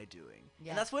am I doing? Yeah.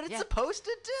 And that's what it's supposed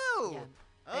to do. Yeah.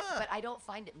 But I don't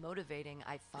find it motivating.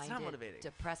 I find it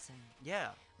depressing. Yeah.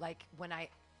 Like when I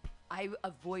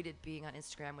avoided being on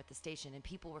Instagram with the station, and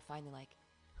people were finally like,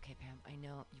 "Okay, Pam, I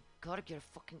know you gotta get a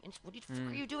fucking. What the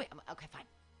fuck are you doing?" I'm like, "Okay, fine."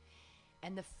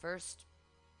 And the first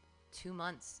 2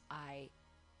 months, I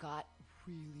got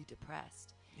really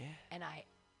depressed. Yeah. And I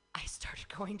started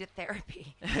going to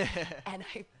therapy, and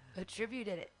I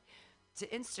attributed it to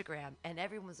Instagram, and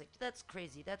everyone was like, "That's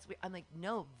crazy. That's weird." I'm like,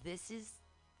 "No, this is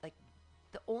like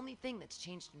the only thing that's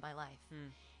changed in my life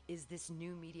is this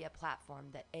new media platform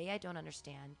that A, I don't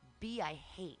understand, B, I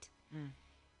hate,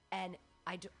 and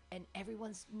and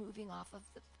everyone's moving off of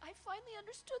the. I finally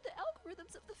understood the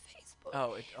algorithms of the Facebook.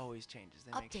 Oh, it always changes.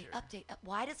 They make sure. Update.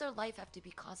 Why does our life have to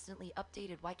be constantly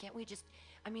updated? Why can't we just?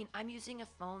 I mean, I'm using a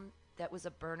phone that was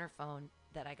a burner phone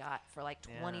that I got for like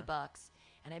 $20,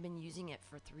 and I've been using it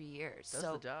for 3 years. Does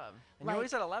so the job. And like, you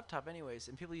always had a laptop anyways,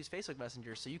 and people use Facebook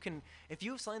Messenger, so you can, if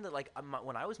you have something that, like,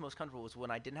 when I was most comfortable was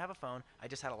when I didn't have a phone, I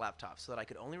just had a laptop, so that I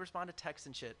could only respond to text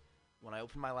and shit when I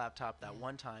opened my laptop that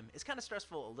one time. It's kind of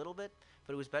stressful a little bit,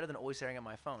 but it was better than always staring at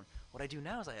my phone. What I do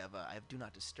now is I have Do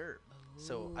Not Disturb.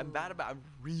 So I'm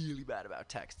really bad about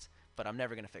texts, but I'm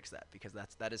never going to fix that, because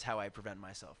that is how I prevent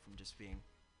myself from just being.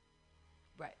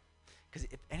 Right. Because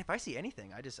if I see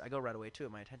anything, I go right away to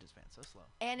it. My attention span's so slow.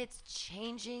 And it's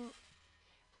changing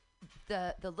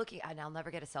the looking. And I'll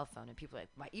never get a cell phone. And people are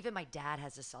like, even my dad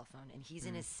has a cell phone, and he's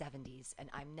in his 70s, and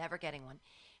I'm never getting one.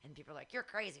 And people are like, "You're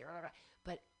crazy," blah, blah, blah.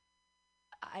 But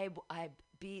I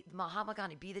be Mahatma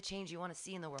Gandhi, be the change you want to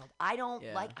see in the world. I don't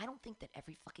think that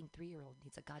every fucking 3-year-old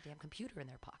needs a goddamn computer in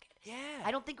their pocket. Yeah. I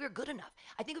don't think we're good enough.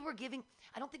 I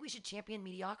don't think we should champion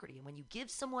mediocrity. And when you give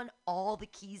someone all the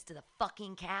keys to the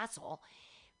fucking castle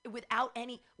without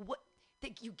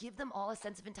you give them all a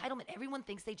sense of entitlement. Everyone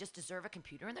thinks they just deserve a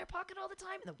computer in their pocket all the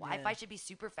time, and the Wi-Fi should be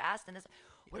super fast. And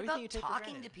what Everything you about take for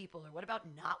talking granted. to people, or what about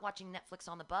not watching Netflix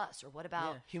on the bus, or what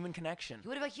about human connection?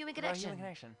 What about human What about connection? human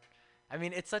connection? I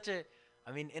mean, it's such a.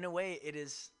 I mean, in a way, it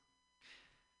is.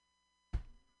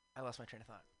 I lost my train of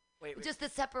thought. Wait. Just the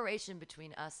separation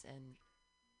between us and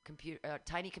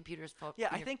tiny computers. Yeah,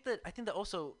 I think that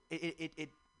also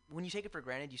it when you take it for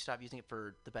granted, you stop using it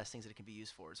for the best things that it can be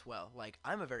used for as well. Like,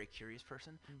 I'm a very curious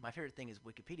person. My favorite thing is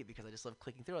Wikipedia, because I just love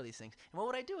clicking through all these things. And what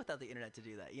would I do without the internet to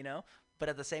do that, you know? But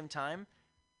at the same time,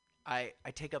 I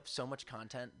take up so much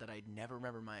content that I'd never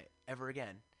remember ever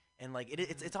again. And like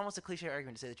it's almost a cliche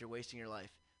argument to say that you're wasting your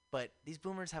life. But these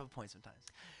boomers have a point sometimes,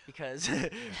 because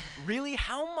really,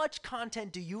 how much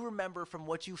content do you remember from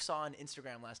what you saw on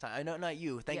Instagram last time? I know, not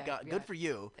you. Thank God. Good for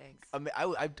you. Thanks. I mean,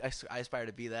 I aspire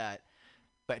to be that.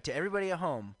 But to everybody at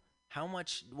home,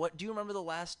 what do you remember the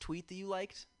last tweet that you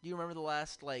liked? Do you remember the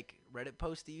last like Reddit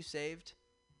post that you saved?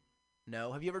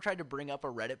 No. Have you ever tried to bring up a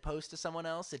Reddit post to someone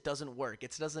else? It doesn't work.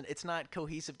 It's not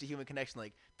cohesive to human connection.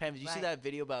 Like, Pam, did you see that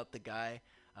video about the guy?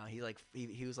 He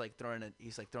was throwing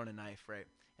a knife, right?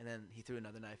 And then he threw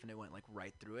another knife, and it went like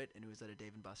right through it, and it was at a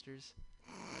Dave & Buster's.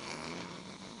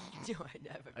 Do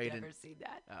I never seen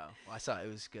that? Oh, well, I saw it. It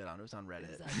was good. It was on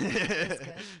Reddit. It was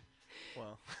good.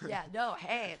 Well. Yeah. No.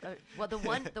 Hey. Well, the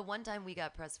one time we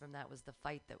got press from that was the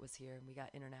fight that was here, and we got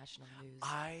international news.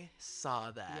 I saw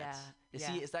that.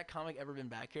 Yeah. Is that comic ever been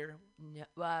back here? No.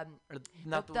 Or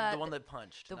not the one that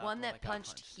punched. The not one that got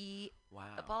punched. He Wow.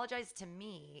 apologized to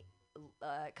me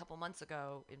a couple months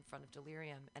ago in front of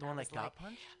Delirium, and The one I was that got like,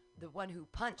 punched? the one who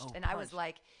punched, Oh, and I was punched.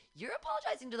 like, "You're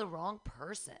apologizing to the wrong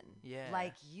person. Yeah.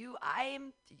 Like you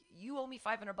owe me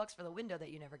 $500 for the window that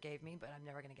you never gave me, but I'm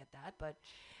never gonna get that." But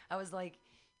I was like,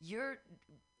 "You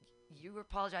were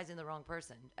apologizing to the wrong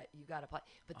person. You got to apologize."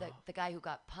 But the guy who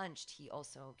got punched,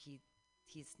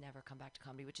 he's never come back to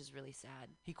comedy, which is really sad.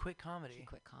 He quit comedy. He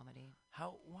quit comedy.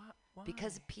 How? Why?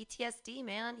 Because PTSD,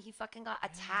 man. He fucking got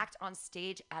attacked on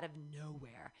stage out of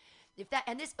nowhere.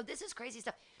 This is crazy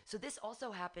stuff. So this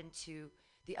also happened to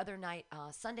the other night,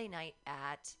 Sunday night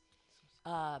at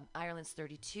Ireland's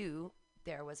 32.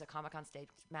 There was a comic on stage,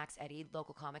 Max Eddy,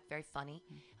 local comic, very funny.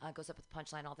 Goes up with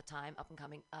punchline all the time, up and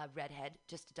coming, redhead,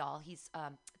 just a doll. He's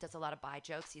does a lot of bi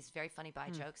jokes. He's very funny bi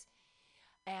jokes.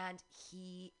 And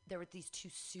there were these two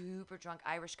super drunk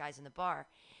Irish guys in the bar,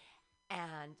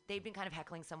 and they'd been kind of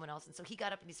heckling someone else. And so he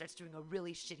got up and he starts doing a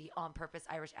really shitty on purpose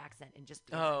Irish accent and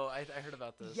just I heard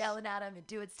about this. yelling at him and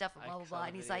doing stuff and blah, blah, blah.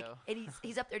 And he's like, and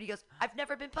he's up there and he goes, "I've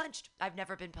never been punched. I've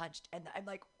never been punched." And I'm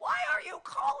like, "Why are you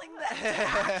calling that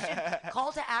to action?"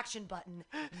 Call to action button,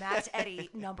 Max Eddy,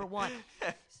 #1.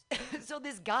 So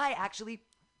this guy actually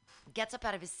gets up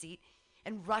out of his seat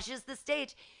and rushes the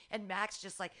stage, and Max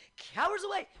just like cowers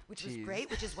away, which was great,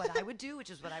 which is what I would do,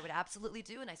 which is what I would absolutely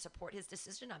do, and I support his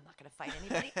decision. I'm not going to fight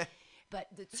anybody.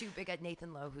 But the two big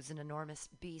Nathan Lowe, who's an enormous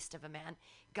beast of a man,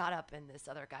 got up, and this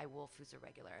other guy, Wolf, who's a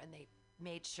regular, and they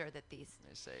made sure that these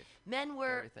men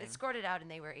were escorted out, and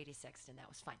they were 86th, and that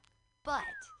was fine. But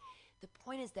the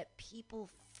point is that people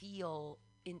feel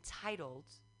entitled,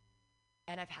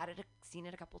 and I've seen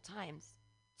it a couple times,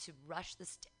 to rush the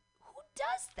stage. Who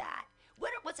does that?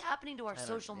 What's happening to our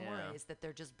social yeah. mores that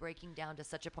they're just breaking down to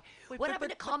such a point? Wait, What but-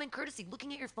 happened to but- common courtesy?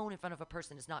 Looking at your phone in front of a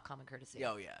person is not common courtesy.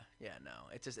 Oh yeah, no.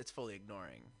 It's fully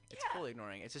ignoring. It's Yeah. fully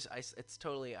ignoring. It's just it's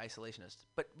totally isolationist.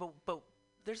 But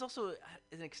there's also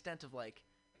an extent of like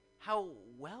how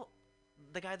well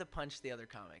the guy that punched the other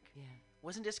comic. Yeah.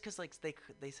 Wasn't just because like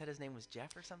they said his name was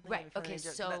Jeff or something. Right, before okay, they-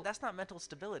 so- that's not mental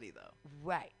stability though.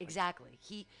 Right, exactly.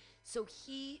 He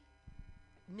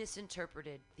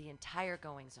misinterpreted the entire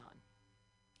goings on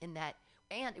in that,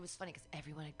 and it was funny because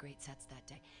everyone had great sets that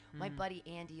day. My buddy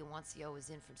Andy Awancio was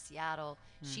in from Seattle.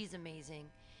 She's amazing.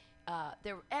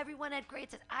 Everyone had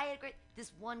great sets. I had great.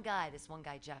 This one guy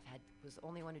Jeff was the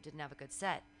only one who didn't have a good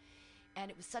set. And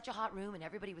it was such a hot room, and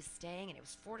everybody was staying, and it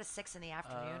was 4 to 6 in the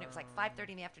afternoon. It was like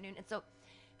 5:30 in the afternoon, and so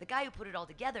the guy who put it all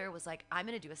together was like, "I'm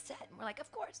gonna do a set," and we're like, "Of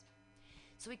course."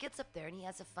 So he gets up there, and he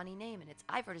has a funny name, and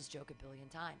I've heard his joke a billion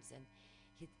times, and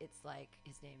it's like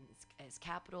his name is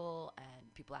capital,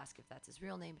 and people ask if that's his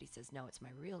real name, but he says no, it's my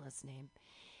realness name,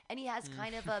 and he has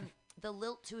kind of the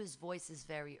lilt to his voice is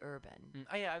very urban.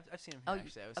 Oh yeah, I've seen him. Oh,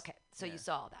 Actually, okay, so you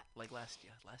saw all that. like last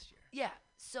year. Yeah.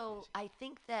 So I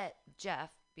think that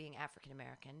Jeff, being African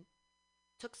American,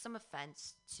 took some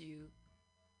offense to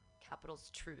Capital's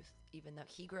truth, even though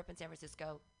he grew up in San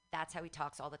Francisco. That's how he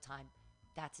talks all the time.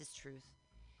 That's his truth.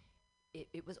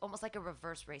 It was almost like a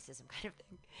reverse racism kind of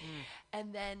thing.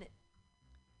 And then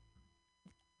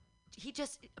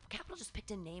Capital just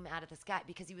picked a name out of the sky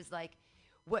because he was like,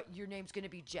 "What, your name's going to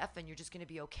be Jeff and you're just going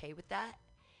to be okay with that?"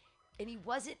 And he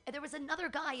wasn't. There was another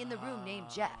guy in the room named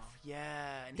Jeff.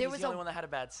 Yeah, and There he's was the only a- one that had a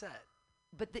bad set.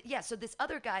 But so this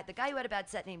other guy, the guy who had a bad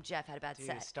set named Jeff, had a bad Dude,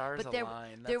 set. stars but there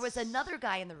align. was That's- another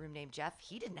guy in the room named Jeff.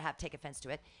 He didn't take offense to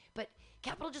it. But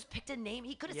Capital just picked a name.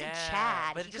 He could have Yeah, said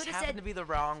Chad. but He it just could have happened said to be the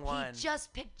wrong one. He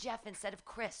just picked Jeff instead of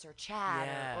Chris or Chad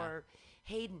Yeah. or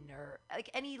Hayden or like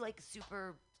any like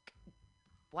super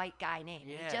white guy name.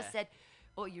 And Yeah. he just said,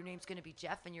 "Oh, your name's gonna be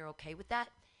Jeff, and you're okay with that?"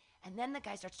 And then the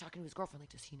guy starts talking to his girlfriend, like,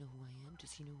 "Does he know who I am?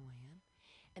 Does he know who I am?"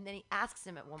 And then he asks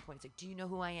him at one point, he's like, "Do you know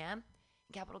who I am?"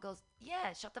 And Capital goes,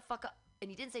 "Yeah, shut the fuck up." And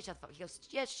he didn't say shut the fuck. He goes,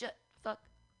 "Yeah,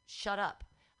 shut up.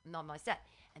 I'm not on my set."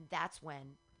 And that's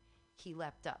when he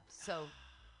leapt up. So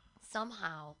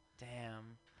somehow,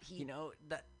 Damn. He- You know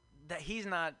that he's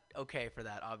not okay for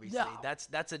that. Obviously, No.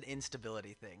 that's an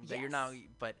instability thing. That you're not. Yes.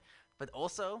 But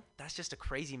also that's just a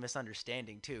crazy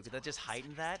misunderstanding too, because that just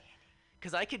heightened that.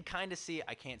 Because I could kind of see.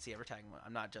 I can't see ever tagging him.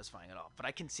 I'm not justifying at all. But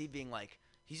I can see being like,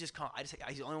 he's just calling. He's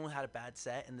the only one who had a bad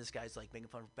set, and this guy's like making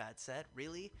fun of a bad set.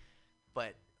 Really?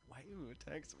 But why you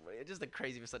attack somebody? It's just a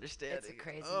crazy misunderstanding. it's a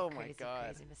crazy, Oh my crazy, god.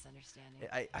 crazy misunderstanding.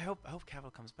 I hope Capital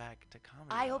comes back to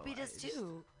comedy. I hope though. he does just-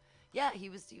 too. Yeah, he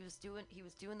was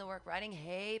doing the work writing.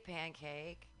 Hey,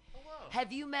 Pancake. Hello.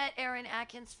 Have you met Aaron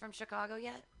Atkins from Chicago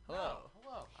yet? Hello.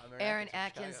 Hello. I'm Aaron from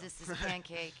Atkins, Chicago. this is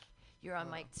Pancake. You're on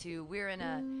mic too. We're in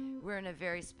a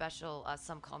very special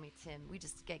Some Call Me Tim. We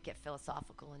just get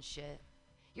philosophical and shit.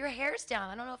 Your hair's down.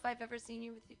 I don't know if I've ever seen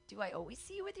you with. Do I always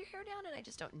see you with your hair down and I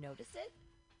just don't notice it?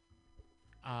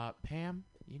 Pam,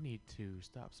 you need to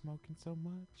stop smoking so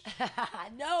much.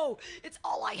 No, it's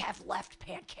all I have left,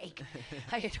 Pancake.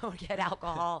 I don't get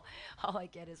alcohol. All I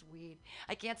get is weed.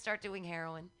 I can't start doing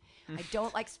heroin. I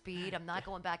don't like speed. I'm not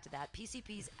going back to that.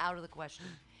 PCP's out of the question.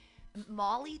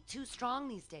 Molly, too strong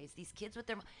these days. These kids with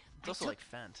their... It's also like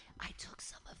Fent. I took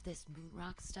some of this moon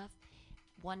rock stuff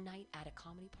one night at a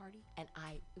comedy party, and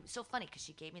it was so funny because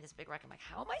she gave me this big record. I'm like,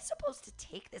 how am I supposed to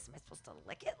take this? Am I supposed to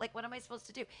lick it? Like, what am I supposed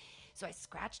to do? So I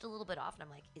scratched a little bit off, and I'm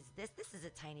like, this is a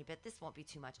tiny bit. This won't be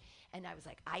too much. And I was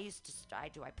like, I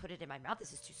put it in my mouth?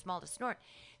 This is too small to snort.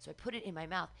 So I put it in my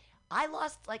mouth. I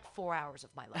lost like 4 hours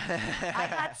of my life. I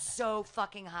got so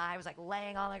fucking high. I was like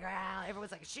laying on the ground.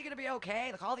 Everyone's like, is she going to be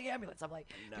okay? Like, call the ambulance. I'm like,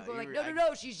 No, people are like, you no, were-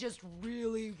 no, she's just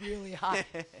really, really high.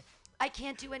 I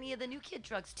can't do any of the new kid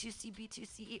drugs, 2CB,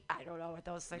 2CE. I don't know what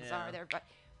those things Yeah. are there, but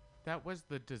That was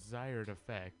the desired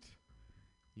effect.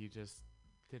 You just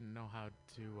didn't know how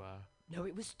to. no,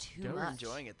 it was too You were much.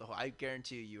 enjoying it the whole. I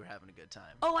guarantee you were having a good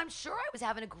time. Oh, I'm sure I was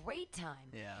having a great time.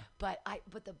 Yeah. But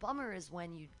the bummer is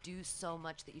when you do so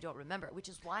much that you don't remember, which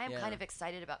is why I'm Yeah. kind of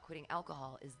excited about quitting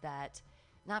alcohol, is that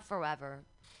not forever,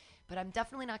 but I'm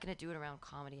definitely not going to do it around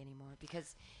comedy anymore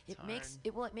because it makes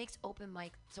open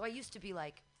mic. So I used to be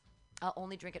like, I'll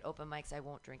only drink at open mics, I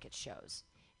won't drink at shows.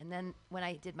 And then when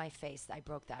I did my face, I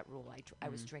broke that rule. I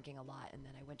was drinking a lot, and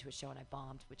then I went to a show and I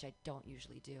bombed, which I don't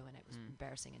usually do, and it was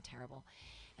embarrassing and terrible,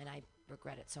 and I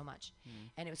regret it so much.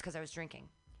 And it was because I was drinking,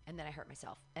 and then I hurt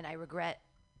myself. And I regret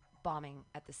bombing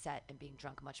at the set and being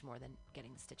drunk much more than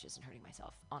getting the stitches and hurting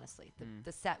myself, honestly.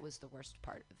 The set was the worst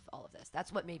part of all of this.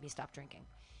 That's what made me stop drinking.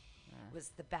 was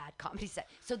the bad comedy set.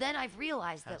 So then I've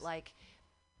realized that like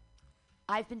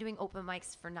I've been doing open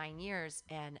mics for 9 years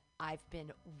and I've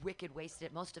been wicked wasted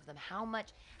at most of them. How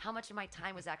much of my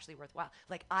time was actually worthwhile?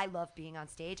 Like I love being on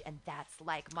stage and that's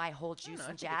like my whole juice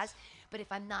and jazz. But if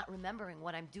I'm not remembering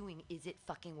what I'm doing, is it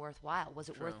fucking worthwhile? Was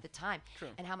it worth the time? True.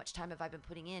 And how much time have I been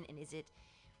putting in, and is it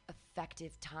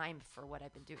effective time for what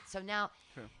I've been doing? So now,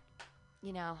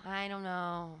 you know, I don't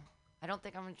know. I don't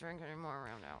think I'm gonna drink anymore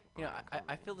around now. You know,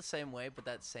 I feel the same way, but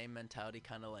that same mentality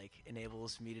kind of like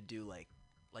enables me to do like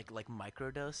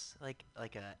microdose, like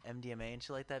a MDMA and shit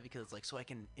like that, because it's like so I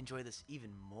can enjoy this even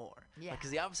more. Yeah.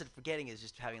 Because the opposite of forgetting is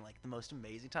just having like the most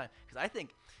amazing time. Because I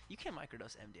think you can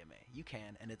microdose MDMA, you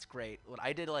can, and it's great. What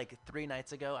I did like 3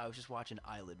 nights ago, I was just watching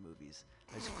eyelid movies.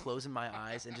 I was closing my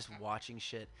eyes and just watching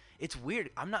shit. It's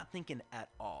weird. I'm not thinking at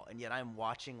all, and yet I'm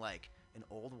watching like an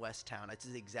old west town. It's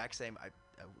the exact same.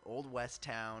 Old west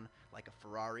town, like a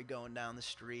Ferrari going down the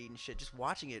street and shit. Just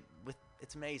watching it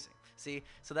it's amazing. See,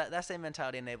 so that same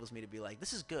mentality enables me to be like,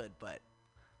 this is good, but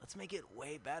let's make it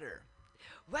way better.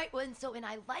 Right. Well, and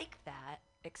I like that,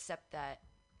 except that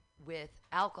with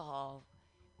alcohol,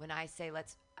 when I say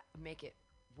let's make it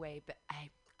way, but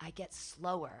I get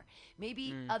slower.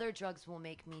 Maybe other drugs will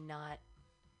make me not.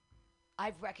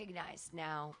 I've recognized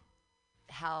now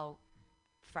how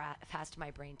fast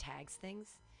my brain tags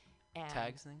things. And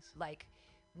Tags things? Like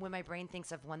when my brain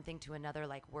thinks of one thing to another,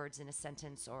 like words in a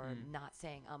sentence, or not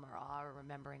saying or ah, or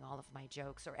remembering all of my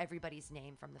jokes, or everybody's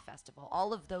name from the festival.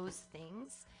 All of those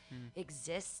things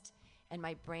exist, and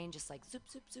my brain just like zoop,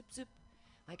 zoop, zoop, zoop.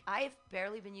 Like I've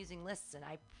barely been using lists, and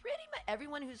I pretty much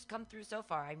everyone who's come through so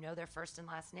far, I know their first and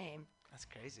last name. That's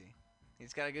crazy.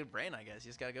 He's got a good brain, I guess.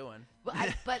 He's got a good one.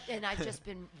 And I've just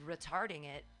been retarding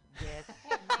it.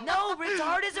 No,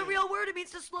 retard is a real word. It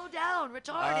means to slow down.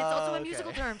 Retard. It's also a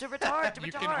musical term. To retard. To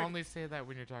You retard. can only say that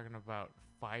when you're talking about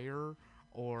fire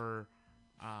or,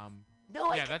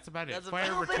 No, yeah, that's about it. That's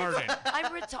Fire about- retardant.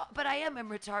 But I'm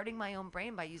retarding my own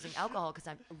brain by using alcohol because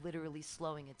I'm literally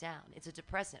slowing it down. It's a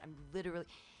depressant. I'm literally,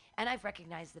 and I've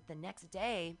recognized that the next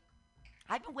day,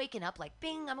 I've been waking up like,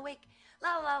 bing, I'm awake,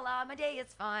 la la la, my day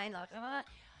is fine, la, la, la.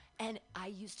 And I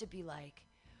used to be like,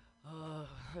 oh,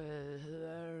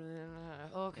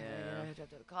 okay, I have to have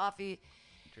the coffee.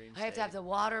 Dream I have to have state. the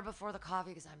water before the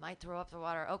coffee because I might throw up the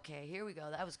water. Okay, here we go.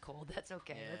 That was cold. That's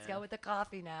okay. Let's Yeah. go with the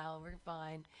coffee now. We're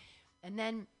fine. And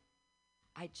then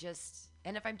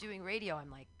and if I'm doing radio,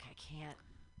 I'm like, I can't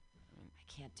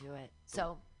do it.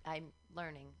 So I'm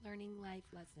learning life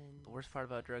lessons. The worst part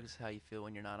about drugs is how you feel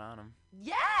when you're not on them.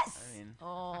 Yes! I mean,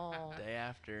 Oh. day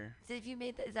after. So if you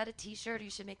made that, is that a t-shirt? You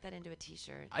should make that into a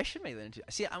t-shirt. I should make that into.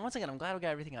 See, once again, I'm glad we got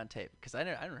everything on tape because I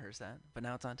didn't rehearse that, but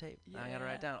now it's on tape. Now I gotta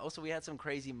write it down. Also, we had some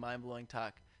crazy, mind-blowing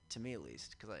talk, to me at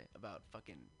least, about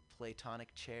fucking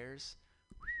platonic chairs,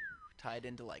 tied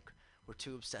into like we're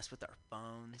too obsessed with our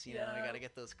phones. You know, we gotta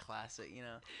get those classic. You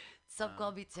know,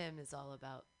 SomeCallMeTim is all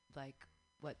about like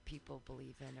what people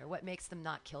believe in or what makes them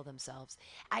not kill themselves.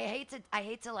 I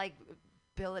hate to like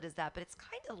bill it as that, but it's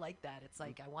kind of like that. It's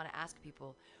like I want to ask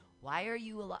people, why are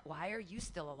you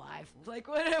still alive? Like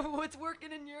what's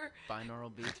working in your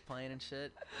binaural beats playing and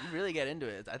shit. You really get into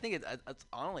it. I think it's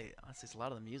honestly it's a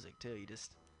lot of the music too. You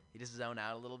just zone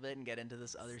out a little bit and get into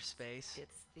this other space.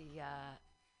 It's the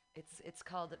it's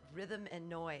called rhythm and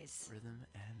noise. Rhythm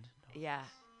and noise. Yeah.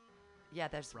 Yeah,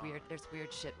 there's Wrong.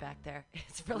 weird shit back there.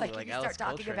 It's for Ooh, like like if you start Alice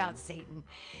talking Coltrane. about Satan.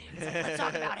 It's like, let's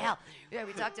talk about hell. Yeah,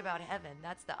 we talked about heaven.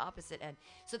 That's the opposite end.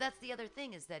 So that's the other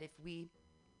thing is that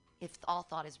if all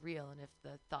thought is real and if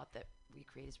the thought that we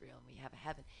create is real and we have a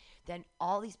heaven, then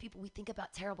all these people we think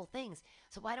about terrible things.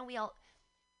 So why don't we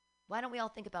all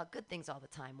think about good things all the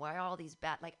time? Why are all these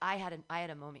bad? Like I had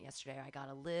a moment yesterday. I got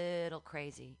a little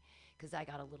crazy because I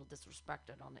got a little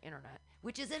disrespected on the internet,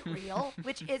 which isn't real,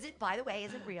 which isn't, by the way,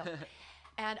 isn't real.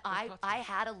 And I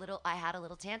had a little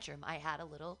tantrum. I had a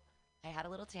little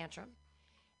tantrum,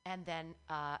 and then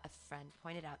a friend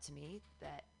pointed out to me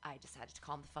that I just had to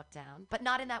calm the fuck down, but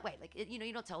not in that way. Like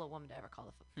you don't tell a woman to ever calm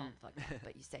the fuck down,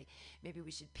 but you say maybe we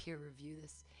should peer review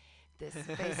this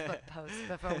Facebook post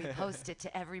before we post it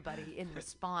to everybody in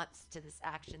response to this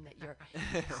action that you're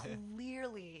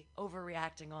clearly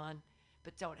overreacting on,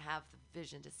 but don't have the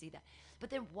vision to see that. But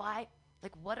then why?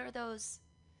 Like, what are those?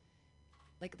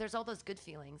 Like, there's all those good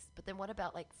feelings, but then what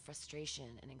about like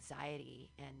frustration and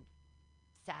anxiety and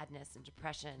sadness and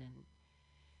depression? And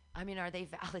I mean, are they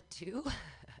valid too?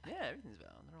 Yeah, everything's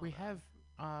valid. They're all We valid.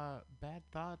 have bad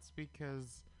thoughts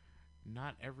because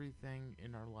not everything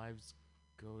in our lives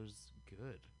goes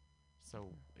good. So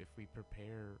if we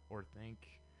prepare or think,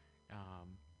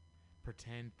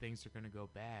 pretend things are going to go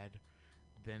bad,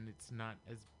 then it's not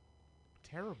as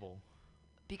terrible.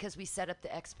 Because we set up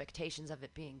the expectations of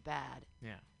it being bad.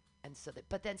 Yeah. And so that,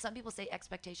 but then some people say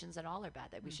expectations at all are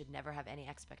bad, that we should never have any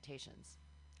expectations.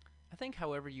 I think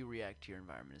however you react to your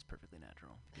environment is perfectly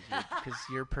natural because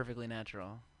you're perfectly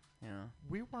natural. You know.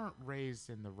 We weren't raised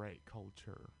in the right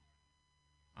culture.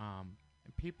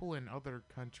 People in other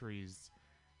countries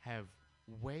have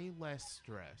way less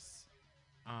stress,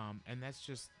 and that's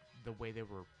just the way they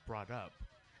were brought up.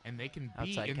 And they can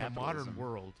be Outside in the modern capitalism.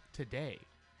 world today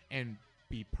and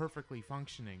be perfectly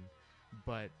functioning,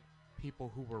 but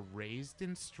people who were raised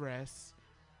in stress,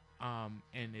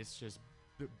 and it's just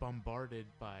bombarded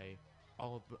by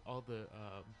all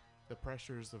the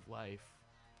pressures of life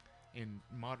in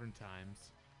modern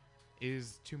times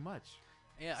is too much.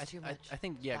 Yeah, It's too much. I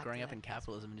think Back growing to up in that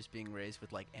capitalism and just being raised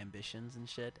with like ambitions and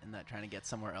shit, and that trying to get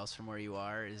somewhere else from where you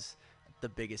are is the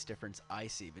biggest difference I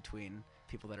see between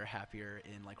people that are happier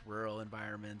in like rural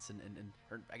environments and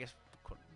or I guess quote